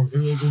no, bro.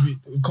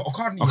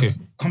 Okada Okay.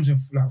 comes in,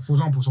 like, for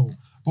example, so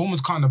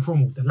Roman's kind of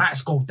promo, the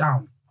lights go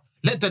down.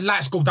 Let the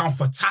lights go down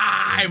for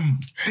time.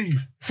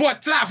 For a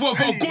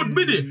good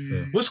minute.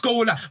 Yeah. What's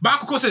going on?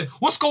 Michael Cole said,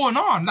 what's going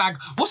on? Like,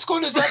 what's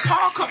going on? Is that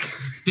Parker?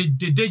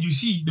 Then you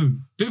see, no,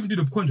 don't even do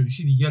the point, you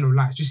see the yellow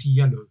lights. Just see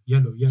yellow.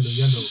 Then you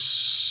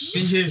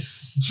hear,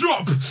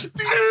 drop. The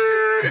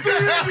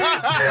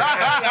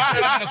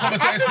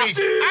commentator speaks.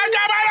 I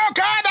got my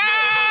Okada!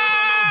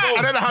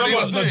 I don't know how they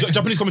got to do it.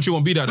 Japanese commentary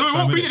won't be that. No, it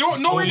won't be. It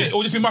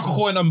will just be Michael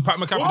Cole and Pat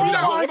McAfee.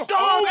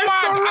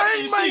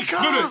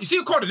 No, you see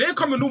Okada, they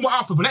come in normal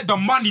outfit, but let the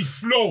money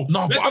flow.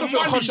 No, but I don't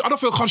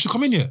feel Okada should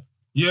come in yet.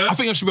 Yeah, I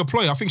think it should be a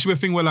ploy. I think it should be a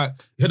thing where like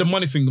you hear the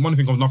money thing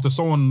comes after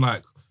someone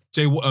like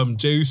Jay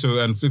Uso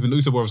and flipping the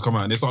Uso brothers come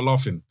out and they start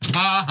laughing. This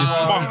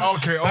punk.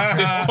 Okay.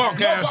 This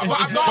punk ass. I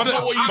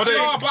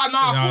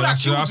feel that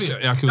kills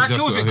it. That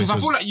kills it because I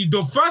feel like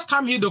the first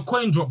time you hear the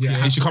coin drop,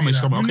 it should come in.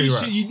 Okay,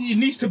 right. It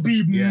needs to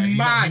be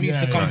mad. He needs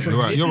to come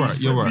through. You're right.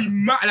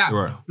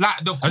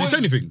 Like the Has he said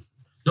anything?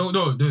 No,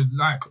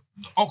 like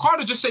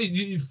Okada just say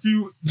a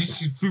few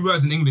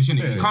words in English,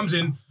 innit? He comes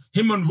in,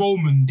 him and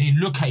Roman, they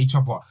look at each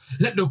other.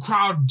 Let the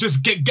crowd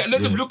just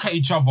let them look at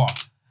each other.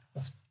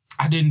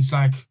 And then it's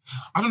like,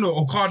 I don't know,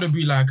 Okada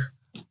be like,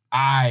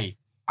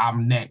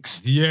 I'm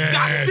next. Yeah,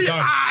 that's it.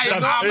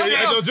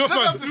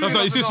 That's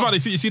right. You see Smart. You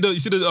see the you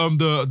see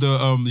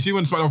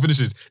when SmackDown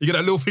finishes, you get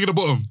that little thing at the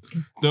bottom.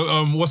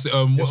 The what's it?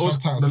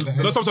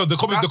 Sometimes the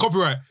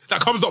copyright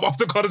that comes up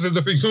after Carter says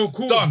the thing. So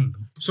cool. Done.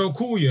 So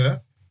cool. Yeah.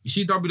 You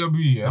see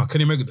WWE. Yeah.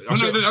 Can you make it? I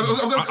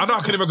know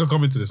how can you make a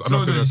come into this. So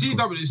obviously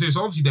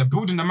they're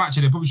building the match.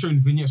 They're probably showing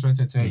vignettes right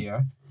there.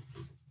 Yeah.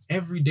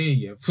 Every day,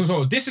 yeah.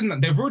 So this is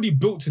they've already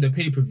built to the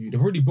pay-per-view.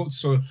 They've already built,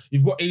 so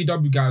you've got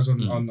AEW guys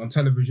on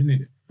television,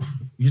 innit?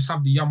 You just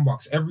have the Young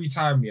Bucks every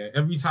time, yeah.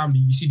 Every time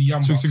you see the Young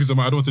Bucks. I don't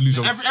want to lose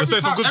them. Every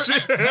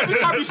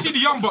time you see the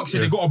Young Bucks,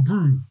 yeah, they got a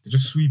broom. They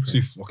just sweep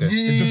it. Okay.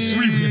 They just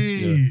sweep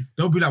it. Yeah.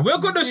 They'll be like, we're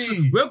gonna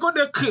clean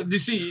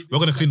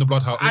the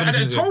bloodhouse. And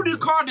then Tony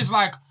Khan is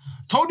like,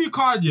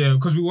 yeah,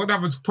 because we want to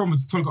have a promo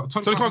to Tony Khan.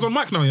 Tony Khan's on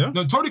mic now, yeah?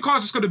 No, Tony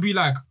Khan's just gonna be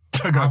like,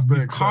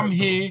 we've come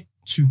here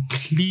to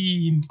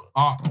clean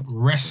up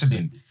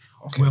wrestling.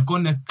 Okay. We're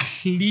gonna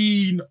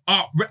clean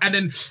up, and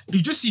then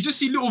you just see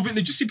little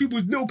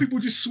people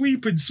just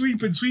sweeping,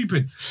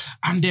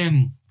 and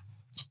then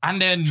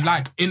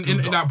like in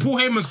like Paul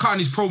Heyman's cutting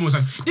his promos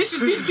like these are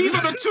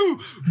the two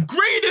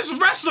greatest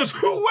wrestlers.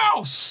 Who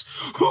else?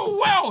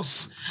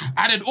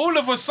 And then all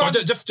of a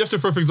sudden, just to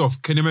throw things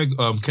off, Kenny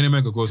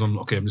Omega goes on.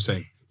 Okay, I'm just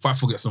saying,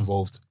 Fightful gets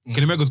involved.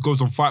 Kenny Omega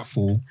goes on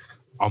Fightful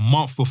a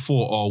month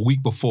before or a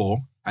week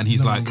before. And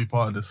he's like, be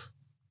part of this.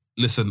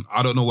 Listen,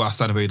 I don't know where I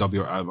stand with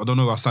AEW. I don't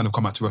know where I stand with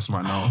Come Back to Wrestling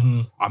right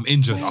now. I'm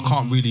injured. I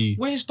can't really.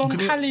 Where's Don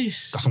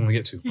Callis? That's what I'm gonna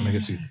get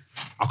to.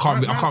 I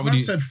can't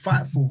really. said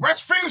Fightful.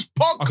 Wrestling's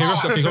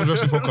podcast. He comes to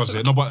Wrestling Podcast,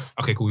 yeah. No, but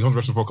okay, cool. He comes to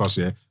Wrestling Podcast,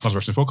 yeah.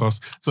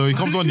 So he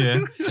comes on, yeah.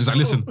 He's like,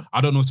 listen, I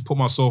don't know if to put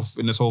myself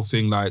in this whole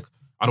thing. Like,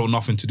 I don't want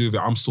nothing to do with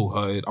it. I'm so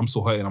hurted.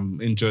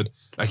 I'm injured.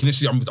 Like,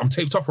 literally, I'm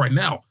taped up right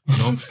now. You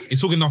know,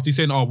 he's talking after he's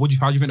saying, "Oh,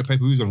 how do you think the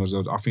pay-per-view is going to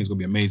go?" I think it's going to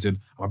be amazing.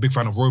 I'm a big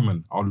fan of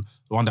Roman.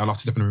 One day I'll have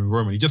to step in the ring with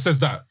Roman. He just says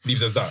that.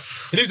 Leaves as that.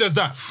 He leaves as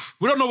that.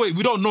 We don't know. Wait,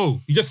 we don't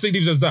know. He just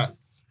leaves as that.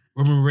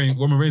 Roman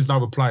Reigns now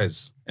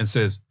replies and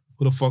says,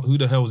 "Who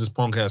the hell is this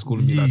punk ass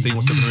calling me? Like, saying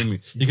what's stepping in the ring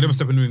with me? He can never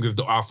step in the ring with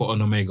the Alpha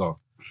and Omega."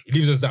 He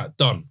leaves as that.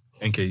 Done.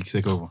 NK, you can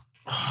take over.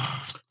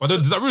 But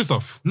does that ruin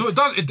stuff? No, it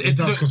does. It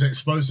does because it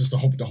exposes the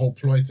whole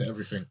ploy to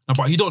everything. No,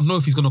 but he don't know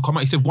if he's gonna come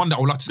out. He said one that I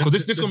would like to,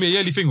 because this is gonna be a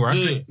yearly thing, right?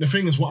 Yeah. The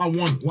thing is, what I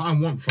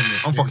want from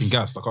this. I'm fucking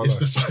gassed. I can't It's lie.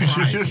 the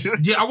surprise.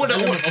 Yeah, I want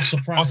element of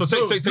surprise. Oh,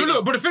 so take.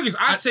 No, but the thing is,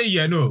 I say,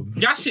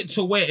 gas it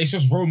to where it's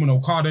just Roman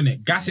Okada,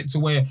 innit? Gas it to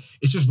where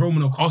it's just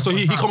Roman Okada. Oh, so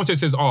he commentated,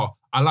 says,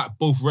 I like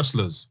both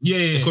wrestlers. Yeah.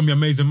 It's gonna be an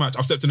amazing match.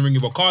 I've stepped in the ring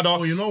with Okada,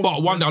 Oh, you know,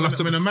 but one day I'll have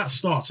to. when the match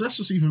starts,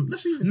 let's even.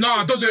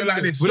 No, don't do it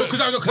like this. We don't-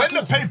 Because When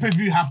the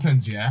pay-per-view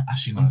happens,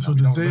 actually, no. Until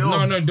we the don't- day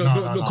off. No,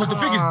 because the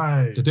thing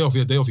is,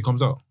 The day off, he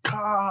comes out.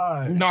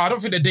 God. no, I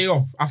don't think the day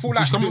off. I feel like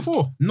He's coming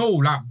before. No,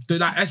 like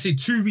I say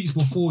 2 weeks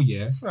before,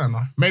 yeah. Fair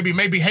enough. Maybe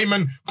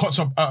Heyman cuts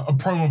up a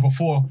promo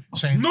before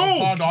saying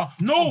Okada,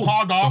 Don't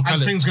call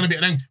and it. things gonna be.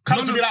 And then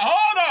Callum's gonna be like,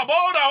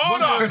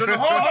 hold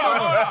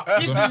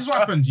up. Here's what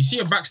happens. You see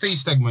a backstage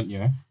segment,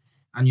 yeah,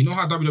 and you know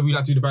how WWE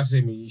like to do the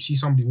backstage segment. You see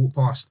somebody walk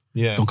past.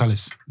 Yeah. Don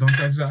Callis. Don't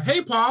care. He's like,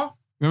 "Hey, pa,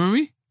 Remember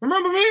me?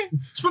 remember me?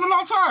 It's been a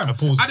long time." And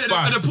Paul's And then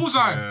Paul's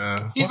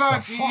like, he's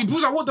like,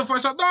 what the fuck?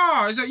 He's like,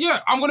 nah. He's like, yeah,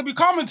 I'm gonna be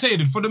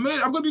commentated for the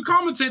minute. I'm gonna be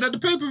commentated at the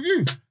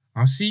pay-per-view.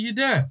 I'll see you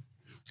there.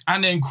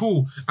 And then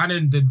cool. And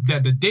then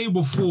the day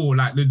before,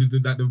 like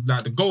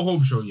the go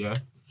home show, yeah.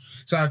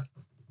 It's like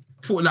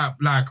Paul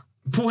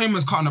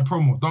Heyman's cutting a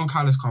promo. Don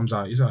Callis comes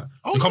out. He's like,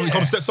 He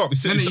comes, steps up.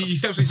 then he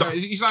steps. He's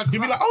like,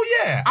 You'd be like, oh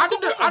yeah.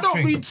 I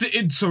don't mean to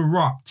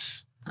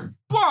interrupt,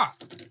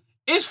 but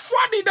it's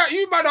funny that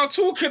you man are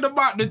talking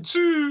about the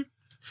two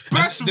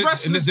best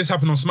wrestlers. This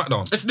happened on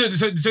SmackDown. So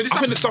this I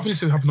think this stuff needs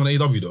to happen on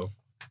AEW though.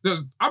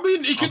 I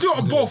mean, you can do it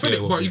on both,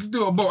 innit? Yeah, But you can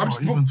do it on both. I'm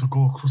just Even to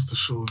go across the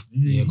show.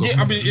 Yeah, go.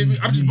 yeah, I mean,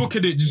 I'm just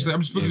booking it.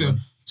 I'm just booking Yeah, it.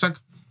 It's like,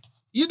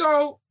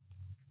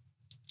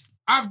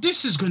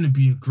 this is going to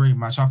be a great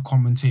match. I've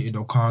commentated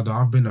Okada.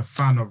 I've been a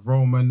fan of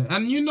Roman.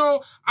 And,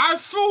 I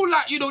feel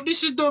like,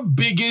 this is the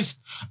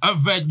biggest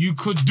event you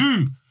could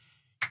do.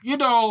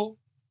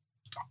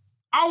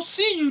 I'll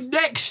see you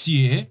next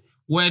year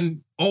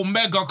when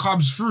Omega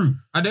comes through.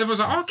 And everyone's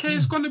like, okay,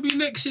 it's going to be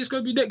next year. It's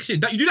going to be next year.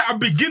 You do that at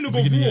the beginning of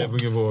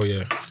Raw.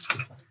 Yeah.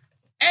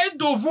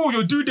 End of Raw,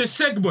 you do this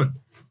segment.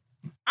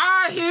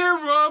 I hear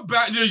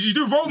about you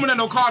do Roman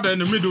and Okada in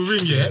the middle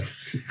ring, yeah,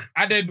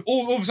 and then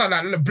all of a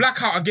sudden like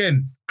blackout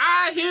again.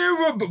 I hear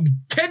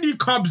Kenny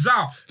comes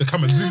out. The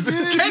camera's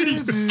Kenny,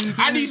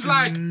 and he's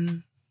like,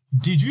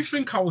 "Did you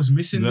think I was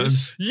missing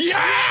this?" Yeah!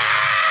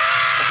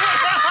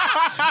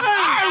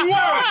 I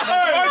won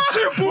a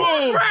triple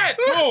threat,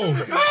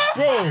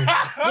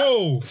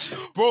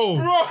 bro.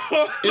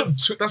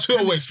 That's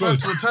Twitter will Kenny's explode.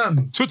 first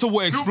return. Twitter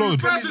will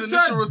explode. First Kenny's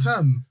initial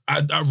return.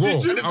 At Raw.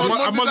 Did you- I'm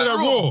under that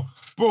Raw.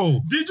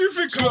 Bro, Did you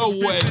think I Twitter was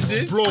will missing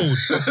this? explode.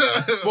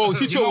 Bro,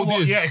 see You know Twitter what?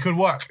 this. Yeah, it could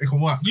work. It could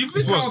work. You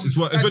think It's I worked, was? it's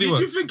worked, it's Did really you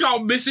worked. think I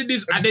was missing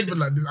this? I And can see then him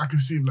like this. I can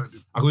see him like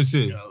this. I couldn't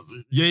see it.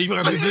 Yeah, you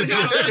got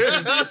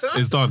this.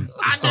 It's done.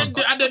 And then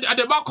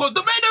Marco's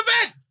the main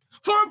event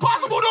for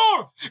Impossible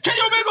Door.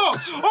 Kenny Omega,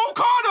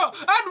 Okada,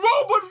 and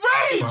Roman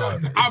Reigns.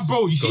 And bro,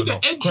 you see the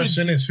entrance.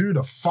 Question is, who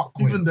the fuck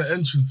wins? Even the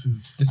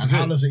entrances. This And is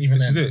how it. does it even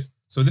This end? is it.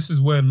 So this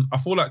is when I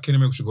feel like Kenny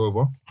Omega should go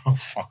over. Oh,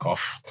 fuck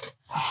off.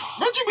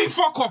 What do you mean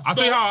fuck off? I'll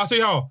tell you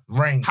how.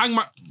 Reigns.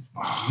 Hangman.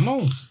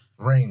 No,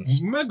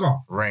 Reigns.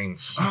 Mega.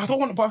 Reigns. I don't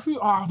want to, but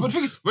but the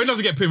thing is, Reigns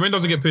doesn't get pinned. Reigns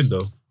doesn't get pinned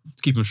though.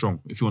 Keep him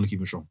strong if you want to keep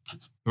him strong.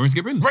 Reigns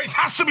get pinned. Reigns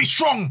has to be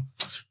strong.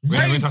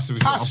 Reigns has to be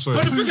strong. I'm sorry.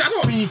 but the thing I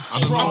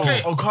don't. Bro,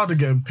 Okay. Okada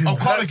getting pinned.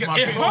 Okada Hurts gets- my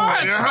it soul.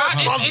 hurts, It man. hurts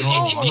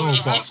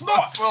my It's soul.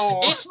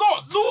 not. It's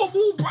not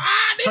normal, bro.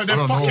 So then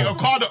fuck it,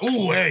 Okada.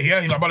 Ooh, yeah,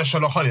 like about to show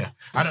I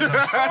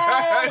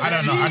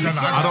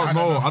don't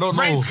know. I don't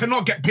know. Reigns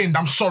cannot get pinned.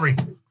 I'm sorry.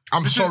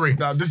 This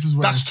is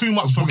where That's it's too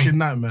much a for me. booking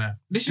nightmare.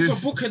 This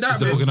is a book of that.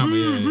 It's a book of that,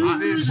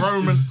 It is.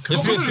 Roman.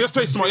 Let's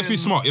play smart. Let's be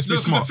smart. Let's be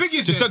Look, smart. the thing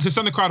is, To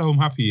send the crowd home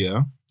happy,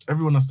 yeah.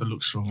 Everyone has to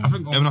look strong. I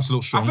think Everyone has to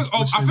look strong. I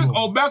think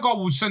Omega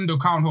will send the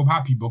count home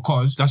happy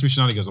because That's be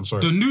shenanigans. I'm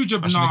sorry. the New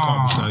Japan. Actually, they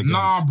can't be shenanigans.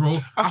 Nah, bro.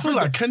 I feel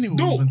like Kenny will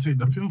No. even take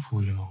the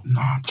pinfall, you know.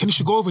 Kenny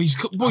should go over. He's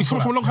coming from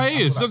a long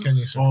hiatus.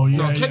 Oh,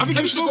 yeah. Kenny, I think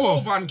Kenny should go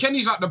over. And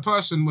Kenny's like the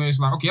person where it's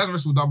like, okay, he hasn't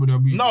wrestled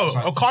WWE. No, It's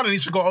like, Okada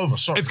needs to go over.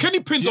 Sorry. If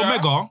Kenny pins Yeah.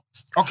 Omega,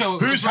 okay, well,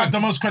 Who's had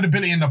the most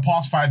credibility in the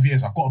past 5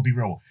 years? I've got to be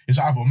real. It's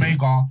either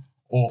Omega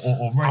or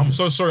Reigns. I'm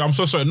so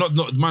sorry.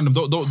 Not man.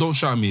 Don't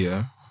shout at me.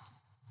 Yeah.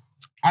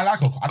 I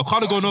like Okada.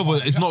 Okada going over.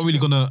 It's not really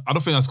gonna. I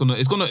don't think that's gonna.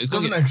 It's gonna. It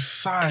doesn't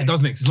excite. It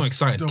doesn't. It's not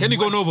exciting. the Kenny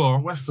going over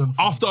Western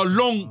after a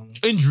long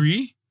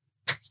injury.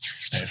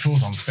 It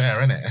feels unfair,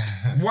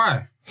 innit?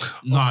 why?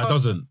 Nah, it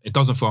doesn't. It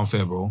doesn't feel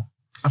unfair, bro.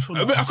 I feel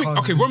I think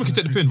okay. Roman can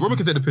take the pin. Roman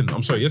can take the pin.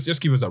 I'm sorry. Yes,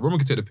 keep it that. Roman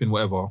can take the pin.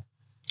 Whatever.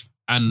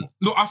 And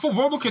No, I thought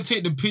Roman could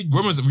take the pin.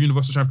 Roman's a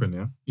Universal Champion,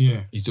 yeah?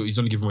 Yeah. He's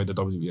only giving away the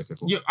WWE. Okay,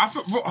 cool. Yeah, I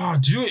think. Do you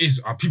know what it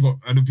is?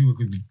 I know people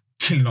could be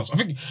killing us. I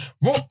think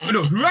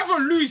whoever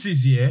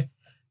loses, yeah,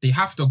 they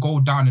have to go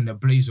down in a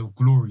blaze of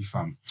glory,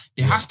 fam.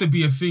 There has to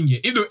be a thing, yeah.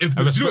 Do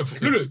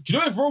you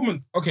know if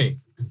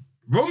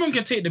Roman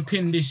can take the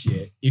pin this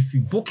year if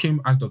you book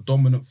him as the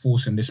dominant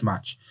force in this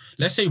match.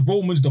 Let's say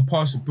Roman's the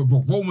person, but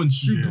Roman's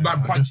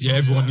Superman punch. Yeah,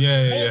 everyone,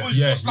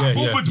 Roman's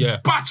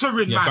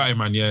battering, man. Battering,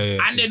 man, yeah.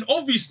 And then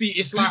obviously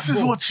it's like, This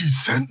is what you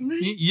sent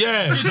me?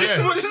 Yeah. Is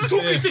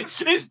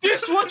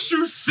this what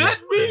you sent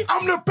me?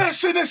 I'm the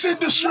best in this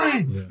industry.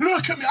 Yeah.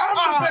 Look at me.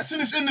 I'm the best in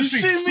this industry.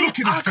 You see me? Look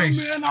at his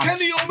face.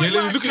 Kenny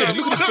Omega. Look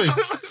at his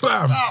face.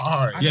 Bam.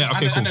 All right. Yeah,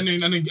 okay, cool.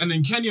 And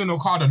then Kenny and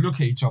Okada look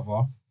at each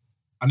other.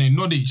 And they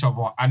nod at each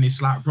other, and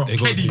it's like, bro, They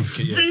go Kenny, deep,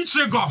 yeah.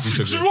 V-trigger,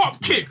 drop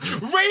kick,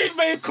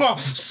 Rainmaker,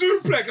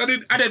 suplex,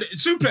 and then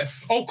suplex.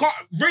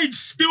 Reigns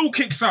still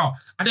kicks out,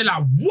 and they're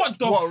like, what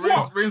the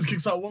fuck? Reigns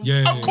kicks out one?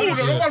 Yeah. Of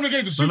course, no one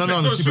against the suplex.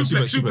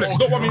 No, suplex.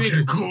 Not one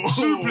against cool.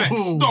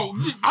 suplex. No,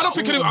 I don't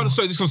think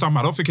sorry, this is gonna sound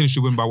mad. I don't think he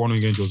should win by one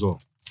wing angel as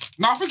well.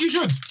 No, I think he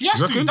should. He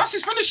has You to. reckon? That's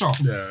his finisher.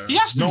 Yeah. He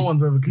has to. No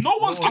one's ever kicked. No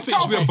one's I kicked think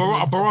it out. should be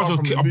a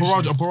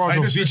barrage of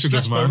Hey, this is V-triggers,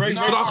 just the man. Rain-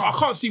 I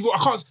can't see.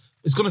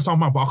 It's gonna sound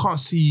mad, but I can't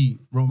see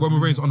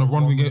Roman Reigns on a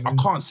one wing. I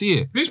can't see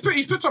it. He's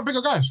picked up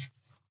bigger guys.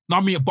 No,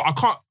 I mean, but I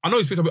can't. I know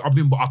he's picked up.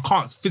 But I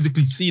can't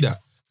physically see that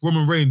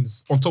Roman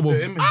Reigns on top of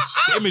The image.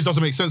 the image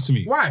doesn't make sense to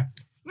me. Why?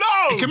 No.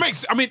 It can make.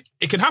 I mean,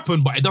 it can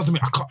happen, but it doesn't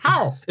make. I can't.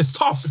 How? It's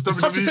tough. It's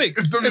tough to WWE. take.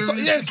 It's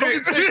WWE. Yeah, it's tough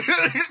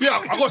to take. Yeah,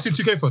 I gotta see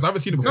 2K first. I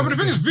haven't seen it before. No, but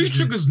the thing is,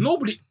 V-triggers,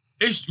 nobody...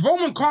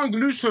 Roman can't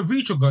lose to a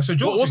V-trigger, so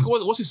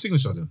what's his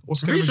signature then?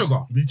 What's V-trigger?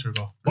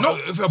 V-trigger.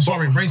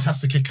 Sorry, Reigns has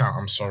to kick out.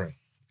 I'm sorry.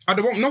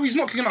 No, he's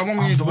not kicking out one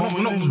minute.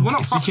 We're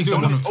not fucking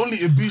doing that. Only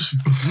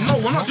Ibushi's kicking. No,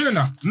 we're not doing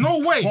that. No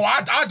way. Well,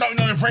 I don't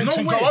know if Reigns No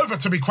can way. go over,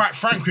 to be quite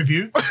frank with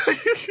you.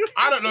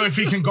 I don't know if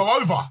he can go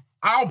over.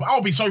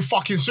 I'll be so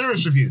fucking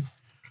serious with you.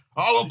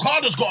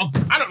 Okada's got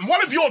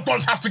one of your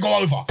dons have to go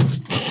over.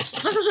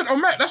 That's what I said. Oh,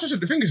 Matt, that's what I said.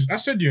 The thing is, I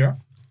said, yeah,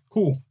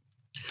 cool.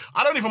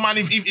 I don't even mind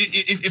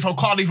if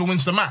Okada even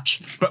wins the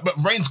match. But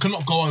Reigns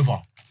cannot go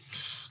over.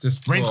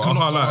 Reigns I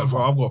cannot can't lie, go over.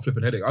 bro, I've got a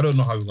flipping headache. I don't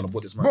know how we're gonna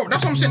put this match. Bro,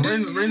 that's what I'm saying.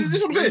 This Reigns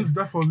is what I'm saying.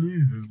 definitely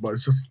loses, but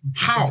it's just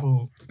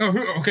How? No,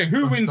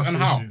 who wins that's and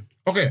the how? issue.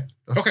 Okay.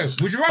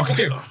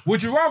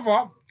 Would you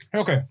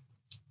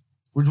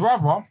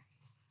rather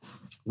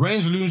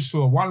Reigns lose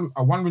to a one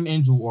win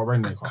angel or a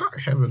Rainmaker?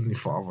 Heavenly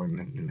Father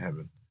in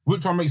heaven.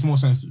 Which one makes more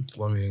sense to you?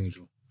 One wing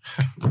angel.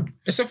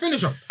 It's a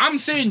finisher. I'm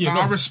saying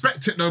I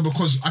respect it though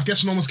because I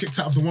guess no one's kicked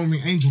out of the one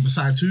wing angel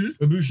besides who?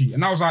 Ibushi,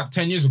 and that was like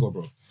 10 years ago,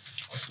 bro.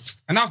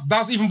 And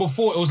that's even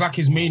before it was like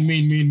his main. Do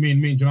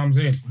you know what I'm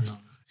saying?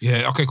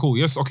 Yeah. Okay. Cool.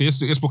 Yes. Okay.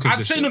 Let's book it.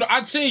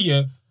 I'd say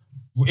yeah.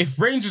 If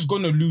Reigns is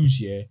gonna lose,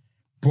 yeah,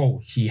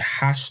 bro, he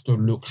has to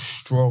look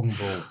strong,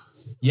 bro.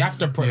 You have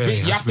to.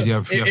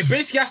 It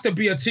basically has to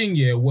be a thing,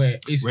 yeah, where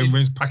it's.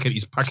 Reigns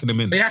he's packing them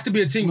in. It has to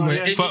be a thing where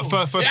it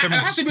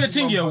has to be a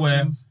thing, yeah,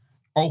 where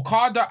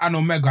Okada and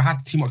Omega had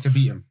to team up to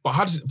beat him. But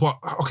how does? But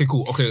okay,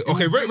 cool. Okay.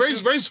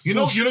 Reigns. You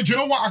know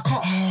what? I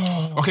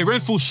can't. Okay,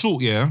 Reigns falls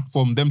short, yeah,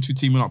 from them two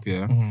teaming up,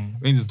 yeah.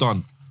 Reigns is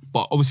done.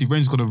 But obviously,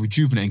 Reigns is going to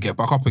rejuvenate and get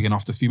back up again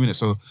after a few minutes.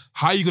 So,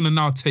 how are you going to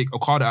now take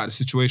Okada out of the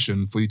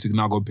situation for you to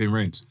now go pin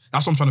Reigns?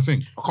 That's what I'm trying to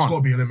think. I It's can't. got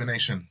to be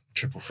elimination,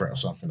 triple threat or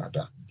something like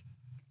that.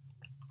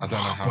 I don't know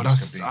how But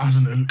this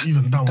that's could be.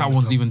 Even that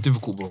one's even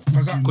difficult, bro.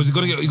 Because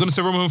you're gonna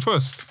say Roman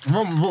first.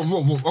 Roman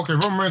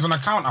Reigns on a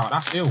count out.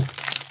 That's ill.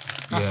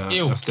 That's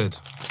ill. That's dead.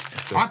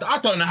 I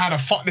don't know how the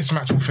fuck this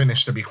match will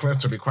finish. To be quite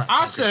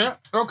I frank. say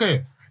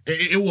okay.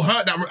 It will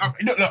hurt that.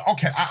 Look,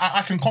 okay,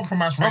 I can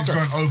compromise Reigns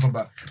going over,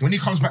 but when he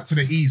comes back to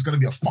the E, he's gonna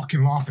be a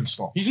fucking laughing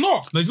stock. He's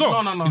not. No, he's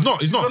not. No.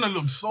 He's not. gonna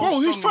look so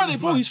Bro, he's strong in finding.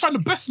 this Bro, he's match.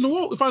 finding the best in the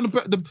world. He's finding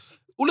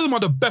all of them are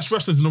the best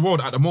wrestlers in the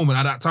world at the moment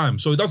at that time.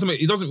 So it's not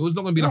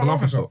gonna be like a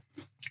laughing stock.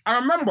 I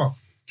remember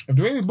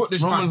the way we booked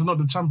this Roman's match. not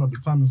the champ at the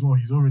time as well.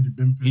 He's already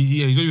been pinned.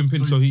 He's already been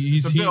pinned, so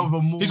it's a bit of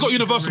a more he's got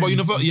Universal, but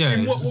Universal,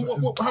 yeah.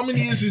 How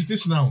many years is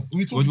this now?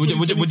 We talking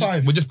We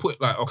 25? just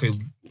put like, okay,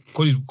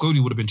 Cody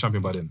would have been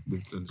champion by then.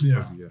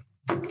 Yeah.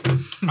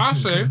 I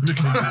say.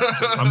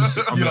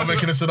 You're not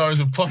making the scenarios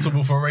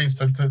impossible for Reigns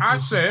to I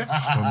say.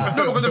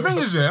 No, but the thing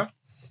is, yeah,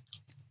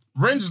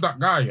 Reigns is that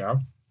guy, yeah.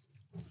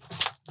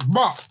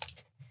 But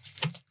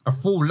I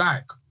feel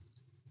like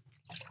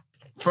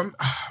for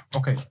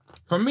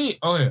me,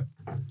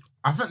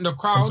 I think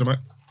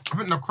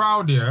the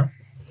crowd, yeah.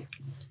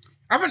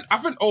 I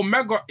think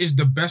Omega is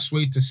the best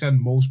way to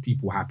send most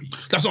people happy.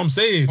 That's what I'm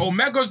saying.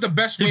 Omega's the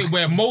best way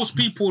where most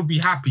people would be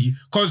happy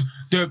because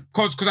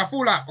I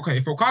feel like, okay,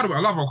 if Okada wins,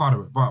 I love Okada,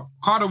 but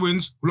Okada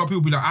wins, a lot of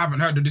people be like, I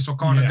haven't heard of this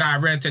Okada guy,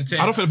 red tete.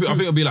 I think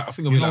it'll be like,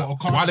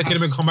 why they can't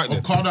even come back then?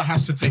 Okada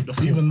has to take the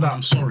fall. Even that.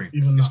 I'm sorry.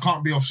 Even This that.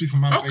 can't be off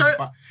Superman. Okay.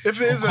 But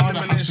If it is Okada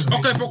has elimination, to-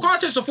 Okay, if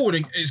Okada takes the forward,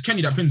 it's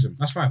Kenny that pins him.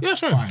 That's fine. Yeah,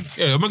 sure. Fine.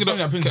 Yeah, Omega.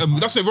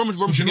 That's it. Roman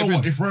you should know get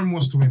what? pinned. If Roman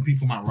was to win,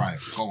 people might riot.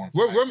 Go on.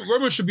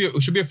 Roman should be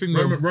a thing.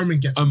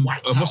 Roman gets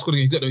wiped What's out.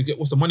 called get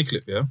what's the money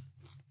clip? Yeah.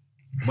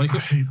 Money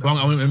clip?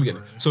 Let me get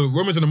it. So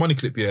Roman's in the money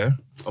clip, yeah.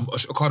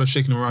 Okada's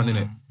shaking him around in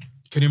it.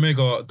 Kenny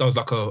Omega does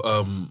like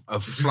a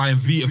flying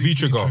V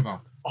trigger.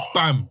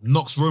 Bam,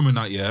 knocks Roman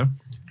out, yeah.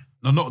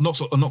 No,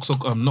 knocks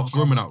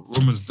Roman out.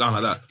 Roman's down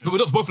like that. But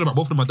knocks both of them out.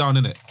 Both of them are down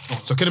in it.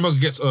 So Kenny Omega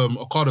gets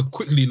Okada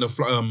quickly in the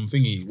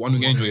thingy, one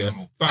wing angel, yeah.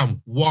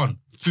 Bam, 1,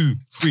 2,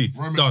 3,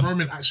 done.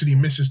 Roman actually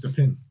misses the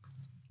pin.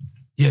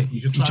 Yeah,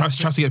 he tries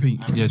to get a pin.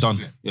 Yeah, done.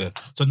 Yeah.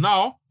 So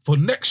now for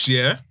next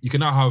year, you can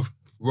now have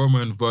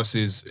Roman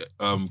versus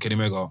Kenny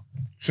Omega.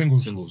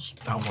 Singles.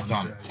 That one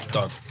Done.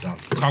 Done.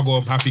 I'll go.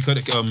 I'm happy.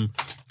 Tony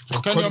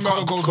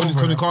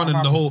Khan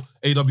and the whole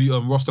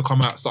AW roster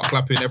come out, start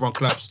clapping. Everyone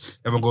claps.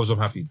 Everyone goes. I'm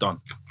happy. Done.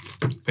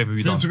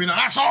 Pay-per-view done. To be like,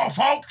 that's all,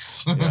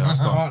 folks. Yeah, that's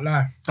done. Can't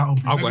lie.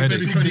 I've got a headache.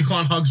 Maybe Tony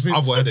Khan hugs Vince.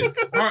 I've got a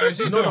headache.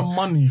 You know the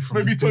money from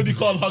Maybe this Tony WWE.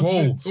 Khan hugs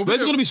Vince.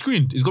 Where's it going to be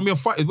screened? It's going to be on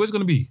fight. Where's it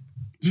going to be?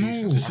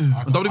 This is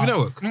On WWE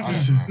Network.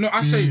 No,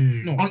 I say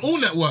big. no. On all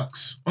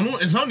networks.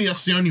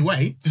 That's the only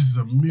way. This is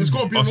amazing. It's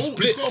got to be on all.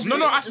 splits. It's gotta be-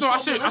 No, I it's gotta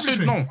said be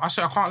everything. no. I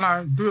said I can't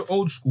lie. Do it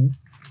old school.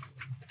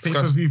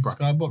 Pay-per-view, bro.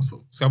 Skybox.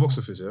 Sky Box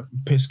Office,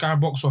 yeah. Sky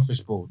Box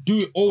Office, bro. Do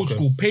it old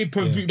school.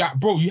 Pay-per-view. That,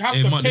 bro. You have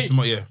Hey, to man, pay. this is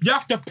my- yeah. You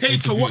have to pay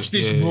to watch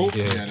this, Yeah, bro.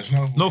 yeah. Yeah, there's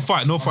no. No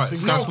fight. Sky No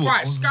Sports.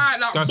 fight. Sky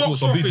Sky box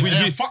Sports. Or office.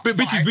 Yeah, fuck fight.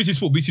 BT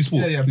Sport.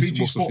 Yeah, BT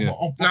Box Sport, Office, but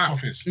on box Nah,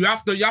 office. you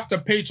have to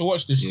pay to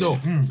watch this still.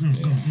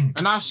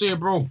 And I say,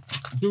 bro,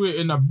 do it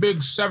in a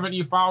big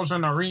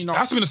 70,000 arena It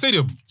has to be in a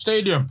stadium.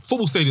 stadium.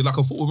 Football stadium, like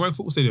a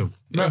football stadium.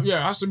 Yeah, it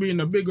has to be in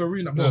a big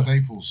arena. Bro.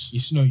 Staples.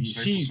 You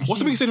see. What's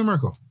the biggest stadium in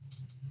America?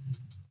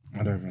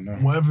 I don't even know.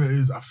 Whatever it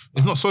is,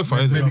 It's not SoFi,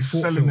 is it? maybe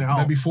selling it out.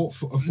 Maybe four.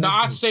 No,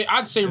 I'd say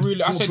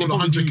really. I say they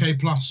probably do. 100k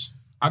plus.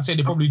 I'd say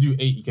they probably do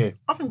 80k.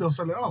 I think they'll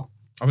sell it out.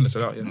 I think they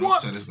said out, yeah.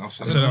 What? I'll Sell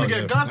sell it it out, out.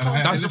 yeah. Guys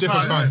can't That's the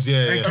different fans, yeah.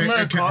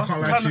 America, I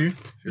can't lie to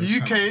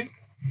you. UK.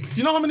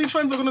 You know how many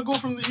fans are gonna go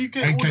from the UK?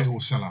 AK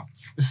will sell out.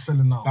 It's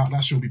selling out.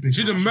 That shit will be big.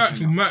 See for the merch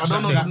will WrestleMania. merch. I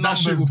don't know that the That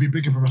shit will numbers. be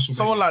bigger for WrestleMania.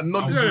 Someone like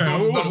not Yeah,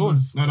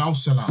 numbers. No, that'll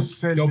sell out.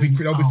 Selling There'll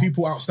be out.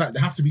 people outside.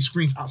 There have to be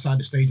screens outside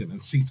the stadium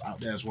and seats out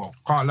there as well.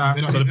 Can't lie.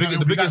 You know, So the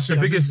it'll biggest, be that shit.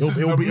 It'll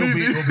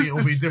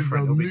be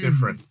different. It'll be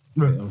different.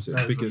 Yeah, I'm saying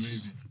That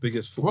is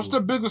biggest football. What's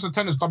the biggest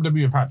attendance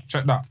WWE have had?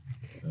 Check that.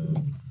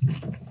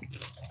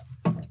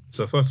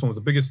 So first one was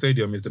the biggest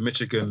stadium is the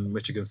Michigan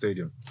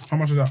Stadium. How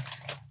much is that?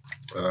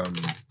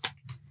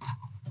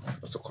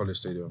 That's a college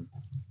stadium.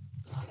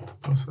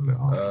 They'll sell it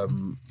out.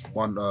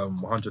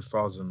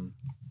 107,000.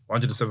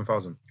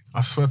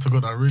 I swear to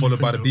God, I really Followed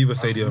think by the they'll- Beaver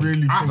Stadium. I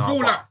really I think feel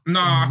they'll- like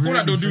I feel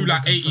like they'll do really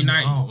like think 80, they'll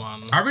 90. sell it out,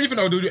 man. I really think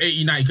they'll do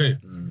 80, 90k.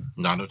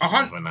 No, no, A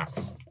hun- no.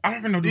 I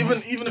don't think they'll do Even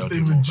if they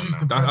do more reduce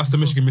than the That's the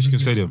Michigan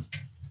Stadium.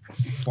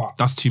 Fuck.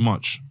 That's too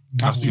much.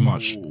 That's too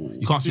much.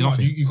 You can't see Too much.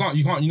 nothing. You can't.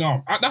 You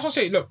know. That's what I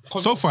say. Look,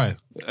 because SoFi,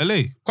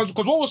 LA. what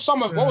was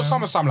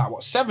SummerSlam like?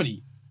 What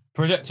 70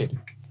 projected?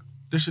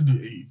 They should do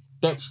 80.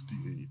 That-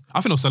 I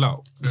think they'll sell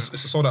out. It's a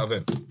sold out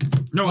event.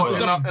 No, What,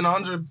 no, in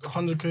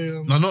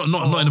 100k? No, not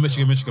in the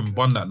Michigan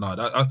bun that. No,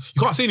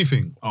 you can't see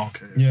anything.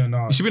 Okay. yeah,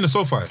 no, You should be in the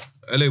SoFi,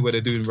 LA, where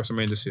they're doing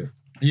WrestleMania this year.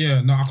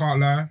 yeah, no. I can't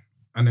lie.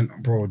 And then,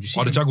 bro, you see,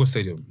 Or the Jaguar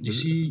Stadium. you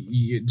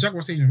see,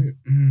 Jaguar Stadium.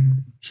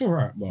 It's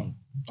alright, but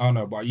I don't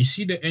know. But you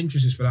see the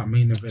entrances for that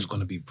main event, It's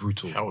gonna be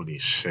brutal. Holy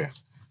shit.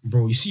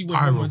 bro. You see when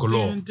Pyro they go,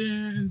 galore. dun,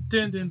 dun,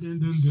 dun, dun, dun,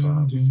 dun, Fam,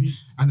 dun, you see,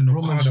 and then the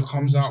Roman Okada should-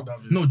 comes Roman out. should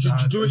have his No, do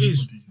dad, you know what it is?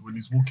 everybody, when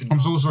he's walking I'm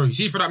down, so sorry.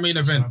 See for that main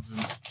should event. have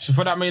him So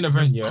for that main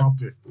event, yeah.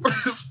 carpet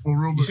for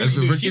Roman. You see,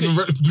 Even you see even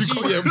the- red- you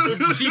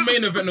see- you see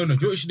main event. No. Do you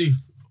know what you should do? You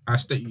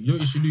know what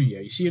you should do?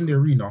 Yeah. You see in the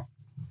arena,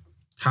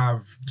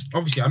 have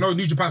obviously I know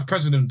New Japan's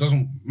president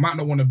might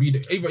not want to be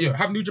there. Either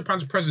have New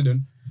Japan's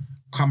president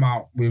come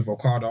out with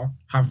Okada,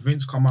 have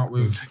Vince come out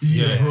with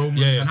Roman,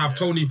 and have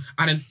Tony,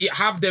 and then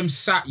have them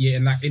sat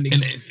in like in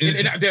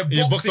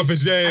their box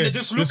office, yeah. and they're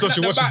just looking at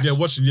the watching, match. yeah,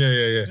 watching, yeah.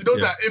 You know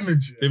that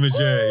image? image,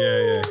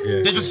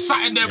 yeah. They just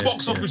sat in their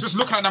box office, just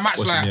looking at the match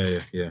Watching,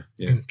 like. yeah.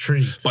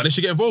 Intrigued. But they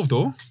should get involved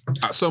though.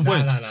 At certain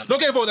points, nah. not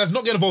get involved.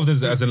 Not get involved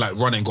as in like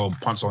run and go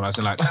and punch someone. As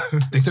in like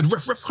they said,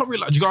 ref, hurry,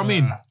 like, do you know what I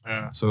mean?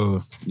 Yeah.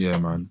 So yeah,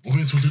 man.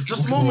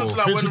 Just moments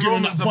like when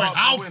Roman's about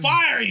to win.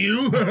 fire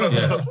you.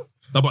 Yeah.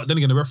 No, but then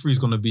again, the referee is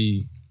gonna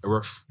be a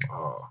ref.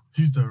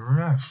 He's the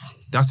ref.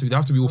 They have to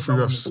be all three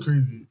That one is refs.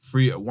 crazy.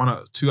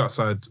 Two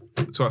outside,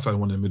 and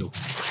one in the middle.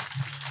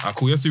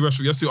 Cool. Let's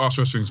do Arse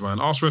Wrestlings, man.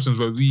 Arse Wrestlings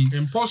where we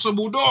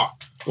Impossible door.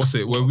 what's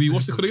it called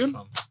again?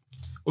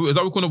 Is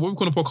that what we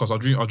call the podcast? Our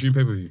dream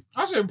pay-per-view.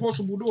 I say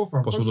impossible door, fam.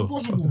 Impossible door.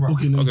 Impossible, fam.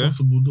 Booking Okay.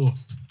 impossible door.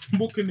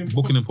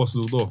 Booking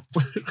Impossible Door.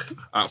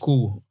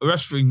 Cool.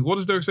 Wrestling. What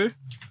does Derek say?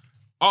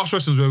 Arse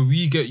Wrestlings where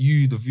we get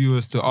you, the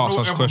viewers, to ask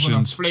us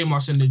questions. Flame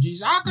us in the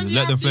G's. How can you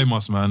Let them have this? flame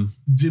us, man.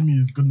 Jimmy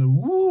is gonna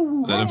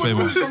woo. Let them flame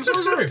us. I'm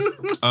so sorry.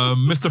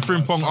 Mr.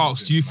 Frimpong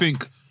asks, do you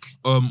think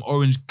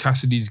Orange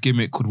Cassidy's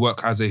gimmick could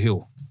work as a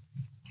heel?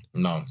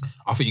 No.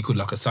 I think he could,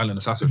 like a silent If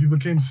assassin. he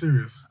became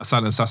serious. A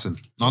silent assassin.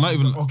 No, not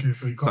even Okay,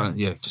 so he can't. silent.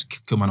 Yeah,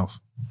 just kill man off.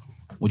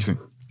 What do you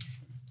think?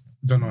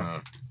 Don't know.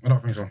 No. I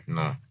don't think so.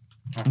 No. I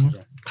don't think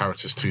so.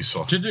 Character's too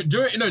soft. Do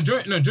you know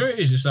what it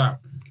is? It's like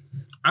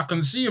I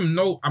can see him.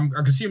 I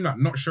can see him like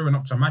not showing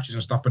up to matches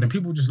and stuff. But then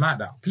people just like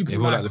that. People They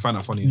find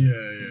that funny.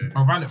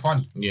 I find it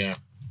funny. Yeah.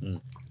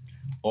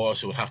 Or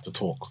else he would have to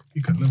talk.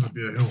 He could never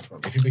be a heel.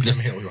 Fam. If he became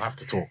a heel, he'll have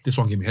to talk. This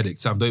one gave me headache.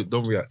 Sam,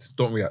 don't react.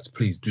 Don't react.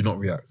 Please do not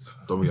react.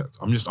 Don't react.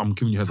 I'm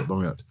giving you heads up.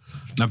 Don't react.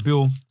 Now,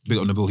 Bill, big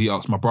on the Bill. He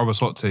asked my brother's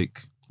hot take.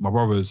 My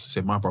brothers,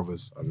 as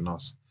in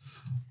us.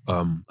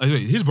 Anyway,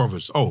 his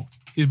brothers. Oh,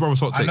 his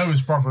brother's hot take. I know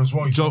his brother as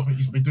well.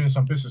 He's been doing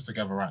some business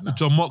together right now.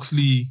 John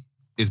Moxley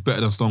is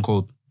better than Stone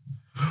Cold.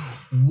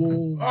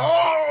 Whoa.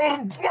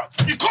 Oh,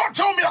 you can't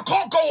tell me I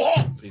can't go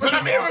home when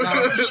I'm hearing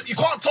this. You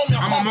can't tell me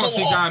I can't go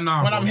home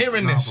when I'm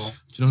hearing this.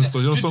 Do you know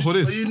what Stone Cold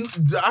is?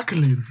 The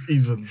accolades,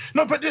 even.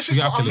 No, but this is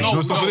what I mean. You know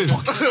what Stone Cold is?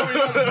 What's going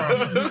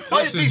on,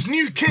 bro? These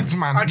new kids,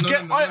 man. I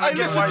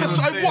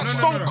watch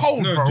Stone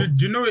Cold, bro.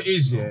 Do you know what it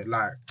is? Yeah,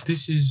 like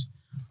this is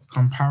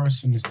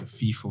comparison is the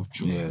thief of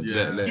joy.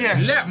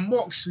 Let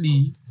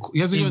Moxley.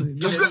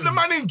 Just let the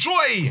man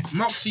enjoy.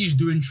 Moxley's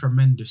doing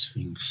tremendous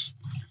things.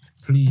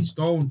 Please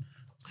don't.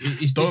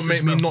 Don't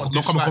make me not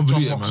dislike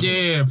John Moxley.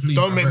 Yeah, please.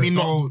 Don't make me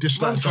not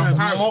dislike John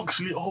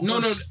Moxley.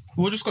 No.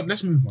 We'll just go.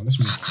 Let's move on.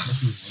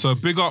 So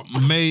big up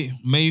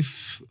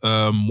Maeve,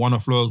 One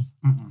of Flow.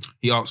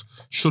 He asks,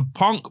 should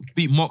Punk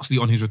beat Moxley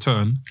on his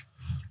return?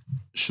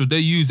 Should they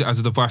use it as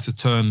a device to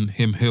turn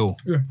him heel?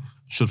 Yeah.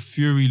 Should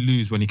Fury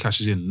lose when he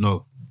cashes in?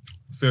 No.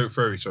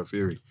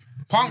 Fury.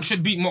 Punk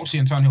should beat Moxley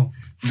and turn heel.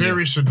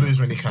 Fury should lose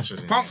when he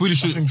cashes in. Fury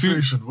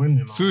should win,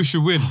 you know. Fury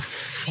should win.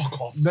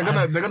 Fuck off. They're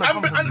gonna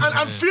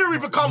and Fury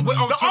become the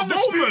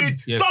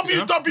undisputed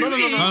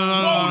WWE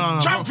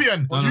World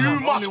Champion. You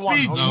must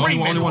be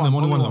dreaming. Only one.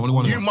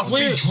 You must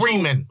be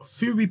dreaming.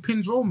 Fury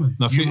pins Roman.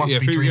 You must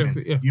be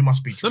dreaming. You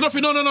must be dreaming. No.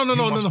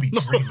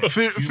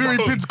 Fury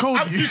pins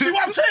Cody. You see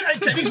what I'm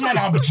saying? These men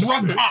are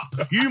drugged up.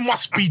 You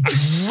must be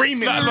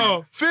dreaming.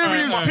 Fury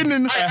is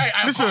pinning.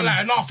 Listen,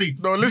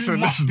 no,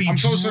 listen. I'm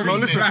so sorry. No,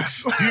 listen.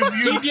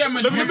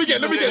 Let me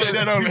get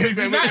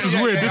This is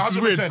weird.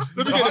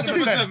 Let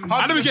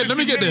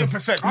me get there.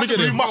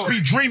 You must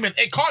be dreaming.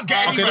 It can't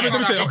get anywhere.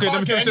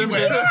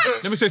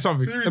 Let me say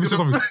something.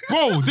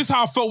 Bro, this is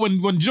how I felt when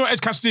you know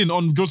Edge cashed in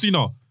on John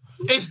Cena.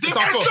 It's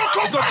different.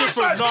 It's not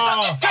different.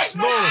 No.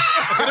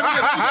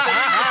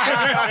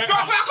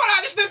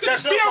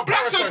 There's no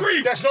blacks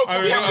agree. There's no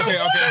comparison.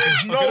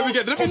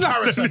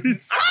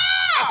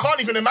 I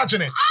can't even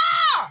imagine it.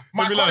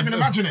 I can't even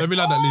imagine it. Let me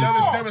land that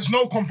lead. There is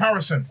no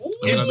comparison.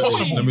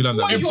 Impossible. Let me land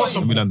that lead.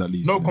 Impossible. Let me land that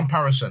lead. No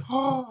comparison.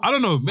 I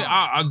don't know.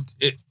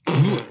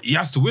 He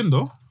has to win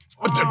though.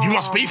 You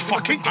must be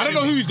fucking kidding I don't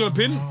know who he's gonna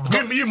pin.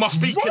 You must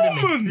be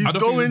kidding me. He's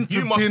going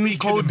to pin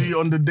Cody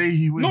on the day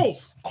he wins. No,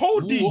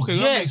 Cody. Okay,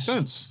 that makes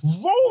sense.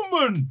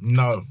 Roman.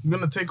 No. He's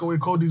gonna take away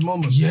Cody's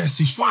moment. Yes,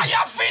 he should.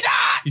 Fire for that.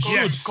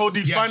 Yes.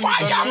 Cody finally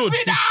Fire for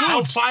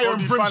that. Fire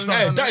and brimstone.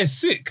 Hey, that is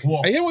sick.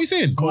 What? I hear what he's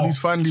saying. Cody's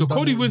finally So done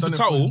Cody it, wins the done it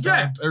for title. his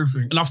dad,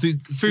 everything. And after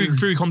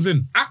Fury comes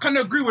in. I can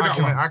agree with that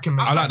one.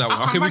 I like that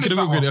one. Okay, we can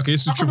agree with it. Okay,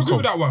 it's a I can triple agree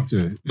with that one.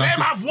 Let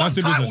him have one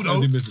title, though.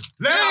 Let him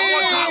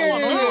have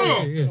one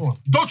title.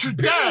 Don't you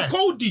dare.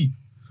 Cody.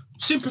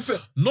 Sympathy.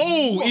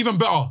 No, even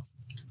better.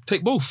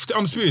 Take both. Take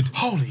Undisputed.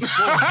 Holy It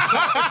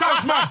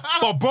sounds mad,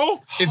 but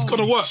bro, it's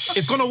gonna work.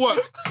 It's gonna work.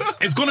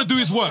 It's gonna do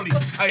its work.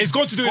 It's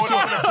going to do its God,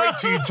 I'm work. gonna pray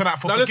to you tonight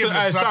for Now listen,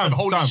 forgiveness. I said,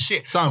 holy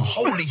shit.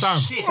 Holy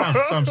shit.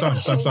 Sam.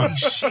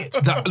 Shit.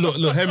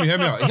 Look, hear me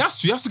out. He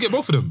has to get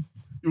both of them.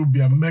 It would be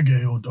a mega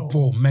hill, though.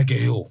 Bro, mega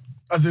hill.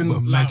 As in,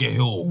 mega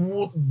hill.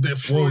 The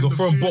front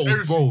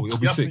bottle, bro. It'll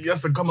be sick. He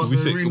has to come out It'll be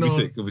the sick. arena.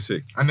 It'll be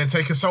sick. And then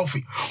take a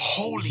selfie.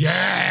 Holy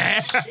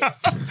Yeah. Bro,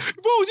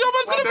 you know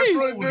what man's gonna be?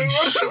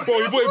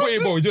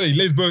 Bro, he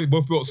lays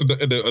both belts on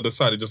the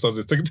side and just does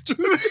this. Take a picture.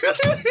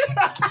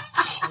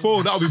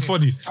 Bro, that'll be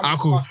funny. Alright,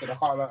 cool. Let's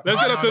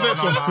get on to the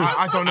next one.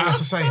 I don't know what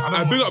to say.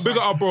 Big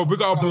up our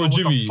bro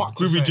Jimmy.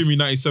 Groovy Jimmy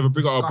 97.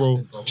 Big up our bro.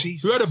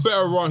 Who had a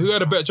better run? Who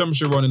had a better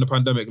championship run in the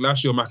pandemic?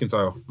 Last year or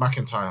McIntyre?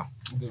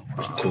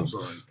 Cool.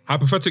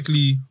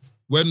 Hypothetically,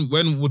 when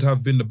would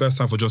have been the best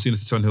time for John Cena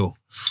to turn heel?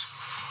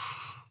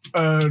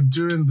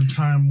 During the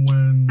time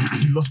when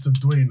he lost to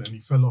Dwayne and he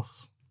fell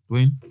off.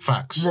 Dwayne?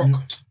 Facts. When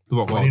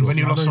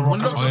you lost to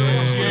Rock.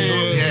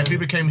 Yeah, if he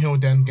became heel,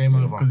 then game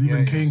over. Because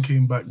even Kane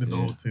came back, did the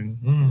whole thing.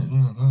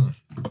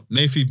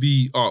 Nathan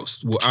B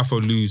asks, will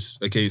Afro lose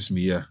against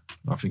me? Yeah,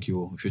 I think he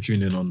will. If you're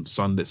tuning in on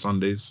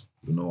Sundays,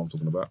 you know what I'm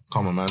talking about.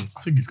 Come on, man.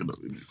 I think he's going to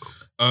win.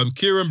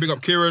 Kieran, big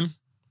up Kieran.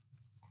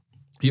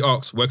 He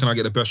asks, where can I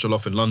get the best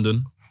jollof in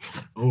London?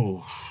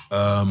 Oh.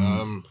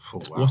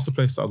 What's the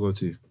place that I go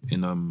to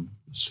in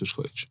Swiss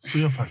Cottage?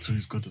 Soya Factory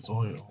is good as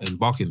well. In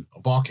Barking.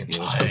 Barking. Yeah,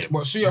 that's good.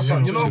 What, Soya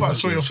Factory? You know about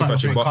Soya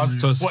Factory?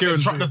 So What,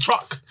 Kieran, the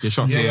truck?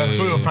 Yeah,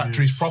 Soya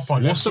Factory's proper.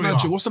 What's the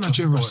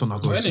Nigerian restaurant I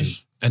go to?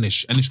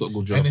 Enish got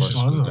good jollof rice.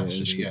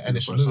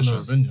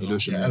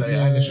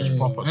 Ennish is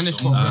proper.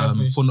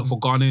 For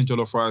Ghanaian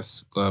jollof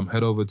rice,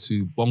 head over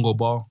to Bongo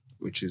Bar,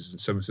 which is in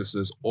Seven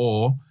Sisters,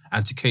 or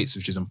Auntie Kate's,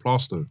 which is in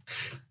Plaistow.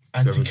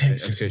 Auntie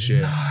Kate's,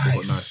 yeah.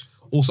 Nice.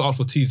 Also out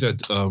for TZ, a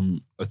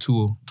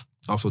tour.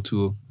 Out for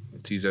tour,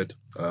 TZ.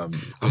 I'm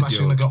actually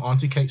gonna go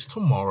Auntie Kate's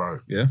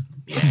tomorrow. Yeah?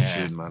 Yeah.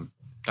 Tune, man.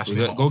 That's Go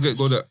me. get, go get,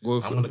 go there.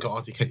 Go. I'm gonna get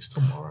RDKs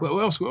tomorrow.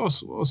 What else? What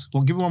else? What else?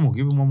 Well, give him one more.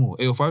 Give him one more.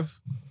 805.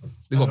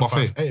 They got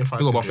buffet. 805.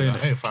 They got buffet. innit?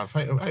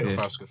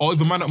 805 is good. Or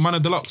even man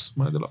of deluxe.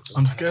 Man of deluxe.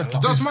 I'm scared to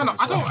Does taste man? it.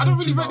 I don't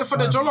really rate it for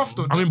the jollof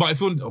though. I mean, but if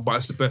you want, but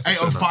it's the best.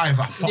 805.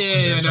 I fuck with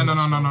Yeah, it.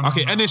 no.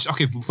 Okay, Enish.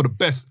 Okay, for the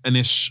best,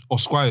 Enish or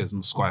Squires. No,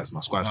 Squires.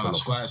 My Squires fell off.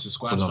 Squires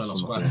Fell fell off, off. fell off,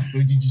 Squires.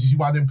 Did you see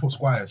why I didn't put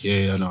Squires?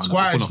 Yeah, no.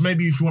 Squires, Fell off.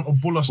 maybe if you want a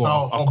Buller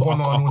style or Bono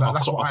and all that,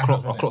 that's what I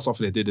have. I clocked off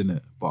they did,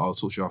 innit? But I'll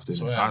talk to you after.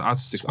 So, innit? yeah. I had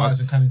to stick. I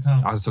Squires in Canning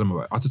Town. had to tell him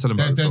about. I had to tell him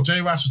about The it.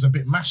 J Rice was a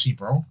bit mashy,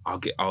 bro. I'll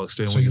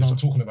explain. So what you know it what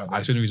is. I'm talking about. I'll Then.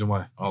 explain the reason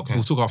why. Okay.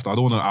 We'll talk after. I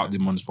don't want to out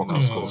them on this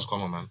podcast. Yeah. Cause,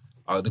 Come on, man.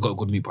 they got a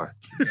good meat pie.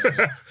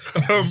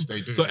 Yes, they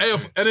do. So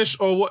Enish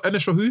or what?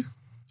 Enish or who?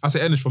 I say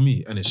Enish for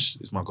me.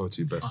 Enish is my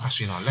go-to best.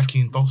 Actually, no,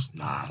 Lecky and Dos.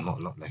 Nah,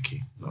 not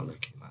Lecky. Not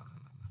Lecky. Nah.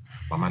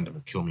 My man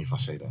would kill me if I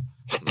say that.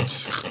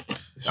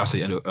 I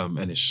say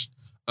Enish.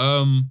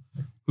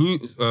 Who?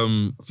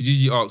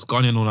 Fujiji asks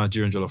Ghanaian or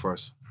Nigerian jollof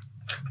rice.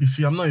 You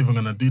see, I'm not even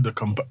gonna do the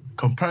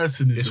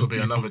comparison. is This the will be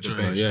beef another of Dre.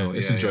 debate. Yeah, so,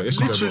 it's enjoy.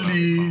 It's enjoy.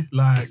 Literally,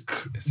 like,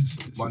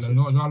 But you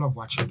know what? I love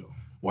watching though.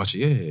 Watch it.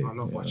 Yeah. I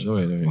love yeah,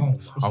 watching. yeah. Oh,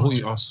 I thought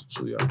you asked.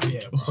 So yeah.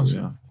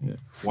 Yeah.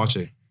 Watch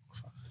it.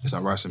 It's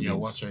like rice and Yeah,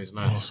 beans. watch it. It's oh,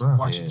 nice. sorry.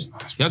 watching is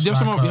nice. Yeah, do you have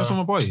some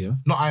of my boy? Yeah.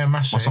 Not iron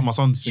mash. My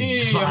son's thing.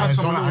 Yeah, It's not I had iron,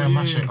 some some of iron that,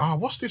 mash. yeah.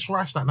 What's this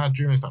rice that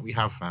Nigerians that we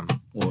have, fam?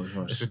 What?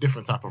 It's a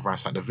different type of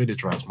rice, like the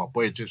village rice. My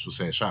boy Jibs will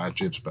say, shout out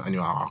Jibs, but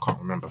anyway, I can't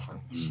remember, fam.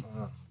 It's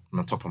on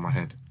the top of my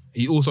head.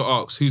 He also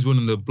asks who's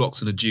winning the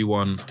blocks in the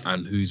G1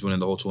 and who's winning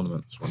the whole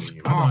tournament. It's one of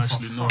you. I don't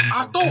actually know.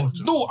 I don't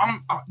know.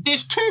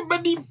 There's too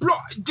many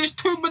blocks. There's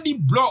too many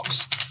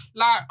blocks.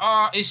 Like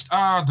I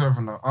don't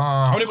even know.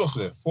 How many blocks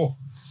are there? 4.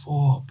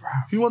 4,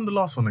 bruv. Who won the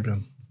last one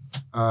again?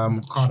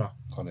 Carter.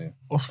 Can't hear.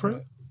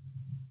 Osprey?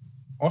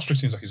 Ostrich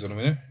seems like he's gonna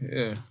win it.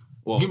 Yeah.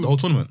 Well, the whole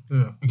tournament.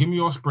 Yeah. Give me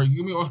Osprey.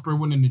 Give me Osprey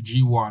winning the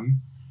G1.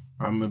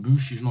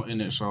 Mabushi's not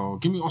in it, so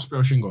give me Osprey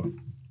or Shingo.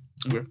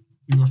 Okay.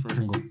 Give me Osprey or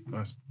Shingo.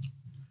 Nice.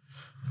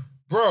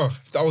 Bro,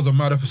 that was a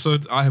mad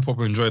episode. I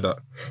probably enjoyed that.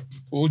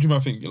 What would you man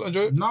think? You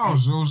enjoy it? No, it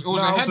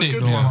was a headache.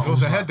 good though. one. It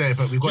was a headache,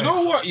 but we got Do you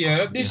know what?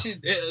 Yeah, this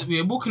is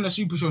we're booking a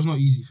super show. Is not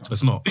easy, fam.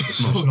 It's not.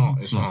 It's not.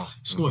 It's not.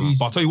 It's not easy.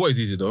 But I'll tell you what is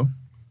easy though.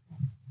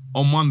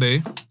 On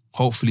Monday,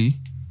 hopefully,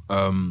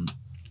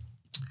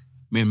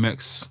 me and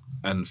Mex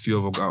and a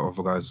few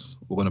other guys,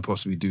 we're gonna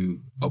possibly do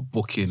a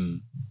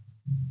booking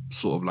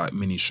sort of like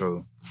mini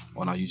show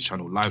on our YouTube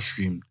channel, live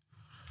stream.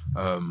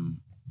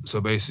 So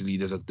basically,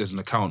 there's an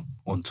account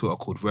on Twitter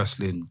called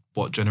Wrestling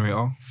Bot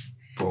Generator.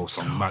 Bro,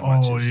 some mad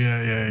matches. Oh,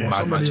 yeah.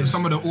 Mad matches.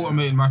 Some of the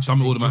automated matches.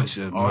 Some of the matches.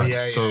 Yeah, Oh, mad.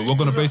 yeah, So yeah, we're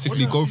gonna yeah.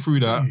 basically What go does through he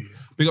that. say?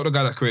 Big up the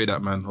guy that created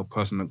that, man, or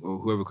person, or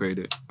whoever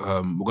created it.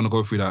 We're gonna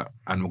go through that,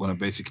 and we're gonna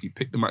basically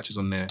pick the matches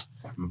on there.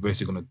 And we're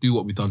basically gonna do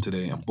what we've done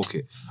today and book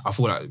it. I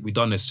feel like we've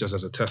done this just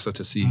as a tester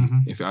to see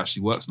if it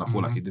actually works, and I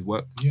feel like it did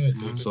work. Yeah, it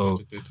did, So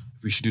it did.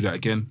 we should do that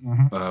again,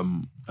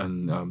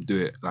 and do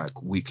it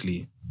like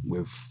weekly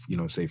with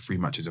say 3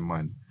 matches in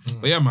mind.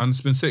 But yeah, man,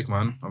 it's been sick,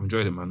 man. I've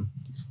enjoyed it, man.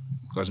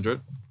 You guys enjoyed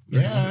it?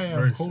 Yeah,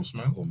 of course,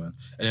 man. Cool, man.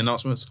 Any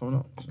announcements coming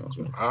up?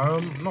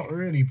 Not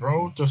really,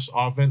 bro. Just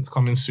our event's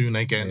coming soon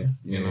again.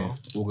 Yeah, you know,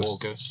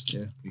 August.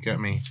 Yeah. You get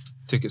me?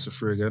 Tickets are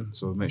free again,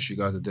 so make sure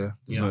you guys are there.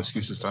 There's no Yeah,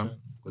 excuse this time. 100%.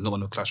 We're not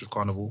going to clash with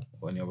Carnival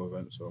or any other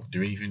event, so Do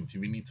we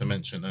need to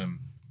mention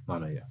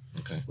no, yeah.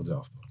 Okay, We'll do it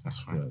after. that's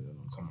fine. Yeah.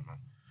 Come on, man.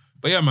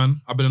 But yeah, man,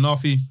 I've been an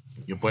Arfie.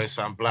 Your boy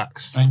Sam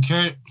Blacks. Thank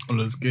you. Oh,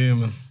 let's game,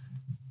 man.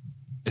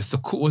 It's the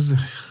cool. What's it?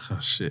 Oh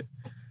shit!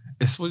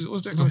 It's what's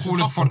The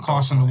coolest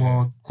podcast in the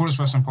world. Coolest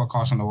wrestling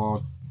podcast in the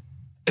world.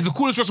 It's the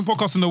coolest wrestling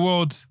podcast in the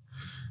world.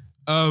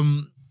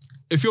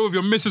 If you're with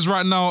your missus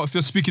right now, if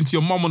you're speaking to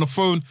your mum on the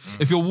phone,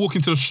 if you're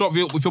walking to the shop,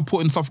 if you're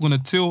putting something on a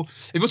till,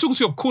 if you're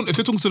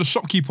talking to the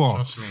shopkeeper,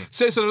 Trust me.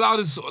 say it to the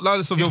loudest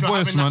of your If you're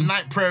voice, having man. that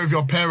night prayer with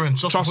your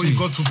parents just Trust before you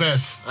me. go to bed.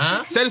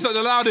 Huh? Say this at the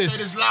Say loudest.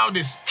 this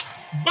loudest.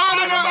 Bow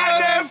to the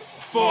man them,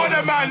 for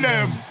the man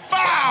them.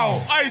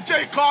 Bow! Hey,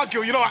 Jay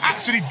Cargill, you know, I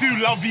actually do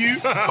love you.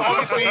 But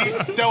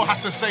obviously, Dale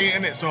has to say it,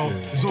 innit? So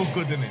it's all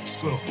good, innit? It's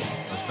good.